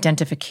have this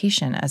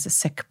identification as a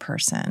sick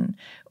person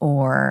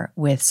or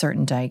with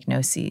certain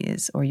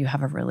diagnoses, or you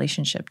have a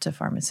relationship to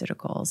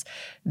pharmaceuticals,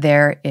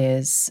 there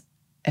is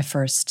a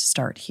first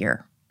start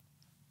here.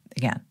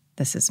 Again,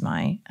 this is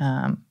my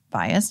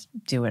bias.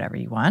 Do whatever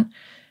you want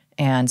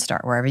and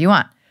start wherever you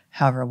want.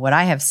 However, what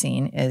I have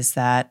seen is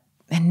that,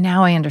 and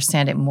now I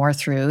understand it more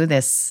through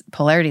this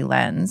polarity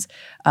lens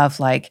of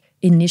like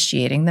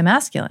initiating the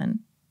masculine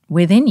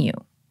within you,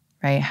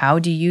 right? How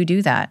do you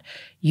do that?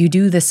 You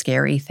do the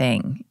scary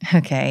thing,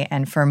 okay?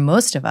 And for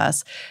most of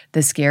us,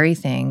 the scary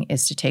thing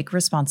is to take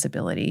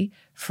responsibility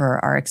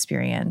for our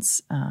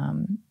experience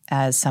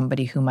as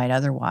somebody who might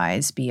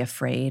otherwise be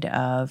afraid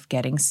of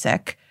getting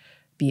sick,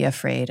 be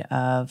afraid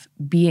of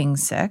being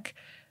sick,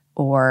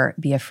 or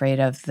be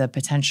afraid of the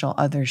potential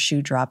other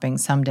shoe dropping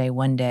someday,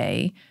 one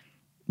day,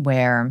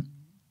 where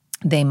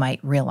they might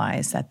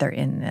realize that they're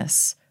in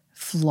this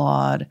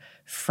flawed,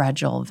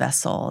 fragile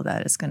vessel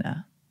that is going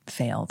to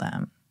fail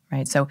them,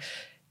 right? So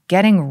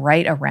getting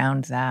right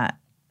around that,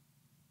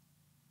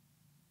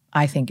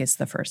 I think, is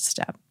the first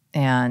step.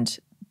 And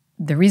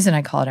the reason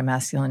I call it a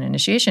masculine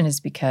initiation is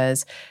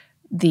because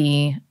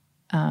the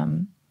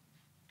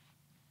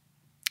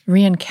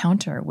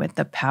re-encounter with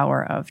the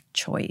power of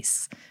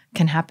choice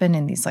can happen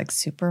in these like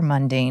super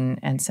mundane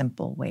and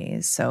simple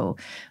ways. So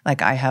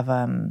like I have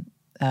a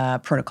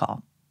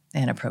protocol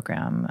and a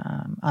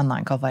program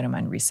online called Vital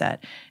Mind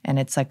Reset. And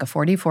it's like a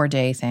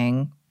 44-day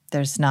thing.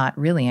 There's not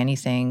really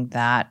anything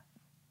that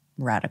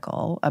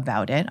radical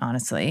about it,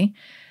 honestly.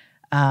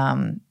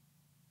 And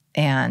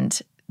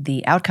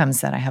the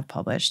outcomes that I have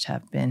published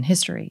have been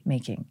history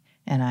making.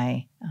 And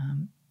I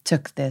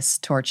took this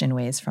torch in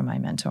ways from my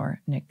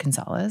mentor, Nick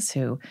Gonzalez,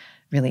 who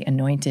really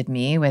anointed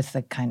me with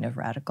the kind of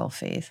radical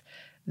faith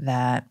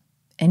that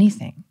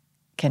anything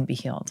can be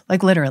healed.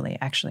 Like literally,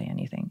 actually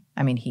anything.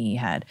 I mean, he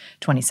had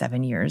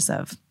 27 years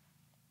of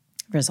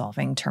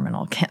resolving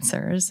terminal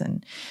cancers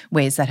in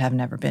ways that have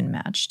never been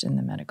matched in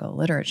the medical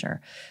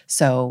literature.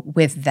 So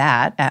with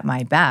that at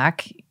my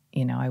back,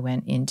 I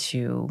went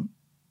into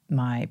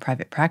my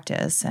private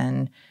practice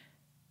and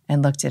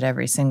looked at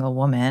every single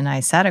woman I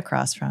sat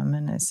across from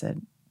and I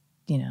said,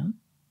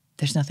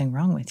 there's nothing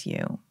wrong with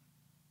you.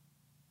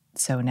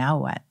 So now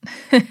what?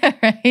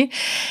 Right?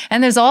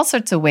 And there's all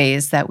sorts of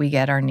ways that we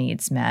get our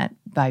needs met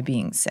by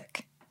being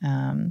sick.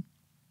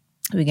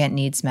 We get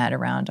needs met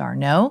around our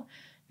no.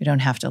 We don't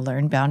have to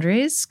learn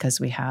boundaries because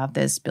we have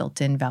this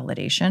built-in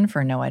validation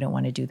for no, I don't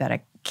want to do that.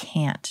 I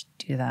can't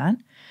do that.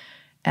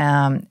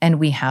 And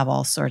we have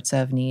all sorts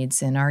of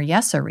needs in our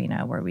yes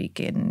arena where we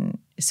can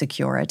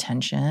secure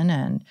attention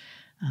and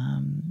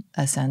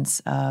a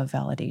sense of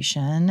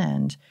validation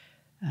and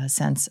a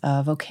sense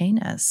of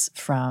okayness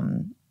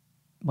from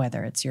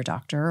whether it's your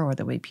doctor or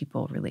the way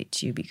people relate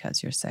to you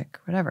because you're sick,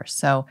 whatever.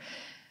 So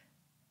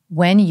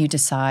when you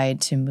decide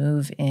to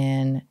move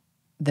in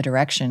the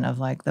direction of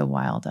like the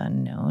wild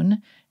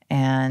unknown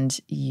and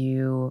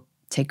you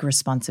take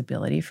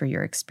responsibility for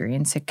your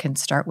experience, it can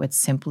start with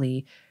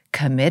simply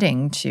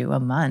committing to a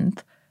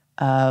month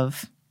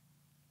of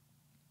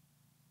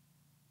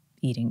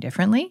eating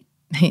differently,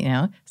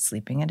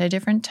 sleeping at a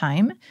different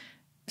time,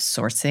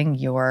 sourcing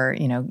your,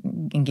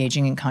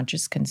 engaging in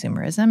conscious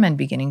consumerism and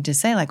beginning to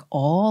say like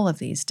all of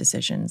these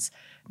decisions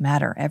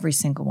matter. Every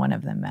single one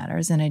of them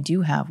matters. And I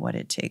do have what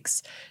it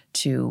takes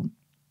to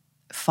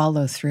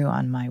follow through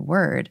on my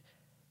word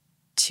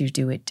to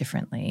do it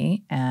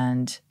differently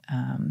and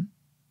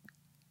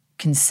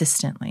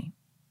consistently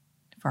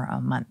for a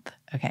month.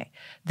 Okay.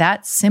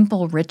 That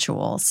simple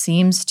ritual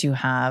seems to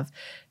have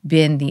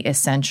been the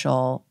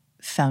essential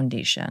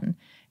foundation.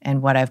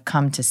 And what I've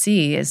come to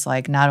see is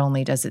like, not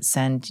only does it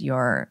send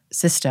your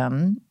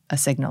system a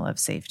signal of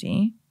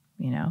safety,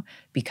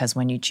 because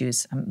when you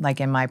choose, like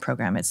in my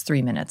program, it's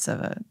 3 minutes of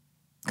a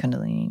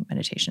Kundalini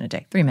meditation a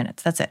day, 3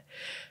 minutes, that's it.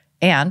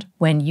 And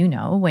when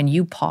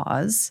you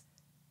pause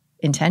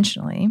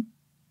intentionally,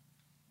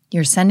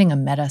 you're sending a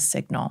meta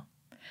signal.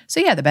 So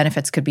yeah, the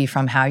benefits could be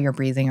from how you're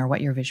breathing or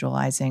what you're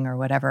visualizing or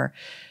whatever,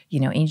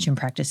 ancient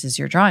practices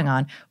you're drawing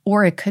on,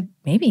 or it could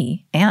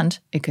be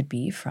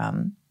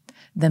from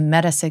the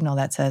meta signal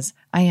that says,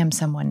 I am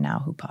someone now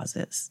who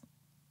pauses.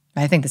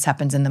 I think this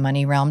happens in the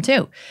money realm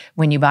too.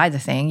 When you buy the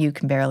thing you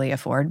can barely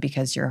afford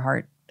because your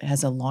heart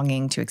has a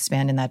longing to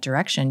expand in that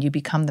direction, you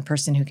become the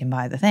person who can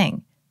buy the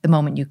thing the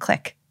moment you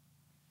click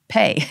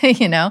pay,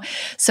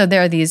 So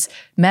there are these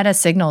meta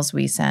signals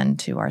we send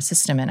to our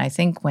system. And I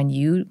think when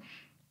you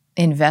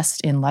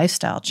invest in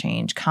lifestyle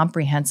change,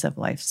 comprehensive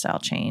lifestyle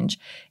change,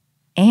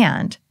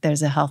 and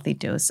there's a healthy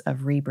dose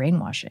of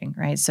re-brainwashing,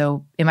 right?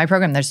 So in my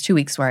program, there's 2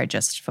 weeks where I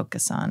just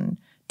focus on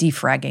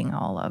defragging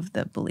all of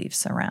the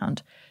beliefs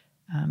around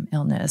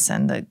illness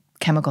and the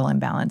chemical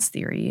imbalance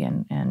theory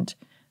and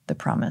the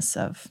promise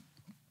of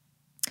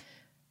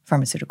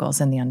pharmaceuticals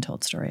and the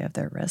untold story of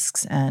their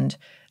risks. And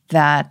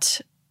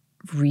that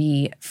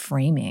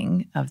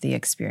reframing of the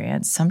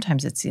experience,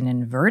 sometimes it's an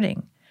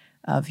inverting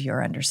of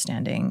your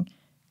understanding,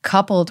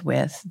 coupled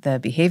with the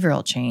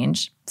behavioral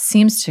change,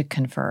 seems to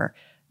confer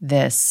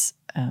this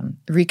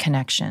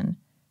reconnection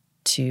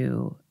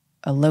to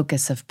a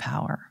locus of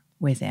power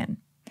within.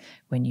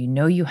 When you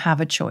know you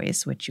have a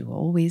choice, which you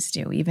always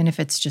do, even if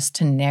it's just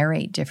to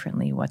narrate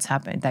differently what's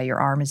happened, that your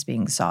arm is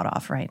being sawed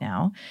off right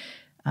now,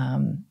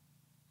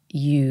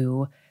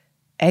 you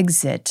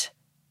exit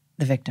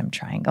the victim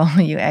triangle.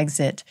 You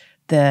exit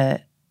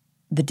the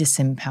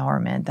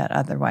disempowerment that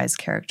otherwise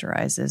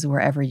characterizes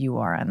wherever you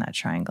are on that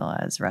triangle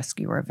as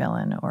rescuer,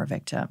 villain, or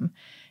victim.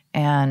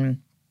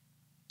 And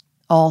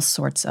all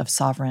sorts of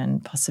sovereign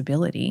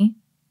possibility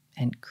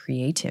and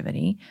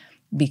creativity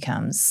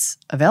becomes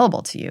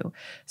available to you.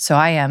 So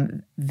I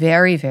am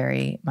very,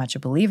 very much a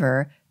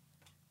believer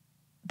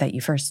that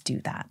you first do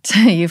that.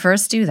 You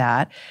first do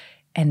that.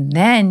 And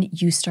then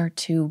you start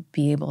to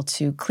be able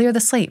to clear the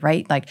slate,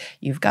 right? Like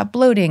you've got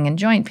bloating and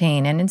joint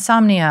pain and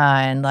insomnia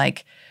and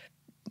like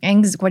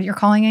what you're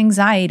calling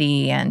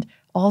anxiety and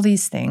all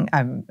these things.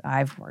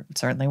 I've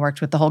certainly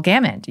worked with the whole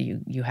gamut.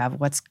 You have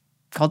what's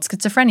called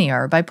schizophrenia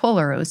or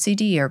bipolar, or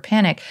OCD, or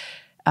panic.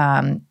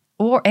 And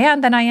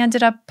then I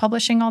ended up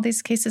publishing all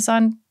these cases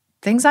on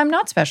things I'm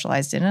not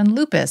specialized in, and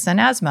lupus and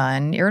asthma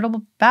and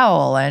irritable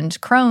bowel and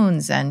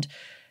Crohn's. And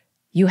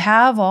you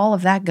have all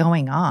of that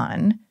going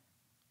on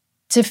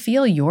to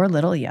feel your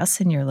little yes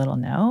and your little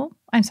no.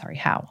 I'm sorry,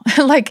 how?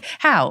 Like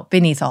how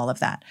beneath all of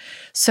that?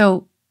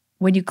 So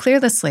when you clear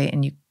the slate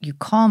and you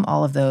calm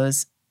all of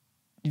those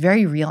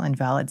very real and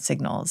valid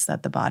signals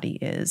that the body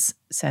is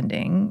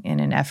sending in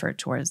an effort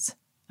towards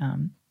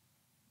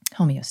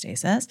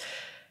homeostasis,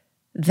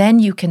 then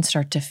you can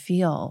start to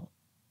feel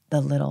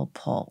the little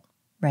pull,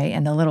 right?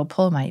 And the little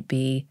pull might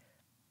be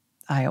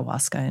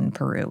ayahuasca in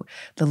Peru.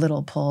 The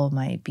little pull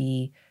might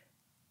be,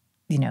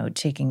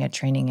 taking a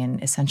training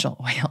in essential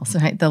oils,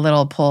 right? The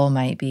little pull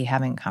might be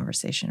having a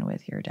conversation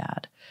with your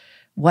dad.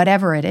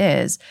 Whatever it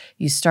is,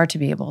 you start to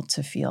be able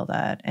to feel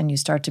that, and you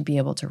start to be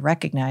able to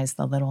recognize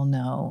the little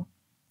no,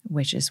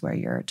 which is where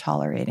you're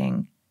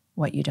tolerating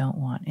what you don't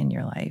want in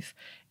your life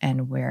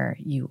and where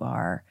you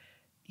are,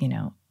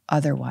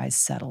 otherwise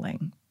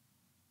settling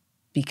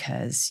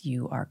because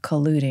you are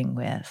colluding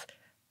with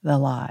the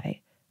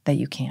lie that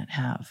you can't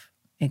have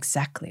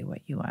exactly what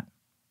you want.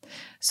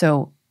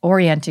 So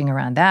orienting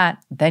around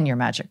that, then your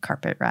magic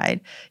carpet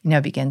ride,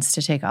 begins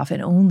to take off,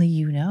 and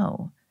only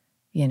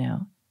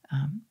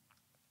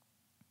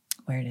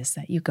where it is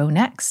that you go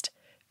next,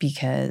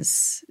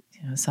 because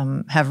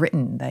some have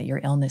written that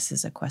your illness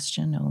is a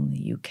question only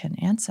you can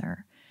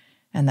answer.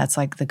 And that's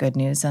like the good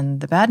news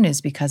and the bad news,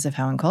 because of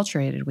how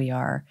enculturated we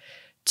are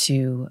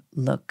to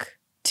look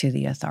to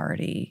the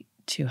authority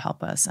to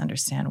help us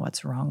understand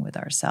what's wrong with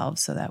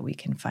ourselves so that we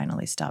can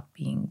finally stop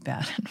being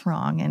bad and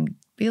wrong and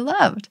be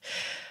loved.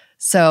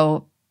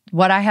 So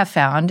what I have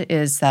found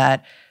is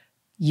that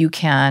you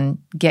can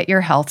get your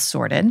health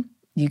sorted.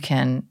 You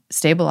can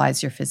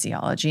stabilize your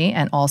physiology,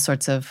 and all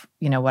sorts of,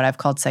 what I've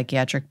called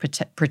psychiatric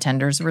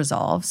pretenders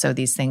resolve. So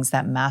these things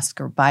that mask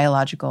or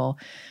biological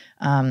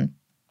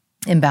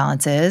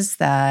imbalances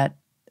that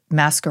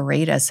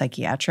masquerade as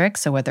psychiatric.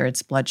 So whether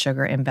it's blood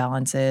sugar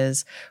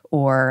imbalances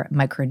or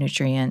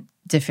micronutrient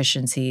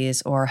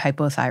deficiencies or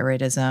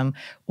hypothyroidism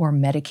or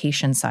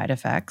medication side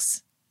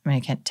effects. I mean,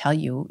 I can't tell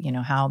you,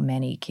 how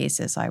many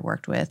cases I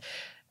worked with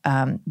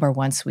where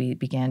once we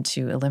began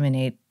to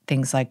eliminate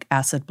things like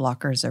acid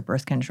blockers or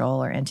birth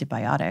control or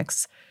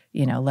antibiotics,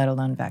 let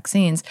alone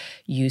vaccines,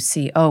 you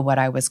see, what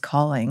I was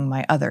calling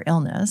my other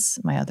illness,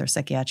 my other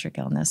psychiatric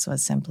illness,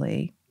 was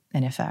simply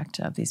an effect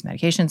of these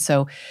medications.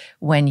 So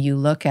when you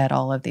look at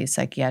all of these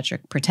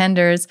psychiatric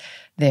pretenders,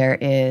 there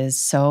is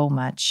so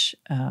much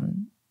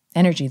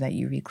energy that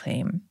you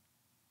reclaim.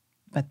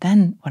 But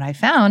then what I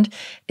found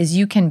is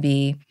you can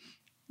be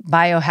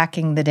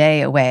biohacking the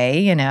day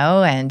away,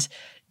 and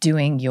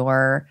doing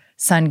your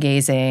sun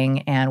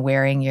gazing and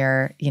wearing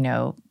your,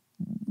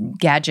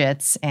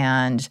 gadgets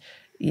and,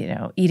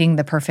 eating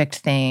the perfect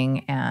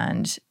thing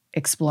and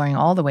exploring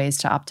all the ways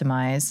to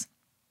optimize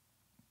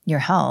your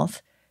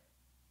health,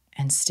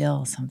 and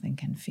still something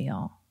can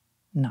feel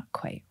not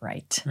quite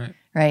right?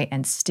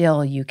 And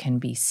still you can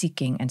be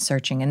seeking and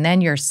searching. And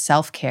then your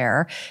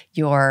self-care,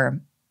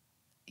 your,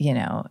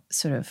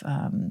 sort of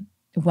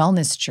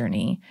wellness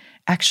journey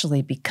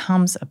actually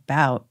becomes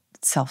about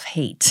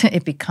self-hate.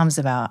 It becomes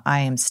about,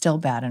 I am still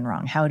bad and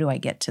wrong. How do I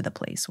get to the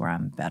place where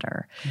I'm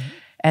better? Mm-hmm.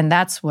 And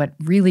that's what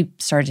really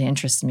started to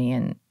interest me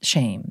in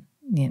shame,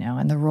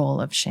 and the role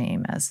of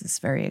shame as this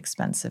very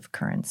expensive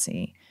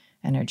currency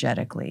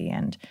energetically.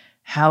 And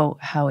how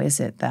is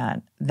it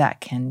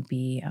that can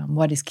be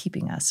what is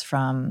keeping us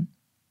from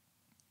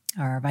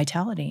our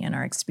vitality and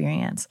our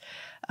experience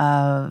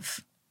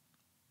of,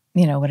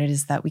 what it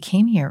is that we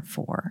came here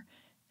for.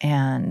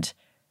 And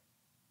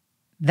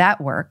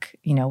that work,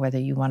 whether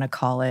you want to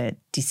call it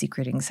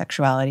desecrating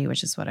sexuality,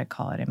 which is what I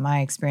call it in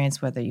my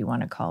experience, whether you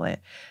want to call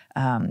it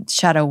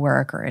shadow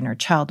work or inner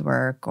child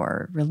work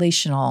or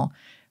relational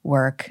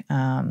work,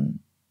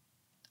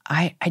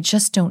 I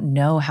just don't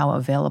know how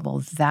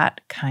available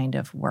that kind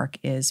of work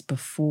is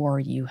before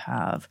you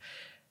have,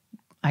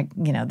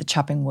 the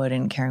chopping wood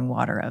and carrying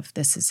water of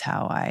this is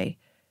how I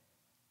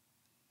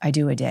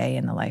do a day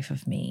in the life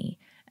of me.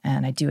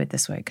 And I do it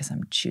this way because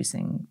I'm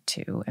choosing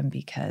to and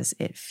because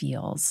it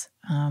feels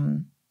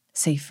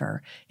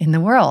safer in the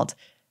world.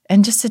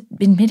 And just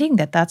admitting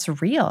that that's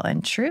real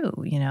and true,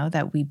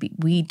 that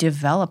we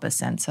develop a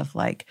sense of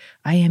like,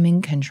 I am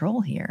in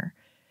control here.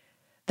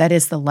 That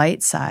is the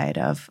light side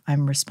of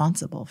I'm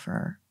responsible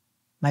for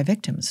my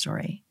victim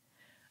story.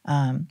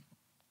 And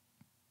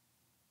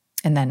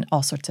then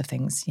all sorts of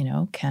things,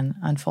 can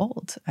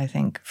unfold, I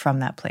think, from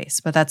that place.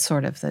 But that's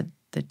sort of the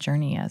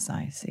journey as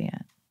I see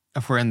it.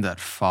 If we're in that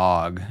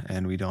fog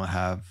and we don't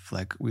have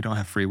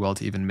free will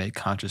to even make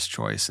conscious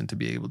choice and to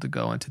be able to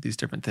go into these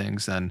different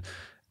things, then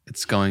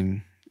it's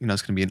going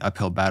to be an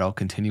uphill battle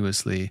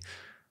continuously.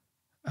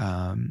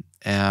 And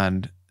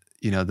the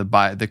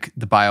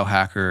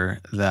biohacker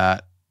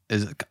that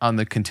is on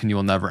the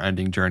continual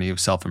never-ending journey of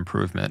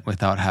self-improvement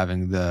without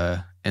having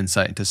the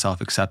insight into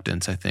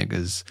self-acceptance, I think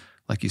is,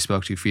 like you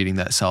spoke to, feeding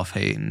that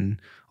self-hate and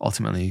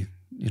ultimately,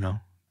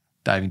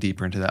 diving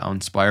deeper into that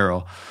own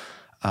spiral.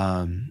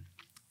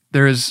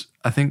 There's,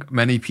 I think,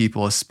 many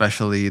people,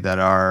 especially that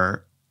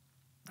are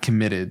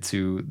committed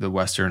to the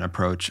Western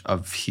approach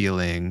of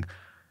healing,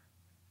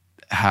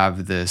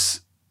 have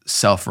this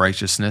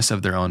self-righteousness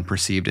of their own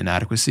perceived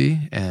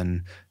inadequacy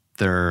and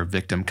their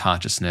victim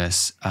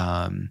consciousness.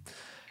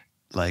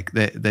 Like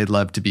they'd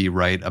love to be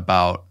right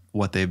about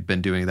what they've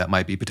been doing that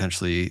might be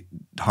potentially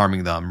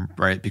harming them,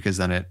 right? Because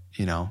then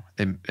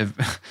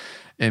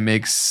it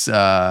makes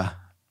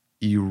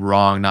you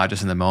wrong, not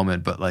just in the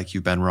moment, but like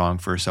you've been wrong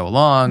for so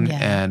long. Yeah.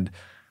 And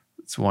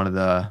it's one of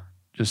the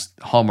just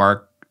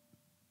hallmark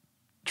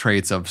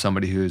traits of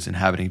somebody who's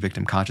inhabiting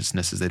victim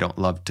consciousness is they don't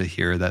love to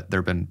hear that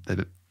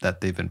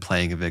they've been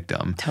playing a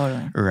victim.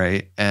 Totally.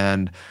 Right.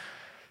 And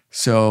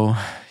so,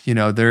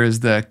 there is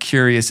the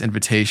curious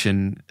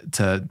invitation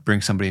to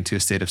bring somebody into a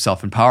state of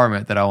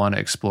self-empowerment that I want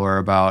to explore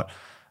about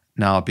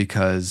now,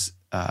 because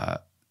the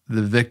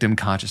victim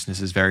consciousness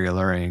is very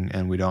alluring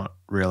and we don't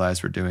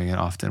realize we're doing it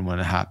often when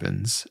it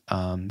happens.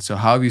 So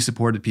how have you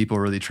supported people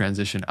really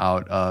transition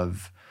out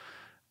of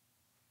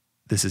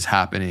this is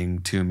happening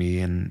to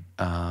me and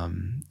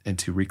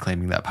into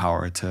reclaiming that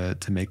power to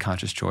make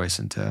conscious choice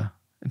into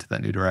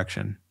that new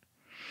direction?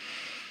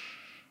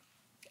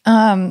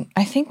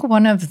 I think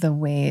one of the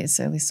ways,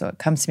 at least what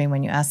comes to me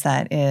when you ask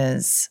that,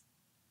 is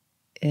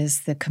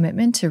the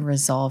commitment to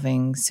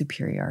resolving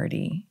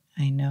superiority.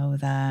 I know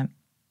that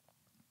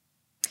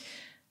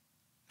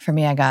for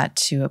me, I got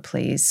to a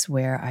place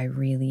where I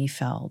really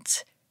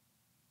felt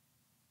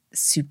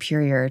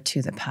superior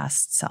to the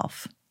past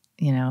self,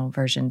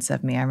 versions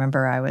of me. I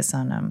remember I was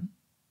on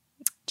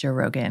Joe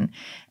Rogan,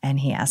 and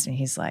he asked me,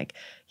 he's like,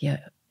 yeah,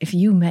 if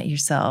you met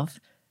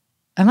yourself,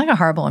 I'm like a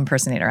horrible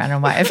impersonator. I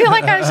don't know why. I feel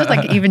like I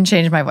should even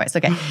change my voice.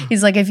 Okay.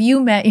 He's like, if you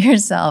met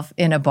yourself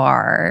in a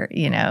bar,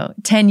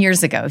 10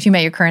 years ago, if you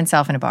met your current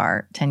self in a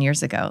bar 10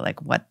 years ago,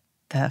 like what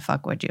the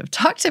fuck would you have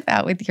talked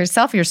about with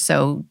yourself? You're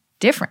so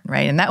different,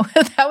 right? And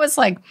that was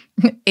like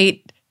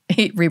eight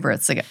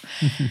rebirths ago.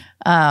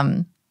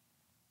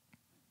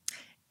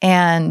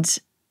 And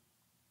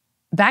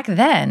back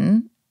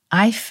then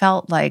I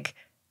felt like,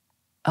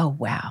 oh,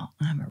 wow,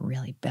 I'm a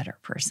really better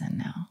person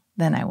now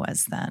than I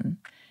was then.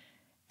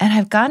 And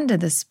I've gotten to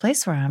this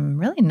place where I'm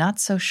really not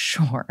so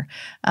sure.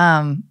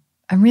 I'm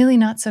really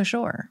not so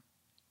sure.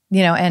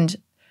 And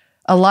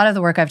a lot of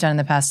the work I've done in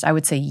the past, I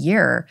would say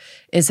year,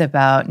 is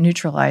about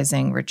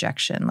neutralizing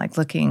rejection, like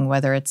looking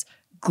whether it's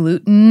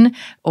gluten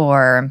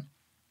or,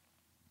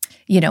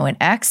 an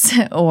X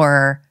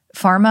or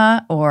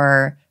pharma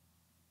or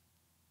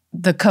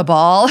the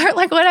cabal or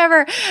like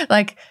whatever,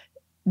 like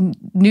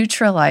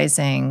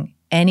neutralizing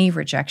any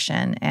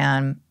rejection.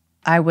 And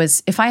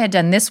if I had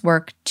done this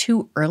work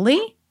too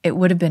early, it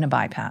would have been a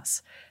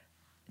bypass.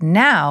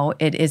 Now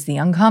it is the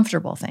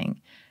uncomfortable thing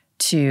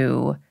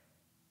to,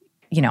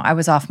 I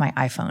was off my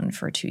iPhone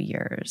for 2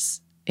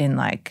 years in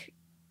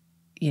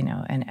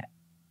an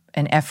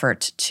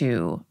effort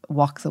to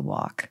walk the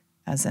walk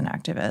as an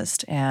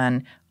activist.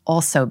 And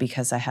also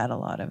because I had a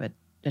lot of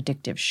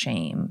addictive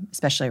shame,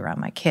 especially around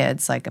my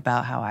kids, like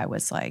about how I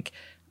was like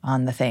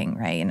on the thing,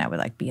 right? And I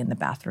would be in the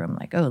bathroom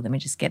like, oh, let me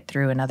just get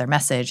through another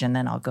message and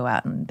then I'll go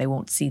out and they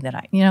won't see that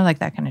like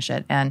that kind of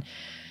shit. And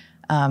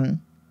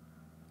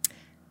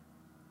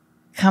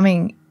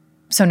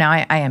so now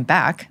I am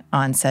back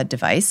on said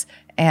device.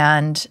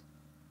 And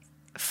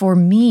for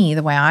me,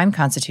 the way I'm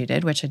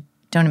constituted, which I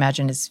don't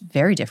imagine is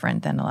very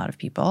different than a lot of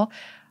people,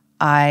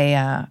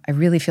 I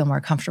really feel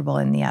more comfortable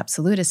in the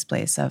absolutist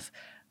place of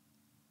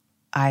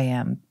I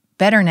am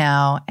better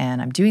now and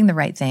I'm doing the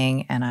right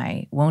thing and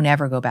I won't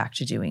ever go back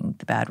to doing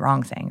the bad,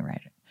 wrong thing,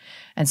 right?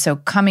 And so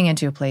coming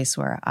into a place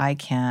where I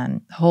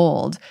can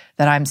hold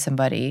that I'm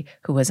somebody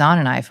who was on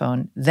an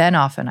iPhone, then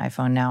off an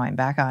iPhone, now I'm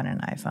back on an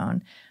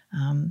iPhone,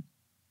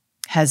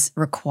 has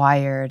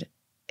required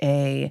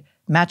a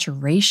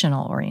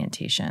maturational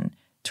orientation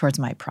towards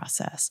my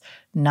process,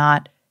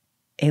 not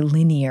a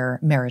linear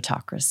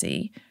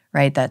meritocracy,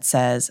 right? That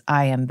says,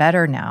 I am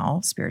better now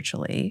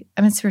spiritually.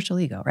 I'm in spiritual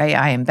ego, right?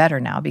 I am better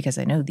now because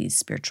I know these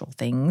spiritual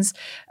things.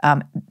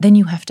 Then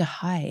you have to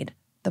hide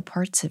the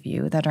parts of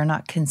you that are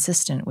not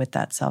consistent with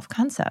that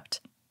self-concept.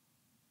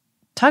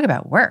 Talk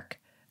about work,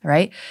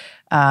 right?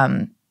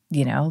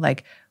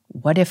 Like,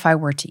 what if I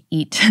were to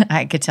eat?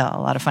 I could tell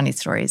a lot of funny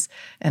stories,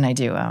 and I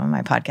do on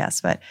my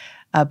podcast, but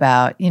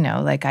about,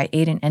 like I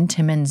ate an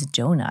Entenmann's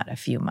donut a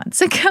few months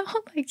ago.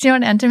 Like, do you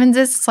know what Entenmann's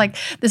is? It's like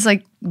this,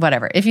 like,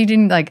 whatever. If you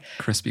didn't like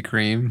Krispy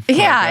Kreme.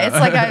 Yeah, it's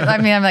like,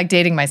 I'm like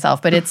dating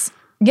myself, but it's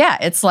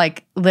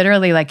like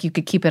literally like you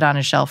could keep it on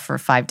a shelf for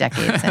 5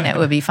 decades and it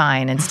would be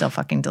fine and still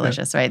fucking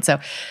delicious, right? So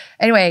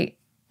anyway,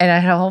 and I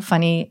had a whole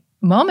funny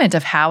moment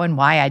of how and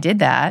why I did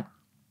that.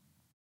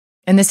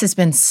 And this has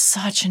been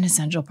such an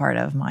essential part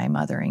of my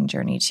mothering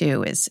journey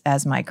too, is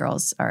as my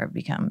girls are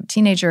become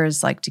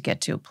teenagers, like to get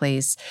to a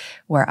place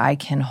where I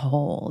can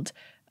hold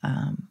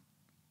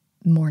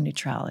more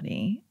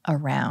neutrality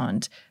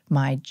around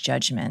my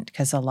judgment,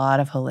 because a lot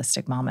of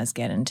holistic mamas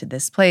get into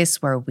this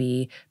place where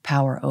we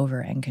power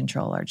over and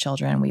control our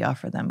children. We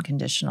offer them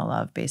conditional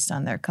love based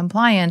on their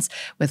compliance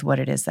with what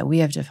it is that we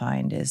have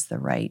defined is the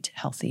right,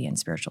 healthy, and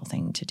spiritual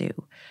thing to do.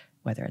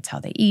 Whether it's how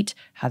they eat,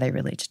 how they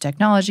relate to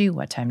technology,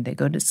 what time they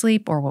go to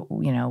sleep, or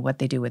what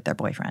they do with their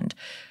boyfriend.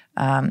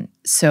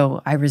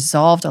 So I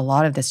resolved a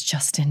lot of this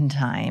just in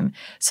time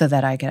so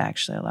that I could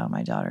actually allow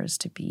my daughters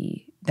to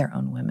be their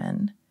own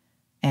women.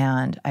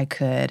 And I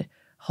could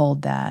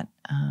hold that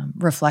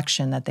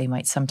reflection that they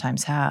might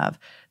sometimes have,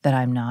 that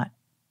I'm not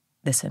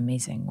this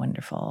amazing,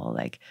 wonderful,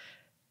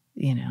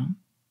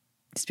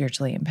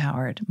 spiritually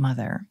empowered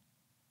mother.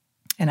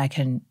 And I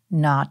can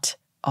not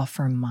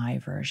offer my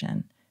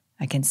version.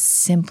 I can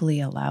simply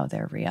allow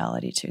their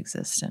reality to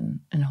exist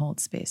and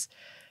hold space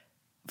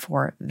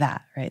for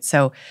that, right?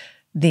 So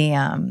the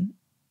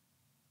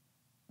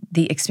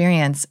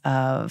experience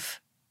of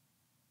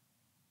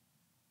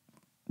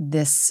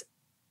this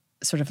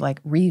sort of like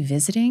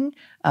revisiting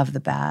of the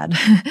bad,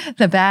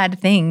 the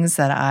bad things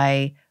that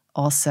I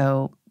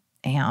also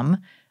am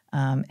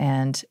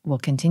and will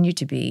continue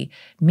to be,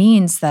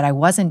 means that I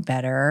wasn't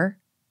better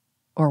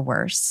or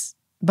worse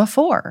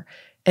before.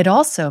 It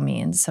also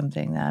means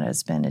something that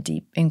has been a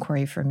deep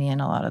inquiry for me and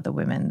a lot of the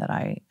women that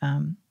I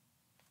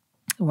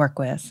work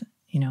with,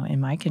 in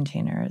my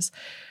containers,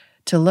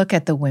 to look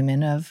at the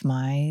women of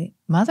my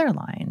mother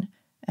line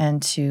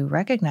and to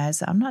recognize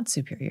that I'm not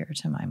superior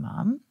to my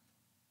mom.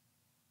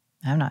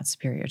 I'm not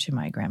superior to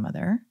my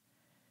grandmother.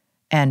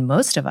 And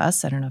most of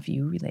us, I don't know if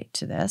you relate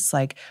to this,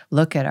 like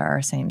look at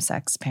our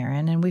same-sex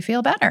parent and we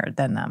feel better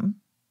than them.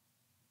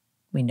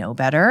 We know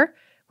better.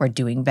 We're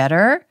doing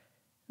better.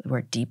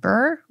 We're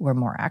deeper, we're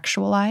more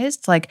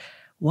actualized. Like,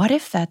 what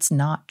if that's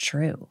not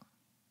true?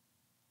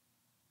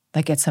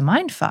 Like, it's a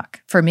mind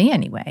fuck, for me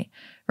anyway,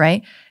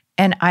 right?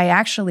 And I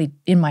actually,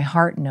 in my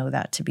heart, know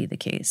that to be the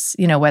case.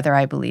 Whether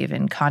I believe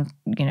in,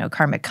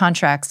 karmic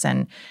contracts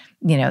and,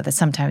 that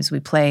sometimes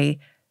we play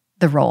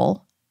the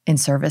role in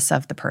service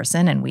of the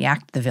person and we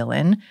act the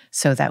villain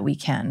so that we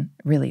can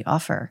really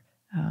offer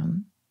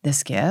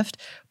this gift,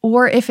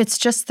 or if it's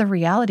just the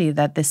reality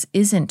that this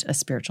isn't a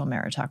spiritual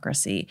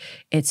meritocracy,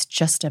 it's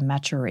just a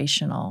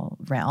maturational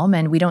realm.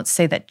 And we don't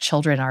say that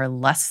children are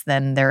less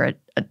than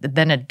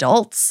than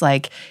adults,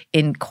 like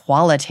in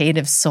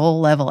qualitative soul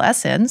level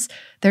essence.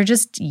 They're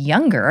just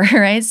younger,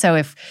 right? So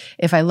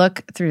if I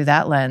look through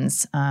that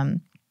lens,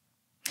 and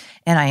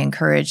I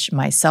encourage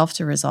myself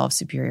to resolve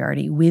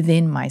superiority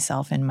within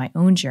myself and my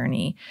own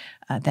journey,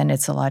 then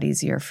it's a lot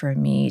easier for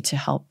me to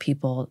help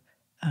people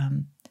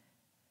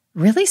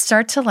really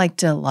start to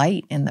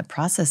delight in the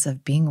process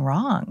of being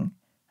wrong.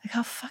 Like,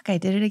 oh, fuck, I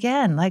did it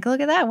again. Like,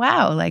 look at that.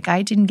 Wow. Like,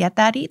 I didn't get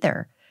that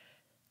either.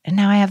 And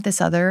now I have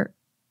this other,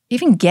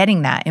 even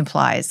getting that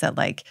implies that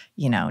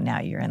now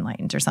you're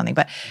enlightened or something.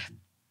 But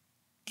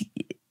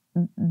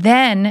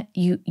then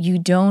you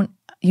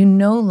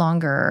no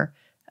longer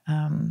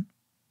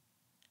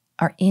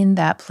are in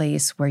that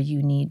place where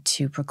you need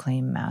to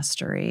proclaim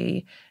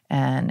mastery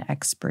and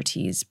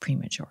expertise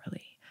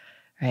prematurely.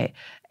 Right.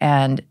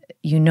 And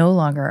you no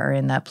longer are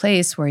in that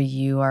place where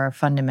you are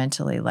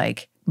fundamentally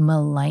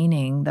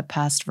maligning the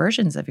past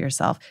versions of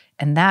yourself.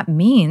 And that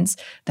means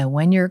that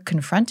when you're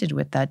confronted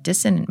with that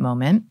dissonant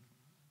moment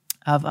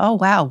of, oh,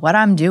 wow, what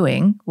I'm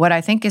doing, what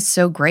I think is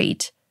so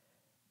great,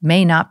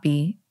 may not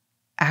be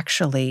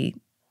actually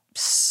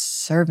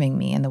serving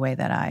me in the way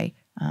that I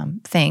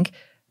think.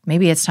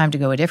 Maybe it's time to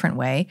go a different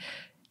way.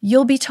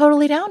 You'll be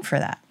totally down for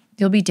that.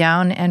 You'll be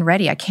down and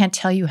ready. I can't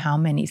tell you how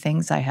many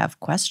things I have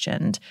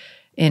questioned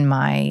in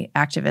my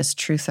activist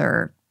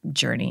truther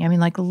journey. I mean,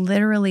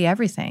 literally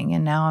everything.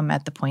 And now I'm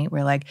at the point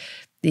where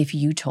if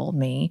you told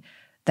me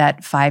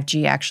that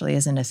 5G actually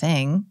isn't a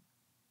thing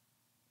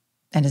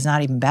and is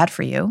not even bad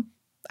for you,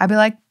 I'd be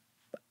like,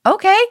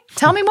 okay,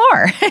 tell me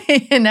more,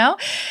 you know?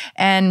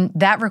 And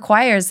that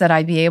requires that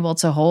I be able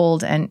to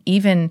hold and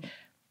even,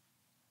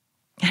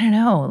 I don't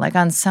know, like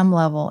on some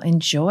level,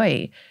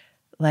 enjoy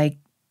like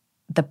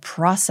the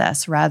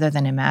process rather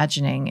than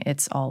imagining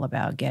it's all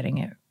about getting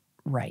it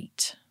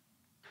right.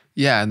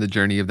 Yeah, and the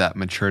journey of that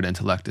matured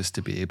intellect is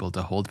to be able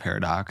to hold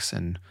paradox.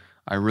 And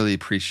I really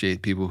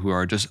appreciate people who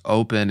are just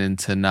open and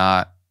to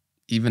not,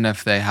 even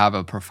if they have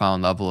a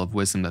profound level of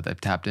wisdom that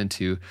they've tapped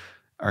into,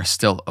 are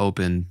still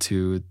open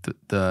to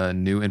the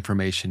new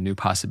information, new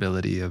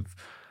possibility of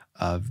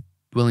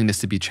willingness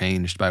to be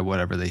changed by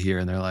whatever they hear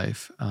in their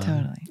life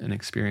Totally. and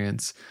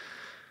experience.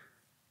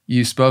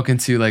 You spoke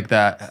into like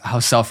that, how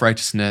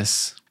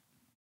self-righteousness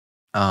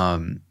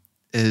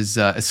is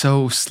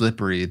so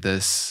slippery,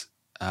 this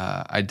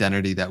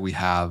identity that we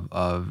have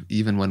of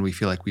even when we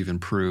feel like we've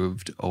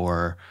improved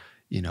or,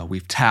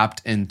 we've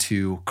tapped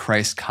into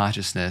Christ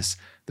consciousness,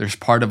 there's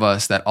part of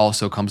us that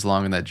also comes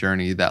along in that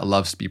journey that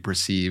loves to be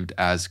perceived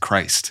as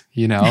Christ,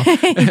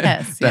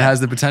 Yes, that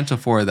has the potential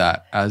for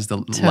that. As the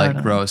Totally.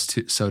 light grows,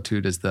 so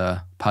too does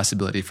the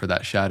possibility for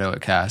that shadow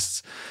it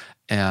casts.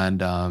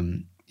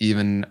 And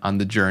even on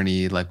the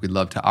journey, like we'd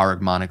love to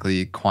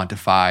argmonically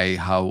quantify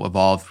how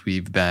evolved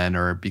we've been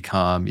or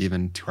become,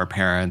 even to our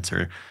parents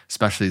or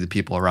especially the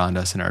people around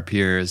us and our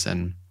peers.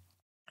 And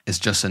it's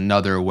just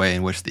another way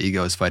in which the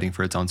ego is fighting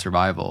for its own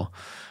survival.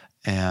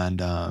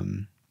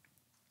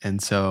 And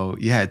so,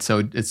 yeah,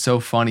 it's so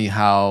funny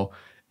how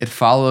it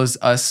follows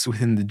us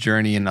within the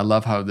journey. And I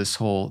love how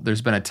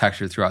there's been a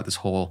texture throughout this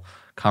whole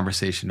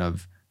conversation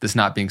of this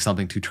not being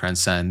something to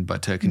transcend,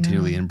 but to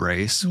continually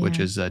embrace, which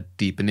is a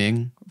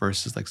deepening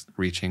versus like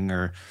reaching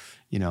or,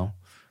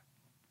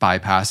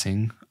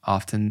 bypassing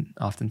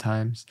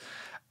oftentimes.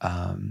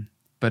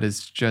 But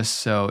it's just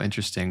so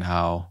interesting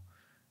how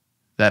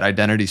that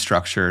identity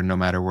structure, no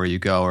matter where you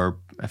go or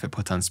if it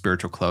puts on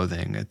spiritual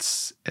clothing,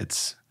 it's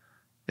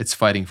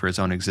fighting for its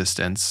own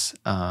existence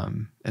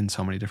in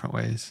so many different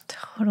ways.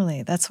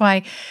 Totally. That's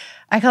why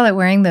I call it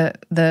wearing the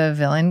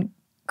villain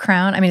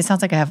crown. I mean, it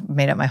sounds like I have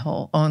made up my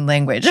whole own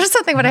language or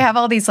something, but I have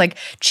all these like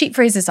cheap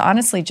phrases,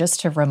 honestly, just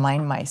to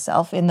remind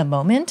myself in the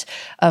moment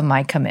of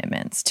my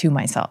commitments to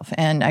myself.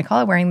 And I call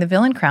it wearing the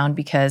villain crown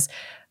because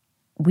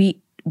we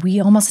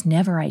almost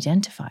never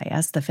identify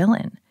as the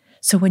villain.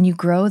 So when you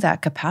grow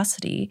that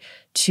capacity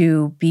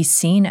to be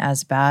seen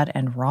as bad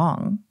and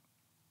wrong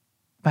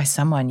by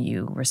someone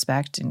you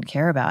respect and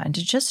care about, and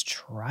to just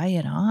try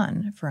it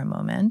on for a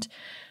moment,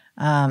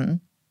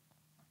 and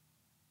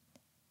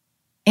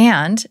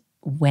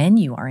when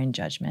you are in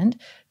judgment,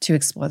 to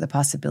explore the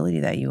possibility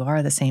that you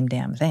are the same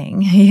damn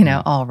thing,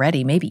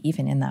 already, maybe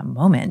even in that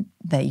moment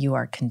that you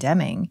are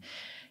condemning,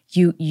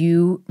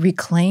 you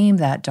reclaim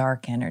that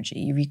dark energy,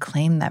 you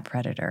reclaim that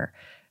predator,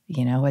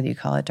 whether you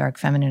call it dark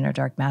feminine or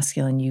dark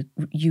masculine,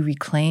 you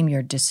reclaim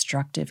your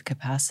destructive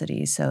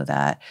capacity so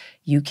that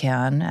you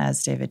can,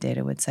 as David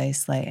Data would say,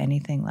 slay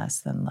anything less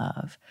than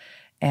love.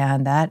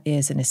 And that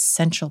is an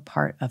essential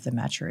part of the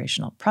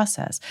maturational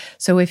process.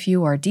 So if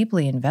you are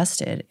deeply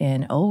invested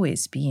in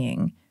always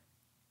being,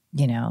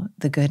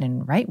 the good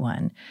and right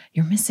one,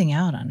 you're missing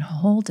out on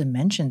whole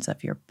dimensions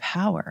of your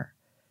power.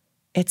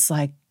 It's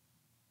like,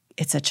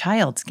 it's a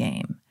child's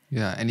game.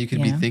 Yeah, and you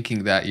could be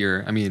thinking that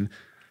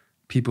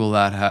people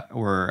that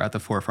were at the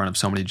forefront of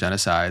so many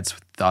genocides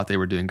thought they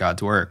were doing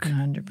God's work.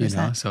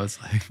 100%. So it's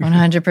like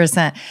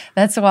 100%.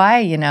 That's why,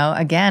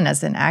 again,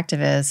 as an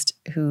activist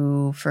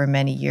who for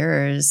many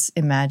years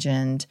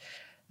imagined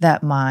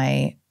that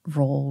my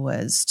role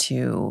was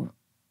to,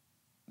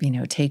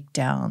 take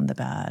down the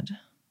bad,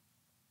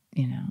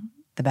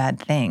 the bad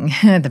thing,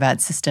 the bad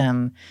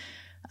system,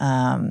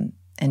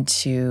 and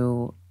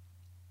to,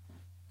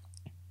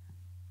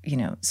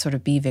 sort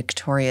of be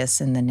victorious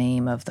in the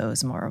name of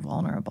those more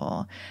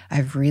vulnerable.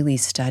 I've really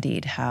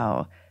studied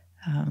how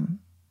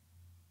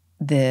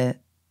the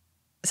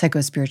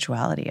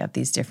psychospirituality of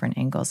these different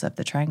angles of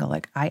the triangle,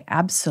 like I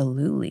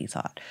absolutely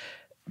thought,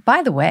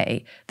 by the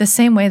way, the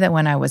same way that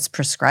when I was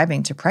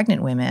prescribing to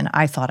pregnant women,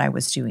 I thought I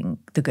was doing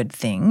the good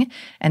thing.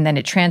 And then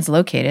it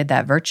translocated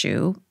that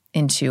virtue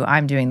into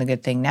I'm doing the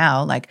good thing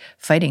now, like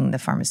fighting the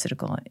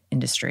pharmaceutical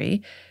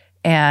industry.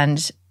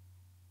 And,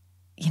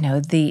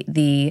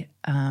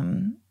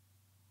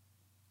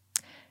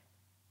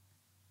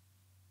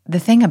 the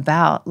thing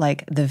about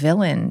like the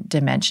villain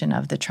dimension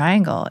of the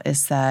triangle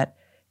is that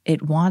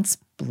it wants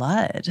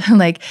blood.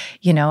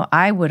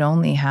 I would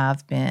only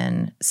have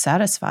been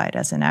satisfied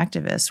as an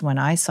activist when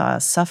I saw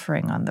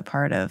suffering on the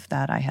part of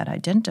that I had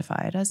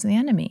identified as the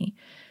enemy.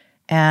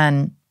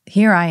 And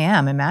here I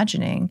am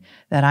imagining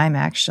that I'm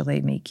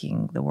actually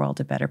making the world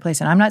a better place.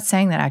 And I'm not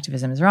saying that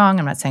activism is wrong.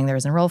 I'm not saying there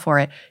isn't a role for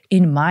it.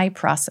 In my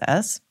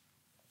process,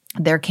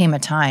 there came a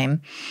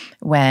time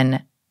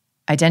when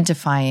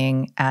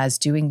identifying as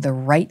doing the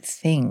right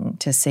thing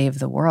to save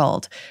the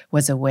world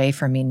was a way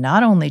for me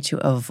not only to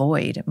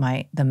avoid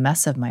the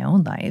mess of my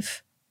own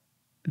life,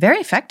 very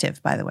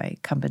effective, by the way,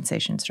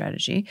 compensation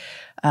strategy,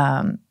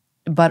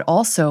 but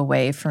also a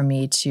way for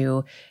me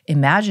to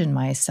imagine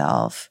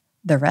myself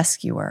the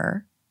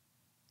rescuer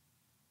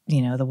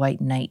the white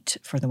knight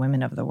for the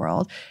women of the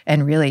world,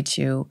 and really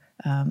to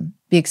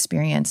be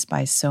experienced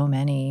by so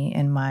many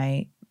in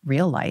my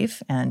real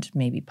life and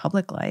maybe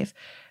public life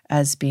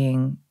as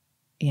being,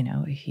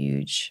 a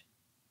huge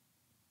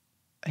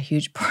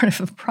part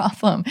of the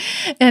problem.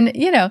 And,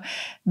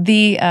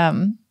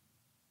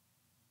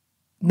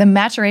 the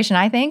maturation,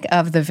 I think,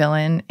 of the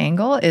villain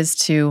angle is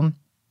to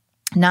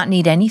not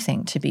need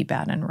anything to be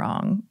bad and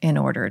wrong in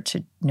order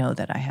to know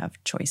that I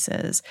have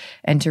choices,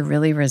 and to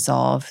really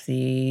resolve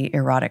the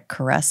erotic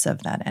caress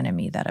of that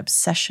enemy, that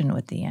obsession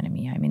with the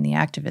enemy. I mean, the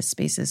activist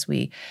spaces,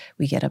 we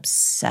get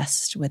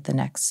obsessed with the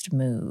next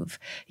move,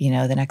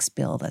 the next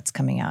bill that's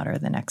coming out, or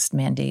the next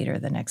mandate, or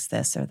the next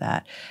this or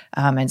that.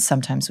 And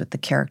sometimes with the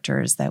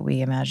characters that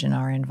we imagine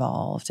are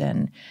involved.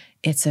 And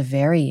it's a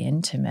very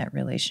intimate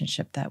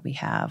relationship that we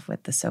have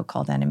with the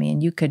so-called enemy.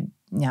 And you could,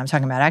 I'm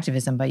talking about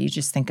activism, but you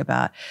just think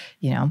about,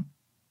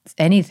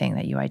 anything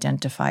that you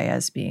identify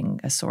as being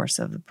a source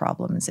of the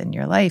problems in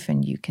your life,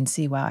 and you can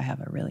see, wow, I have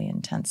a really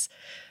intense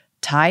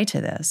tie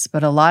to this.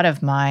 But a lot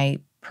of my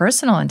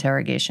personal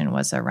interrogation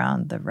was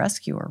around the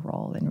rescuer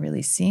role, and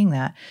really seeing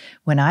that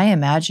when I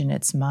imagine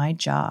it's my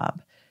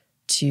job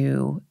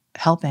to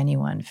help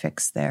anyone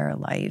fix their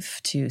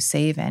life, to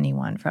save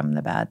anyone from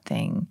the bad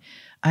thing,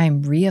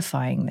 I'm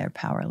reifying their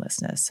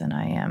powerlessness. And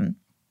I am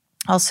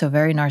also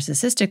very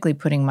narcissistically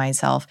putting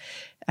myself,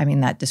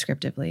 that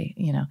descriptively,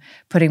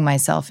 putting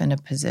myself in a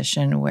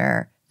position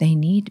where they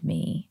need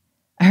me.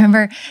 I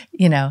remember,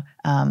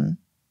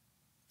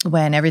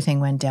 when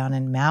everything went down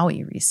in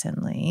Maui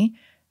recently,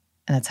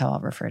 and that's how I'll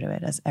refer to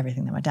it, as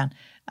everything that went down,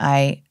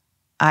 I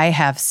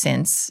have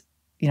since,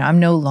 I'm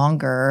no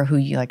longer who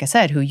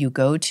you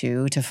go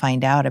to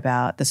find out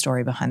about the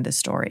story behind the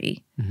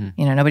story.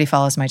 Mm-hmm. Nobody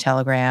follows my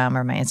Telegram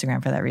or my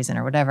Instagram for that reason,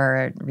 or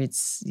whatever,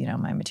 reads,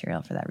 my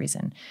material for that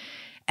reason.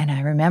 And I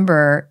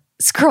remember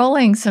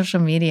scrolling social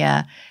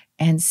media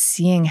and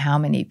seeing how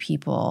many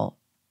people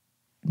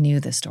knew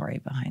the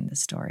story behind the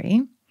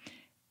story,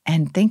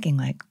 and thinking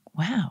like,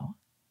 wow,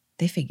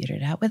 they figured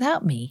it out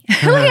without me.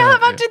 Like, how the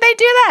fuck did they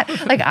do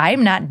that? Like,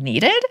 I'm not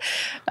needed.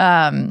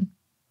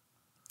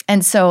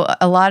 And so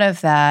a lot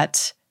of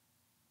that,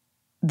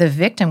 the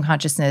victim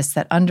consciousness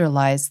that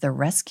underlies the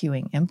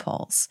rescuing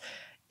impulse,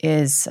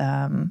 is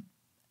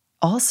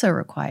also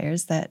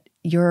requires that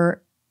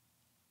your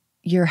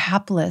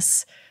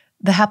hapless,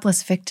 the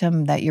hapless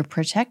victim that you're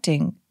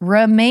protecting,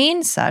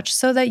 remain such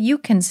so that you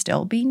can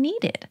still be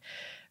needed,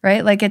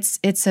 right? Like,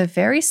 it's a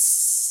very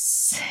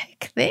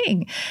sick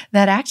thing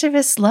that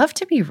activists love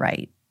to be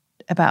right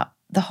about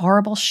the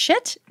horrible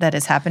shit that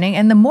is happening,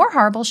 and the more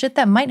horrible shit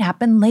that might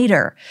happen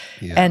later.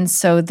 Yeah. And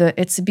so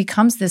it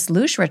becomes this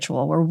loosh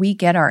ritual where we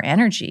get our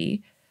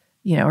energy,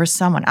 or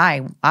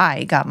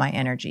I got my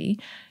energy,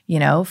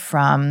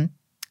 from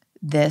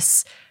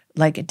this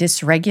like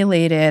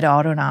dysregulated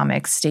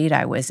autonomic state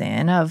I was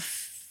in of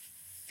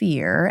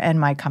fear, and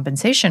my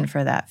compensation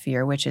for that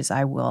fear, which is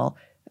I will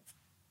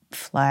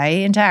fly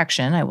into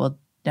action. I will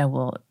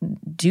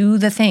do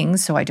the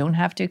things so I don't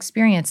have to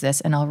experience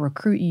this, and I'll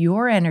recruit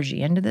your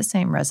energy into the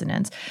same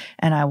resonance,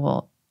 and I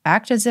will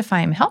act as if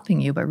I'm helping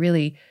you, but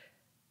really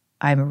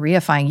I'm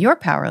reifying your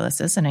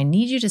powerlessness, and I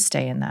need you to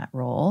stay in that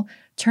role,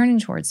 turning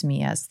towards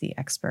me as the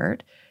expert.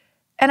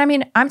 And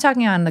I'm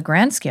talking on the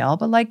grand scale,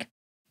 but like,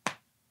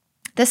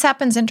 this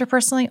happens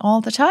interpersonally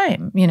all the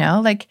time,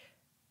 like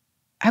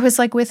I was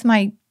like with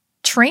my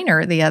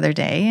trainer the other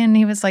day, and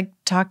he was like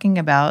talking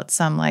about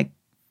some like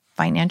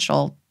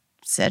financial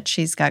sitch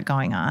he's got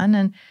going on.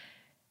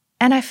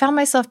 And I found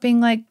myself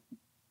being like,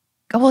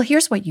 oh, well,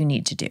 here's what you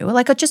need to do.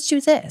 Like, oh, just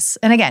do this.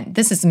 And again,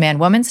 this is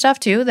man-woman stuff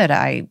too, that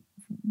I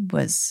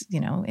was,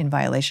 in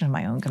violation of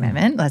my own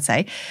commitment, let's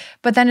say.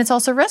 But then it's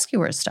also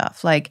rescuer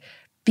stuff. Like,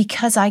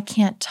 because I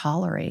can't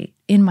tolerate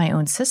in my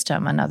own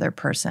system another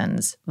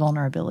person's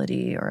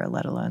vulnerability, or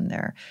let alone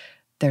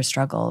their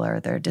struggle or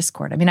their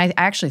discord. I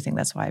actually think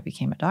that's why I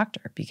became a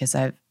doctor, because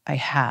I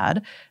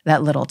had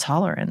that little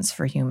tolerance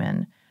for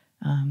human,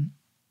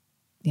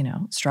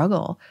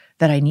 struggle,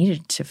 that I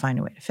needed to find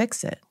a way to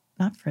fix it,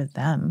 not for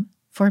them,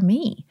 for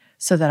me,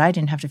 so that I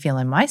didn't have to feel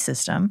in my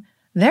system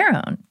their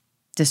own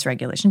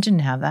dysregulation, didn't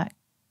have that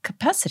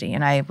capacity.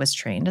 And I was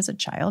trained as a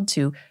child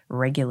to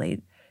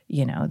regulate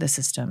the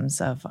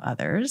systems of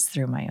others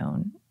through my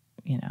own,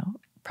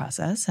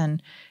 process.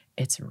 And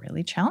it's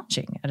really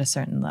challenging at a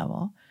certain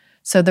level.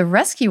 So the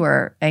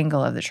rescuer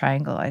angle of the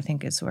triangle, I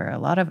think, is where a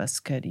lot of us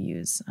could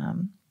ease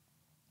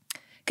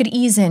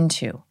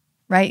into,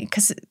 right?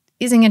 Because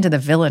easing into the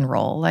villain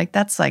role,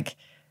 that's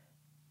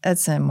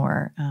a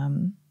more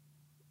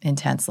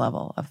intense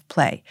level of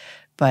play.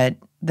 But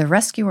the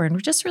rescuer, and we're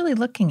just really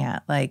looking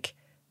at like,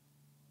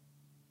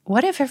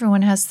 what if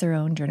everyone has their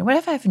own journey? What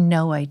if I have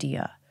no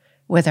idea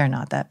whether or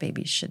not that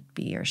baby should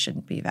be or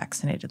shouldn't be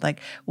vaccinated? Like,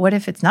 what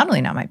if it's not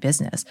only not my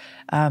business,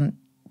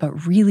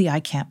 but really I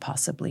can't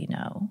possibly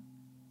know?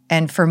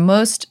 And for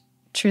most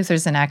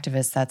truthers and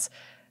activists, that's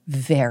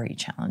very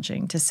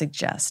challenging to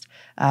suggest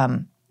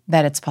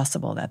that it's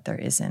possible that there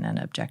isn't an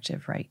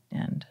objective right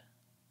and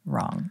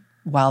wrong,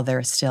 while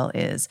there still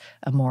is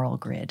a moral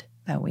grid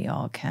that we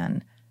all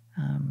can,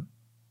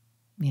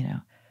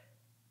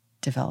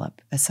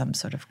 develop some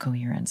sort of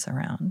coherence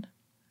around.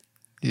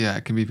 Yeah,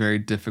 it can be very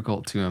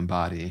difficult to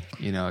embody,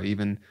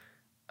 even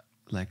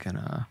like in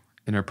a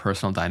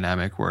interpersonal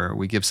dynamic where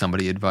we give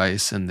somebody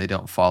advice and they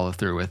don't follow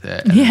through with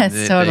it. And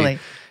Yes, totally.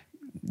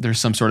 There's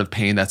some sort of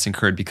pain that's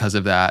incurred because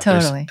of that.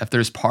 Totally. If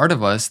there's part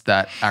of us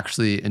that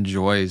actually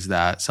enjoys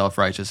that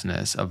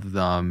self-righteousness of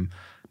them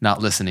not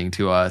listening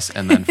to us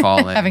and then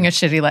falling, having a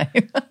shitty life,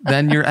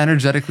 then you're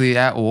energetically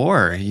at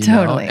war,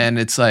 Totally. And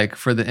it's like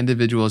for the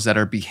individuals that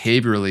are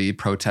behaviorally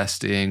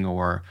protesting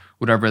or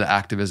whatever the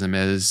activism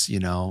is,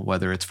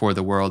 whether it's for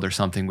the world or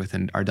something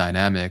within our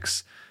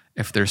dynamics,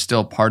 if there's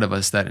still part of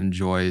us that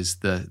enjoys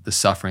the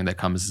suffering that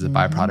comes as a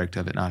byproduct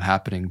of it not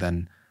happening,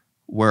 then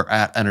we're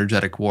at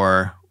energetic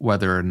war,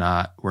 whether or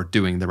not we're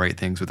doing the right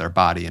things with our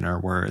body and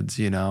our words,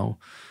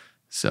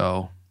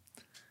 So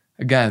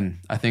again,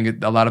 I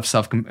think a lot of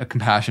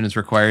self-compassion is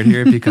required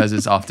here because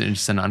it's often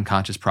just an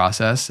unconscious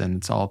process and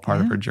it's all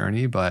part of our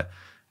journey, but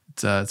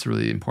it's a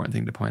really important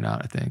thing to point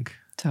out, I think.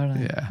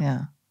 Totally.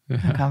 Yeah.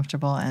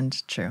 Uncomfortable and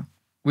true.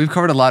 We've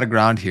covered a lot of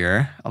ground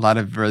here, a lot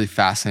of really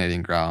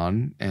fascinating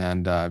ground,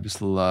 and I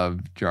just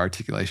loved your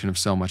articulation of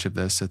so much of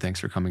this, so thanks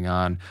for coming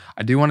on.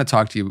 I do want to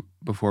talk to you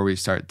before we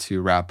start to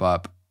wrap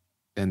up,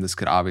 and this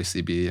could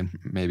obviously be and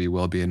maybe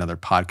will be another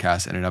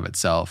podcast in and of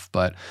itself,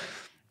 but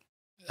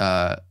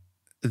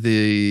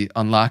the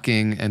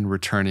unlocking and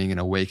returning and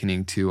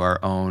awakening to our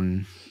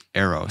own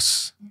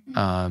eros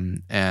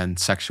and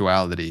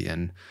sexuality.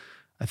 And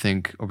I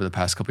think over the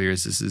past couple of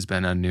years, this has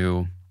been a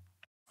new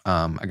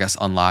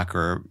unlock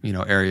or,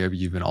 area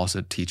you've been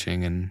also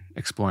teaching and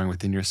exploring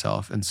within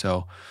yourself. And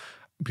so,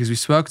 because we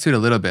spoke to it a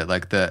little bit,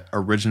 like the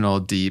original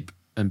deep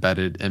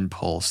embedded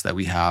impulse that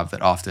we have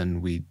that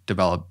often we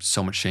develop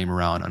so much shame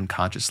around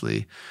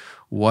unconsciously,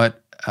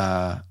 what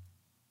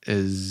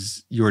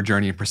is your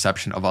journey and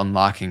perception of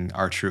unlocking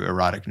our true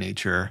erotic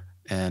nature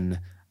and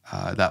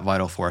that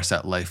vital force,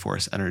 that life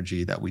force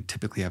energy that we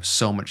typically have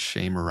so much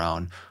shame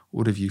around?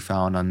 What have you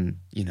found on,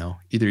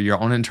 either your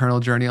own internal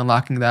journey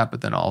unlocking that,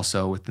 but then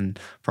also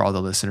for all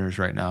the listeners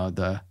right now,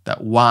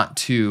 that want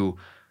to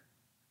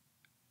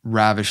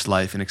ravish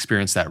life and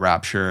experience that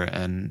rapture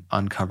and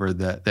uncover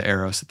the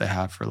eros that they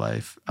have for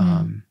life?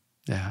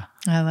 Yeah.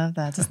 I love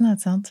that. Doesn't that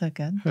sound so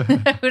good?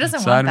 Who doesn't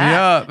Sign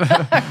want that? me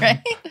up.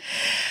 Right?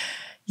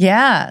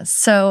 Yeah.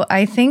 So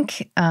I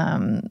think,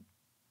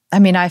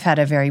 I've had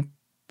a very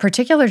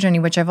particular journey,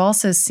 which I've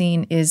also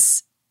seen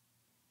is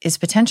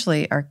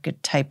potentially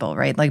archetypal,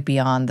 right? Like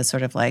beyond the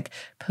sort of like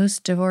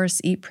post-divorce,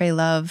 eat, pray,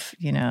 love,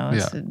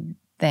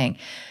 thing,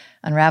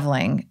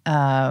 unraveling,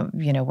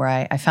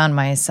 where I found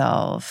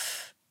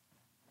myself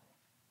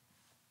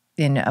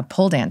in a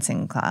pole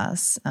dancing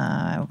class.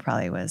 I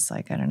probably was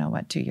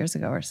 2 years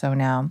ago or so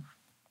now.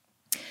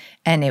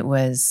 And it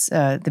was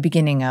the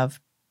beginning of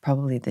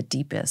probably the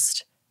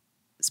deepest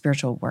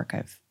spiritual work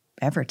I've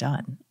ever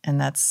done.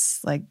 And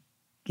that's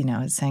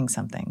it's saying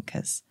something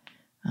because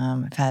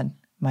I've had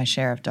my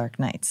share of dark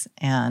nights.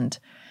 And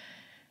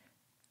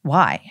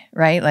why,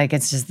 right?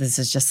 This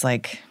is just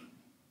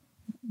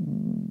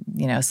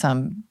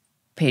some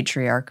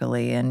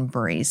patriarchally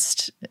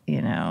embraced,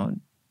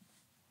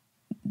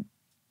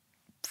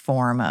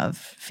 form of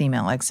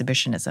female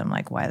exhibitionism.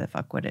 Like, why the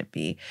fuck would it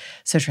be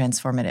so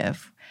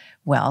transformative?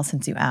 Well,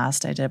 since you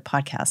asked, I did a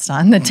podcast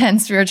on the 10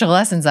 spiritual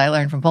lessons I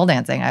learned from pole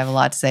dancing. I have a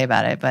lot to say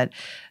about it, but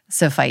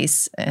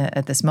suffice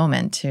at this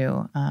moment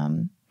to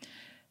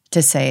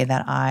say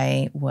that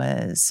I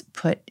was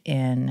put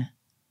in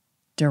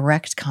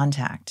direct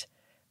contact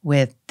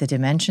with the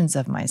dimensions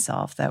of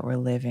myself that were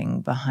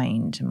living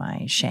behind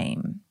my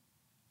shame.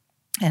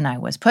 And I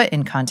was put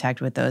in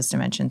contact with those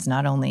dimensions,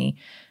 not only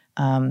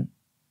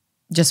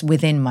just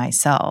within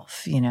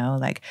myself,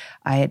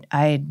 I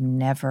had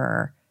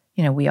never,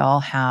 we all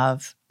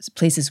have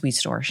places we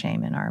store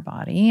shame in our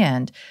body.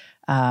 And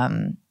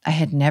I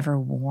had never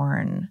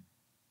worn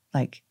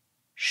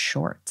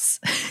shorts,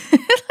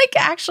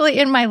 actually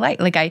in my life.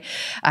 I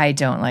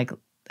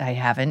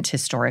haven't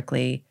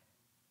historically,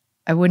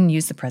 I wouldn't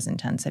use the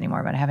present tense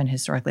anymore, but I haven't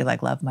historically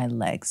loved my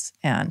legs.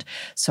 And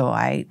so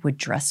I would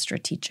dress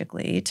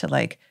strategically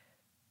to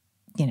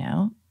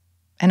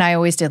and I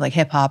always did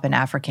hip hop and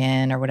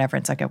African or whatever.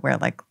 It's I wear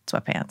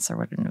sweatpants or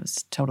whatever, and it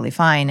was totally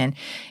fine. And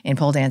in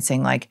pole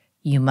dancing,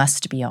 you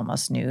must be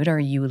almost nude or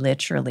you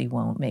literally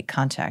won't make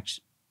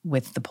contact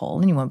with the pole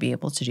and you won't be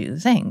able to do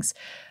the things.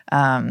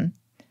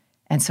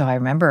 And so I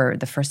remember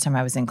the first time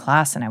I was in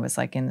class and I was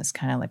in this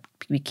kind of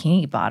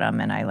bikini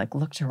bottom and I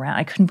looked around.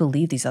 I couldn't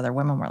believe these other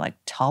women were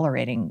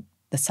tolerating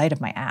the sight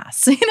of my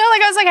ass. I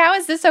was how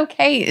is this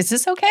okay? Is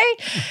this okay?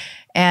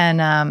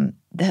 And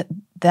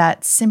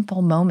that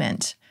simple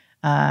moment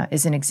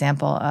is an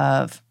example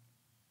of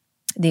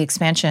the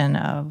expansion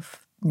of,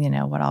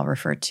 what I'll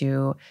refer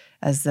to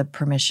as the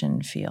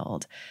permission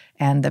field.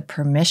 And the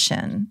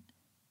permission,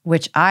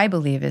 which I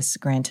believe is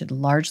granted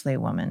largely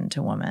woman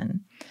to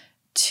woman,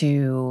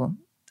 to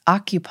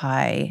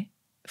occupy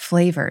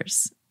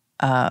flavors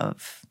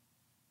of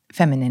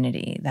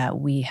femininity that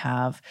we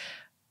have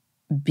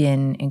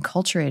been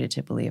enculturated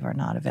to believe are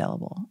not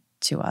available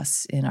to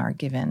us in our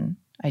given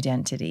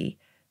identity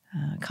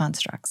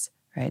constructs,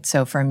 right?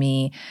 So for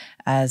me,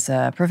 as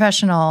a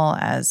professional,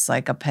 as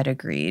like a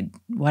pedigreed,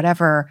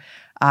 whatever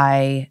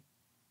I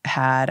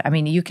had, I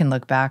mean, you can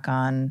look back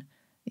on,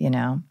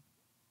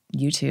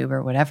 YouTube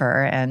or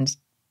whatever and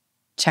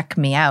check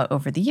me out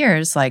over the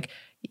years, like,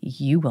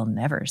 you will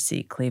never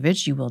see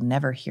cleavage. You will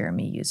never hear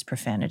me use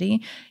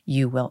profanity.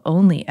 You will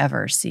only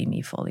ever see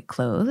me fully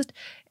clothed.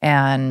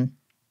 And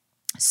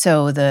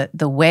so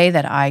the way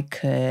that I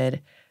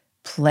could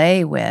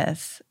play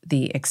with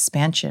the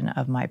expansion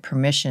of my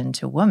permission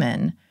to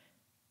woman,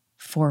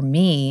 for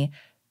me,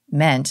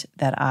 meant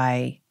that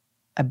I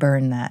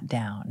burn that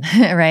down,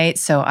 right?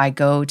 So I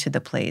go to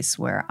the place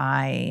where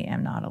I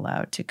am not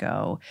allowed to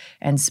go,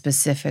 and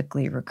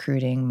specifically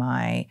recruiting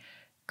my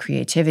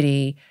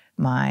creativity,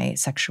 my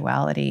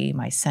sexuality,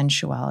 my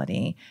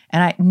sensuality.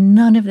 And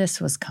none of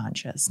this was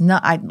conscious.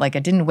 I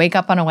didn't wake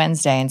up on a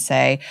Wednesday and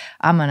say,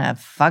 I'm going to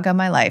fuck up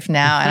my life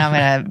now and I'm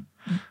going to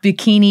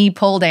bikini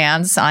pole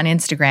dance on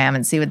Instagram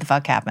and see what the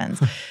fuck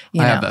happens.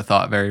 I have that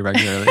thought very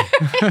regularly.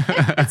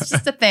 It's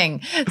just a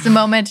thing. It's a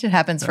moment. It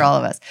happens for all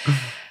of us.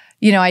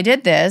 I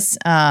did this.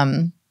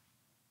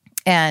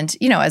 And,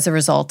 as a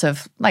result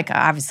of,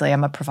 obviously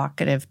I'm a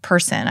provocative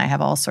person. I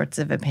have all sorts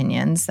of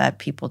opinions that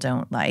people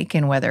don't like.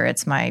 And whether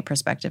it's my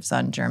perspectives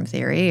on germ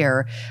theory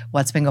or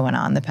what's been going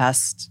on the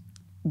past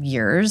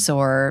years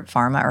or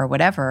pharma or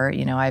whatever,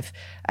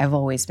 I've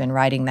always been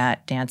riding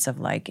that dance of,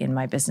 in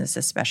my business,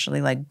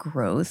 especially,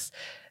 growth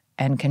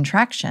and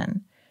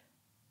contraction.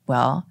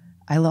 Well,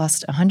 I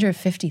lost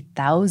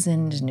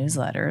 150,000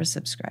 newsletter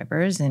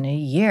subscribers in a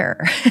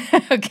year.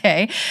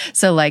 Okay.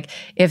 So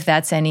if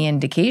that's any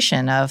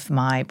indication of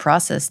my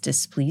process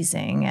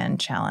displeasing and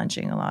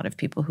challenging a lot of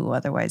people who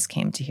otherwise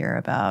came to hear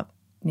about,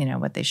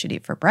 what they should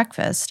eat for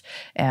breakfast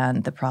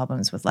and the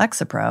problems with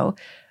Lexapro,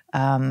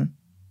 I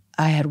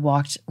had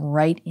walked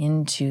right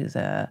into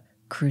the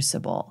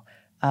crucible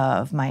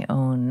of my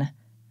own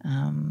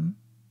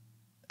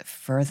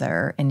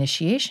further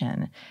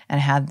initiation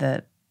and had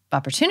the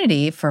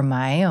opportunity for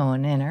my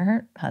own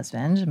inner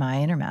husband,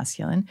 my inner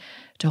masculine,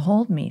 to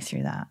hold me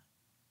through that.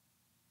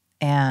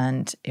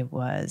 And it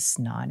was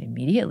not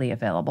immediately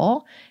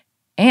available.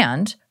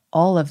 And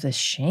all of the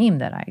shame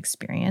that I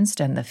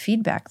experienced and the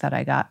feedback that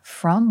I got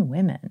from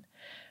women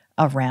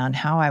around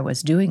how I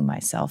was doing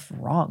myself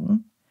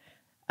wrong,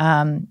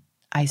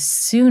 I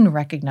soon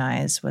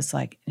recognized was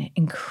an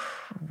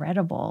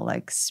incredible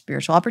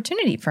spiritual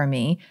opportunity for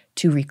me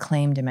to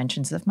reclaim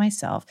dimensions of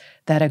myself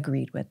that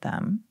agreed with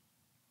them.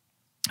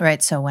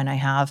 Right. So when I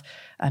have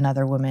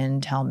another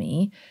woman tell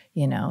me,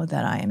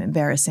 that I am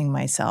embarrassing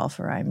myself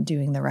or I'm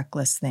doing the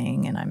reckless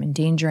thing and I'm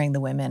endangering the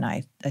women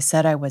I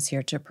said I was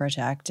here to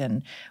protect,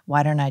 and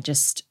why don't I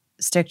just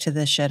stick to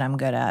this shit I'm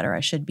good at or I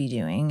should be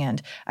doing,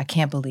 and I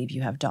can't believe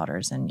you have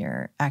daughters and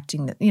you're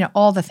acting that,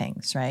 all the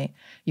things, right?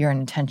 You're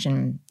an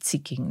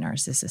attention-seeking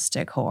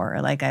narcissistic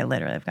whore. I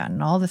literally have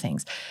gotten all the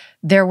things.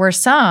 There were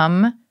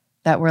some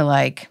that were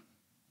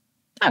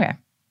okay,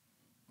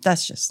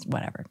 that's just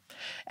whatever.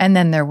 And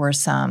then there were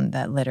some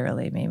that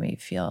literally made me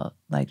feel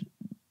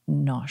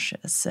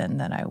nauseous and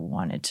that I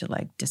wanted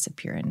to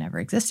disappear and never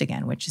exist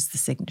again, which is the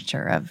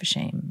signature of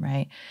shame,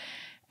 right?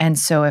 And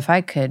so if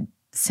I could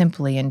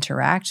simply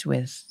interact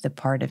with the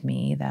part of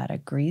me that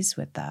agrees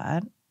with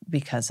that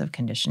because of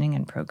conditioning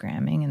and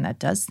programming, and that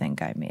does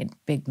think I made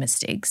big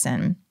mistakes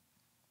and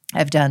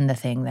I've done the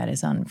thing that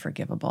is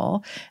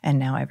unforgivable and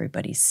now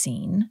everybody's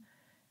seen,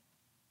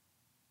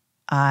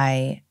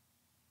 I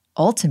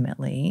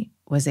ultimately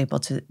was able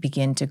to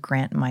begin to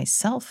grant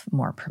myself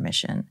more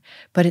permission.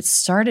 But it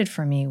started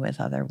for me with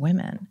other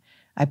women.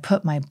 I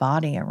put my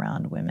body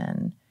around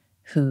women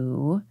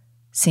who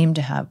seemed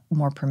to have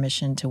more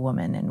permission to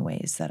women in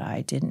ways that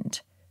I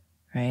didn't,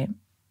 right?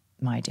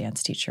 My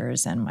dance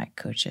teachers and my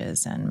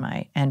coaches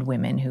and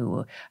women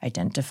who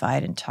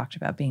identified and talked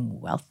about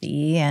being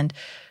wealthy and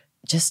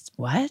just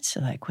what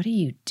do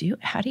you do?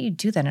 How do you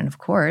do that? And of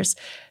course,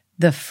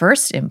 the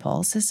first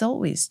impulse is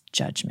always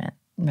judgment,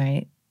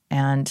 right?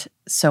 And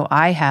so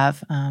I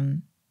have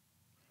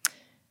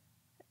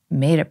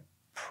made a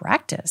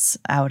practice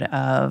out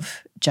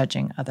of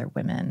judging other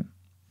women.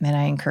 And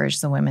I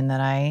encourage the women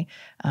that I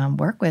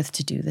work with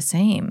to do the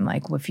same.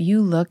 If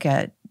you look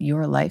at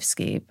your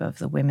lifescape of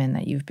the women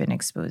that you've been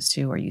exposed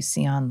to or you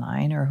see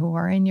online or who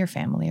are in your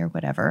family or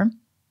whatever,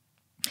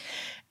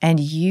 and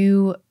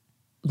you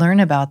learn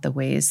about the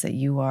ways that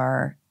you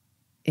are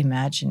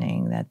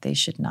imagining that they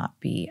should not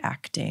be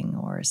acting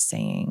or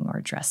saying or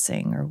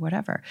dressing or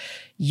whatever,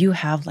 you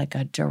have a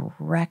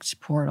direct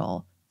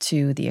portal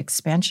to the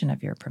expansion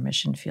of your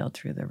permission field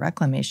through the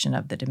reclamation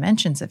of the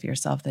dimensions of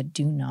yourself that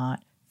do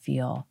not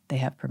feel they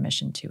have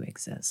permission to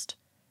exist,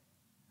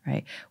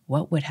 right?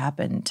 What would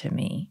happen to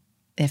me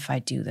if I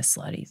do the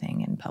slutty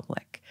thing in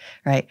public,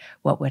 right?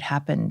 What would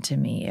happen to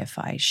me if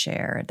I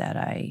share that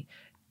I,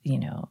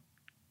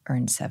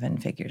 earn 7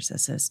 figures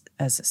as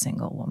a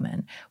single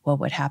woman? What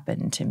would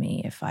happen to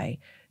me if I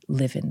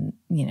live in,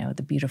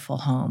 the beautiful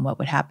home? What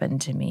would happen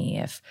to me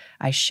if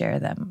I share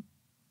them?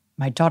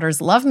 My daughters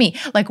love me,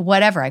 like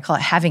whatever. I call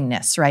it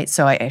havingness, right?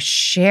 So I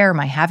share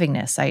my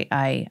havingness.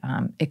 I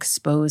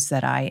expose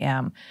that I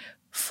am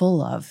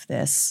full of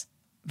this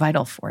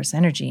vital force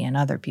energy, and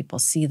other people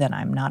see that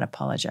I'm not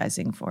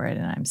apologizing for it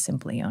and I'm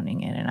simply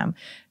owning it and I'm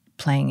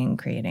playing and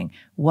creating.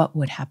 What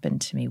would happen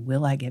to me?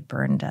 Will I get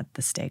burned at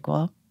the stake?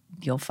 Well,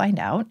 you'll find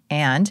out.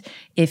 And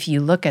if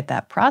you look at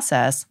that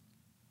process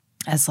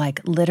as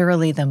like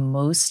literally the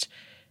most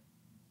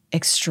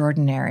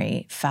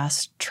extraordinary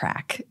fast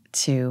track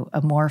to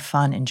a more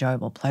fun,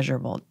 enjoyable,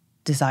 pleasurable,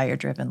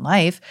 desire-driven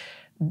life,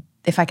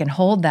 if I can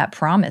hold that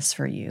promise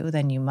for you,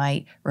 then you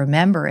might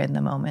remember in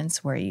the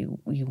moments where you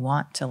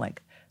want to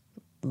like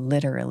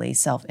literally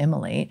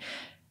self-immolate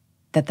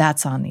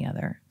that's on the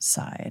other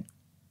side.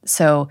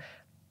 So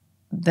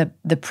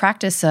the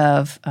practice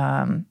of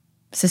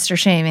sister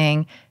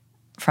shaming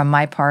from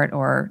my part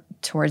or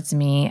towards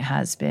me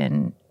has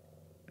been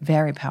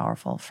very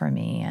powerful for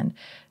me and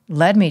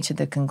led me to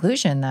the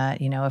conclusion that,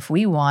 if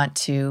we want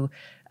to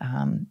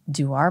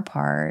do our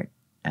part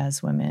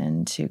as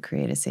women to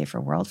create a safer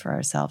world for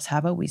ourselves, how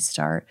about we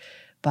start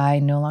by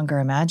no longer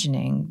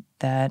imagining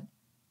that,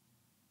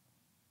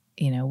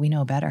 we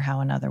know better how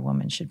another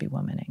woman should be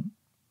womaning,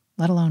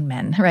 let alone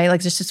men, right?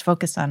 Like just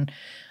focus on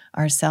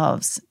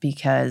ourselves,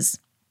 because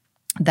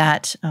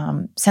that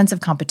sense of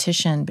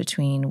competition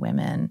between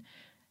women,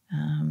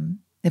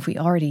 if we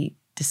already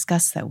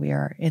discussed that we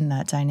are in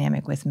that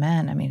dynamic with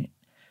men, I mean,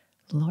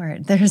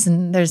 Lord,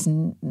 there's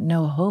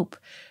no hope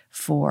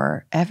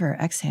for ever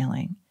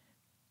exhaling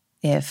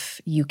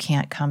if you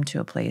can't come to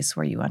a place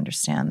where you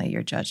understand that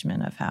your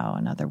judgment of how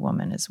another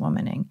woman is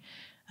womaning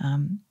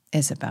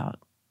is about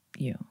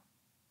you.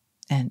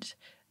 And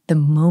the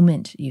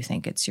moment you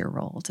think it's your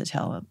role to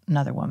tell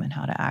another woman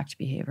how to act,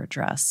 behave, or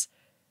dress,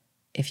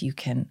 if you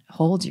can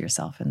hold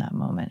yourself in that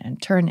moment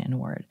and turn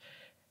inward,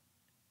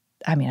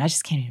 I mean, I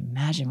just can't even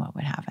imagine what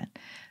would happen.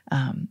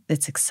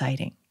 It's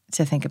exciting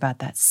to think about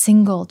that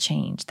single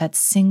change, that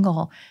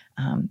single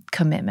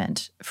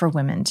commitment for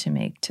women to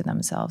make to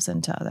themselves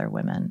and to other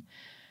women.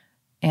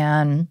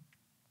 And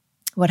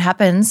what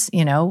happens,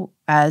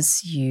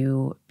 as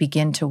you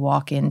begin to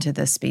walk into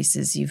the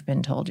spaces you've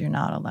been told you're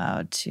not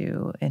allowed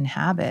to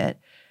inhabit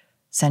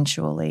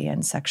sensually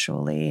and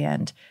sexually,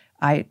 and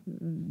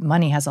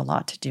money has a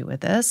lot to do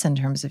with this in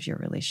terms of your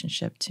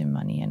relationship to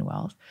money and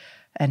wealth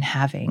and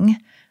having,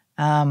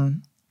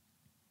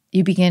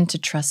 you begin to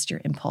trust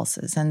your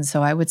impulses. And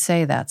so I would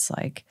say that's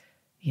like,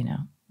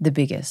 the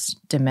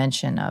biggest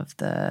dimension of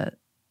the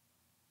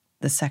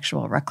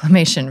sexual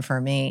reclamation for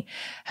me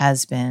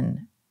has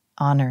been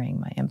honoring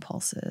my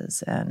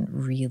impulses and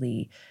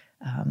really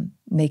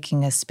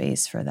making a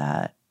space for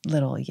that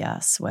little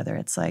yes, whether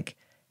it's like,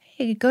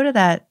 hey, go to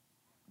that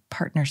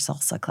partner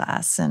salsa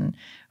class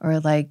or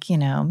like,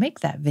 make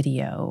that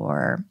video,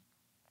 or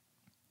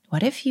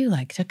what if you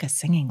like took a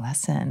singing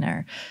lesson,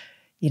 or,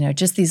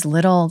 just these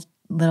little,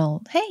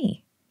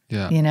 hey,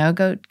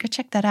 go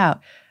check that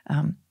out.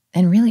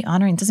 And really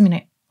honoring doesn't mean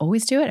I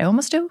always do it. I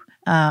almost do,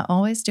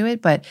 always do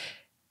it, but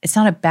it's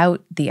not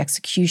about the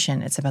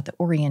execution. It's about the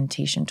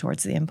orientation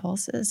towards the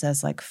impulses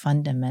as like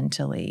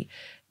fundamentally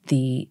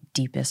the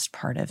deepest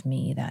part of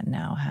me that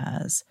now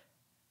has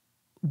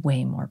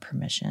way more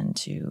permission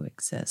to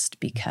exist,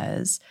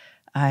 because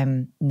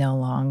I'm no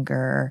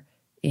longer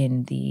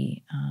in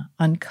the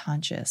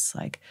unconscious,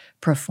 like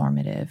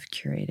performative,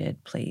 curated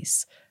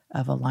place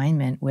of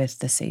alignment with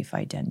the safe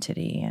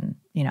identity. And,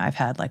 I've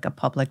had like a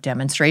public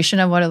demonstration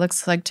of what it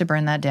looks like to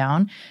burn that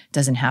down. It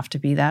doesn't have to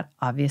be that,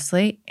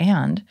 obviously.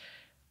 And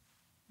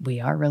we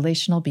are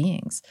relational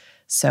beings.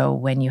 So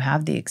when you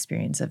have the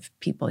experience of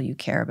people you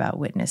care about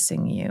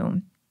witnessing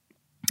you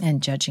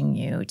and judging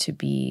you to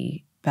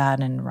be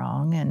bad and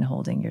wrong and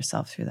holding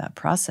yourself through that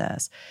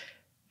process,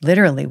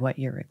 literally what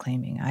you're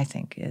reclaiming, I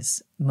think,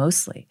 is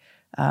mostly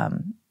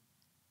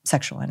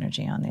sexual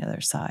energy on the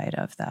other side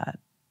of that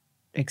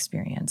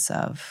experience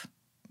of,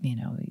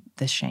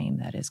 the shame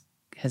that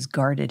has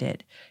guarded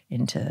it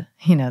into,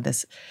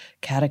 this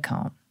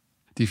catacomb.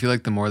 Do you feel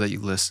like the more that you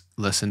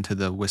listen to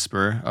the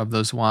whisper of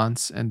those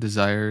wants and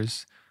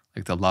desires,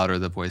 like the louder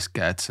the voice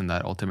gets, and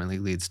that ultimately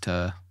leads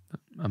to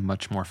a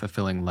much more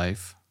fulfilling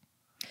life?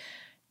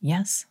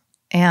 Yes.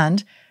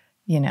 And,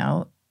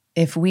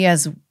 if we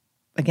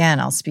again,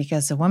 I'll speak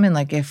as a woman,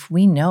 like if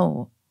we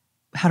know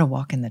how to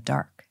walk in the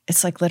dark,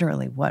 it's like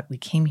literally what we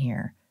came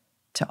here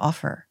to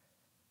offer,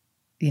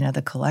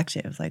 the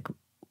collective, like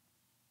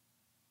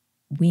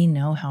we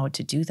know how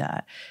to do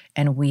that.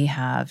 And we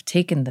have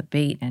taken the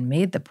bait and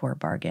made the poor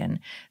bargain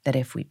that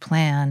if we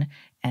plan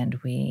and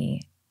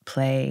we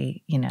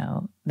play,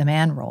 the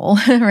man role,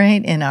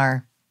 right, in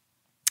our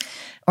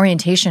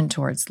orientation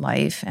towards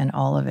life and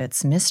all of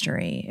its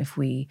mystery, if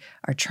we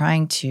are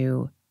trying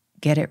to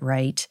get it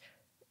right,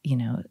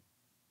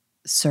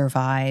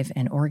 survive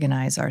and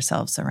organize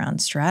ourselves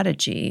around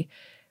strategy,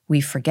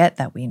 we forget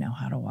that we know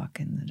how to walk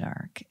in the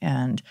dark.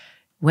 And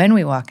when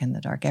we walk in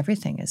the dark,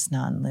 everything is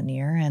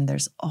nonlinear, and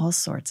there's all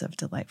sorts of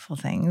delightful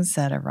things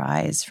that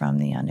arise from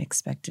the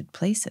unexpected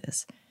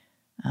places.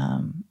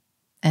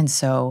 And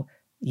so,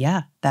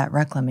 yeah, that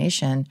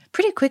reclamation,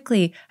 pretty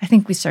quickly, I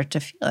think we start to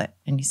feel it.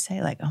 And you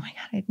say like, oh my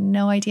God, I had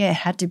no idea it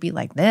had to be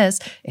like this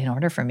in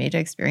order for me to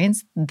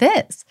experience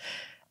this.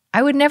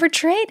 I would never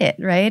trade it,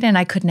 right? And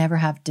I could never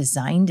have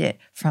designed it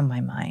from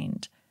my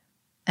mind.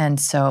 And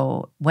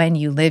so when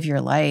you live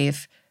your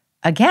life,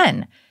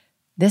 again,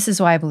 this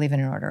is why I believe in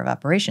an order of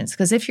operations.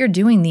 Because if you're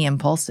doing the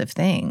impulsive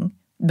thing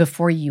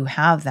before you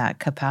have that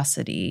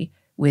capacity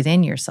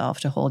within yourself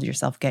to hold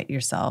yourself, get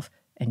yourself,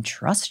 and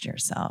trust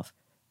yourself,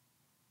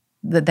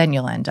 then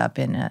you'll end up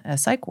in a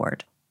psych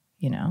ward,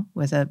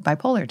 with a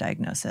bipolar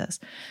diagnosis.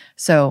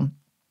 So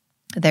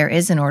there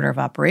is an order of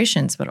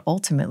operations, but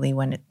ultimately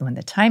when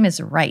the time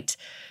is right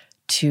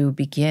to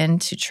begin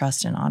to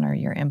trust and honor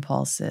your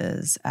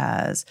impulses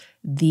as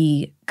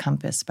the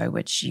compass by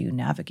which you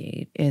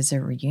navigate is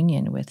a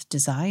reunion with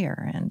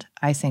desire. And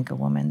I think a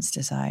woman's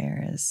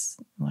desire is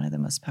one of the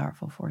most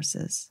powerful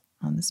forces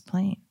on this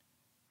plane.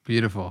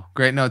 Beautiful.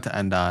 Great note to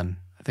end on.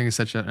 I think it's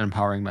such an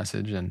empowering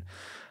message. And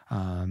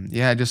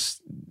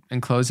just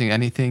in closing,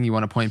 anything you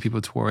want to point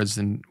people towards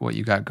and what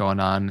you got going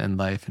on in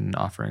life and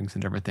offerings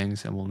and different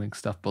things, and we'll link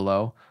stuff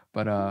below.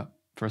 But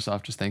first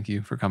off, just thank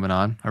you for coming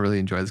on. I really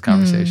enjoyed this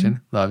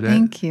conversation. Loved it.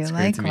 Thank you. It's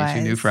great to meet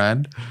you, new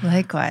friend.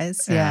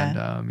 Likewise.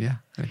 Yeah. And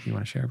anything you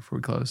want to share before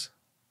we close?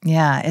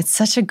 Yeah, it's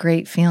such a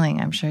great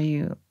feeling. I'm sure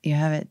you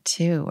have it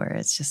too, where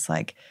it's just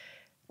like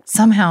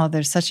somehow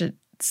there's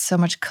so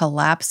much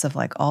collapse of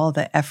like all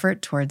the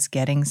effort towards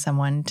getting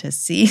someone to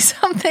see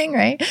something,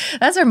 right?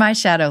 That's where my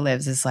shadow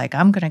lives, is like,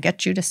 I'm going to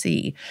get you to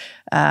see.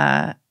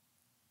 And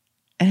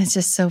it's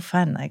just so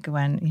fun. Like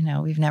when,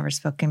 we've never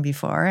spoken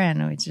before,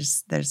 and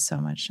there's so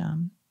much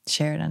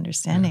shared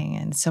understanding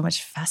and so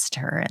much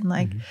faster, and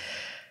like,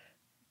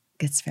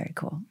 it's very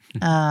cool.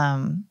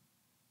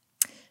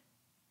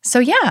 So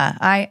yeah,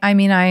 I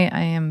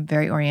am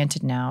very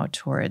oriented now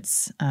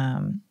towards,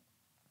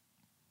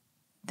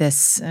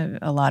 this,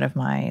 a lot of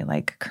my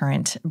like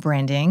current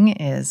branding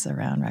is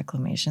around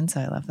reclamation.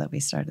 So I love that we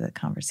started the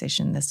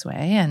conversation this way.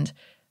 And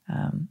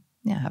I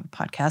have a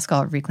podcast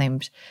called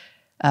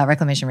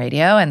Reclamation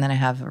Radio. And then I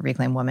have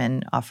Reclaim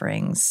Woman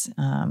offerings.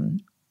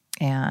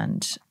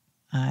 And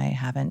I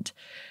haven't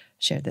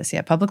shared this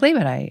yet publicly,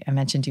 but I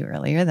mentioned to you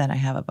earlier that I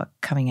have a book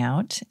coming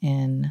out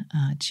in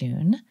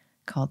June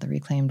called The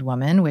Reclaimed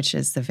Woman, which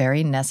is the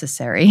very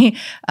necessary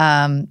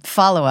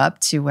follow-up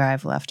to where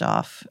I've left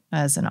off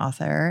as an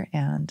author.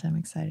 And I'm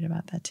excited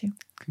about that too.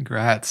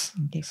 Congrats.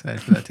 Thank you.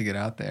 Excited for that to get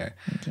out there.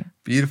 Thank you.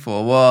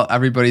 Beautiful. Well,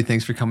 everybody,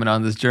 thanks for coming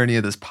on this journey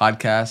of this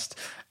podcast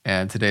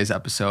and today's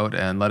episode.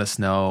 And let us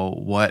know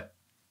what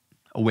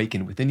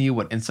awakened within you,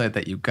 what insight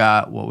that you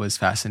got, what was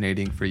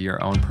fascinating for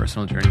your own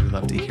personal journey. We'd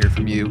love to hear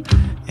from you.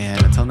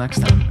 And until next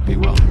time, be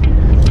well.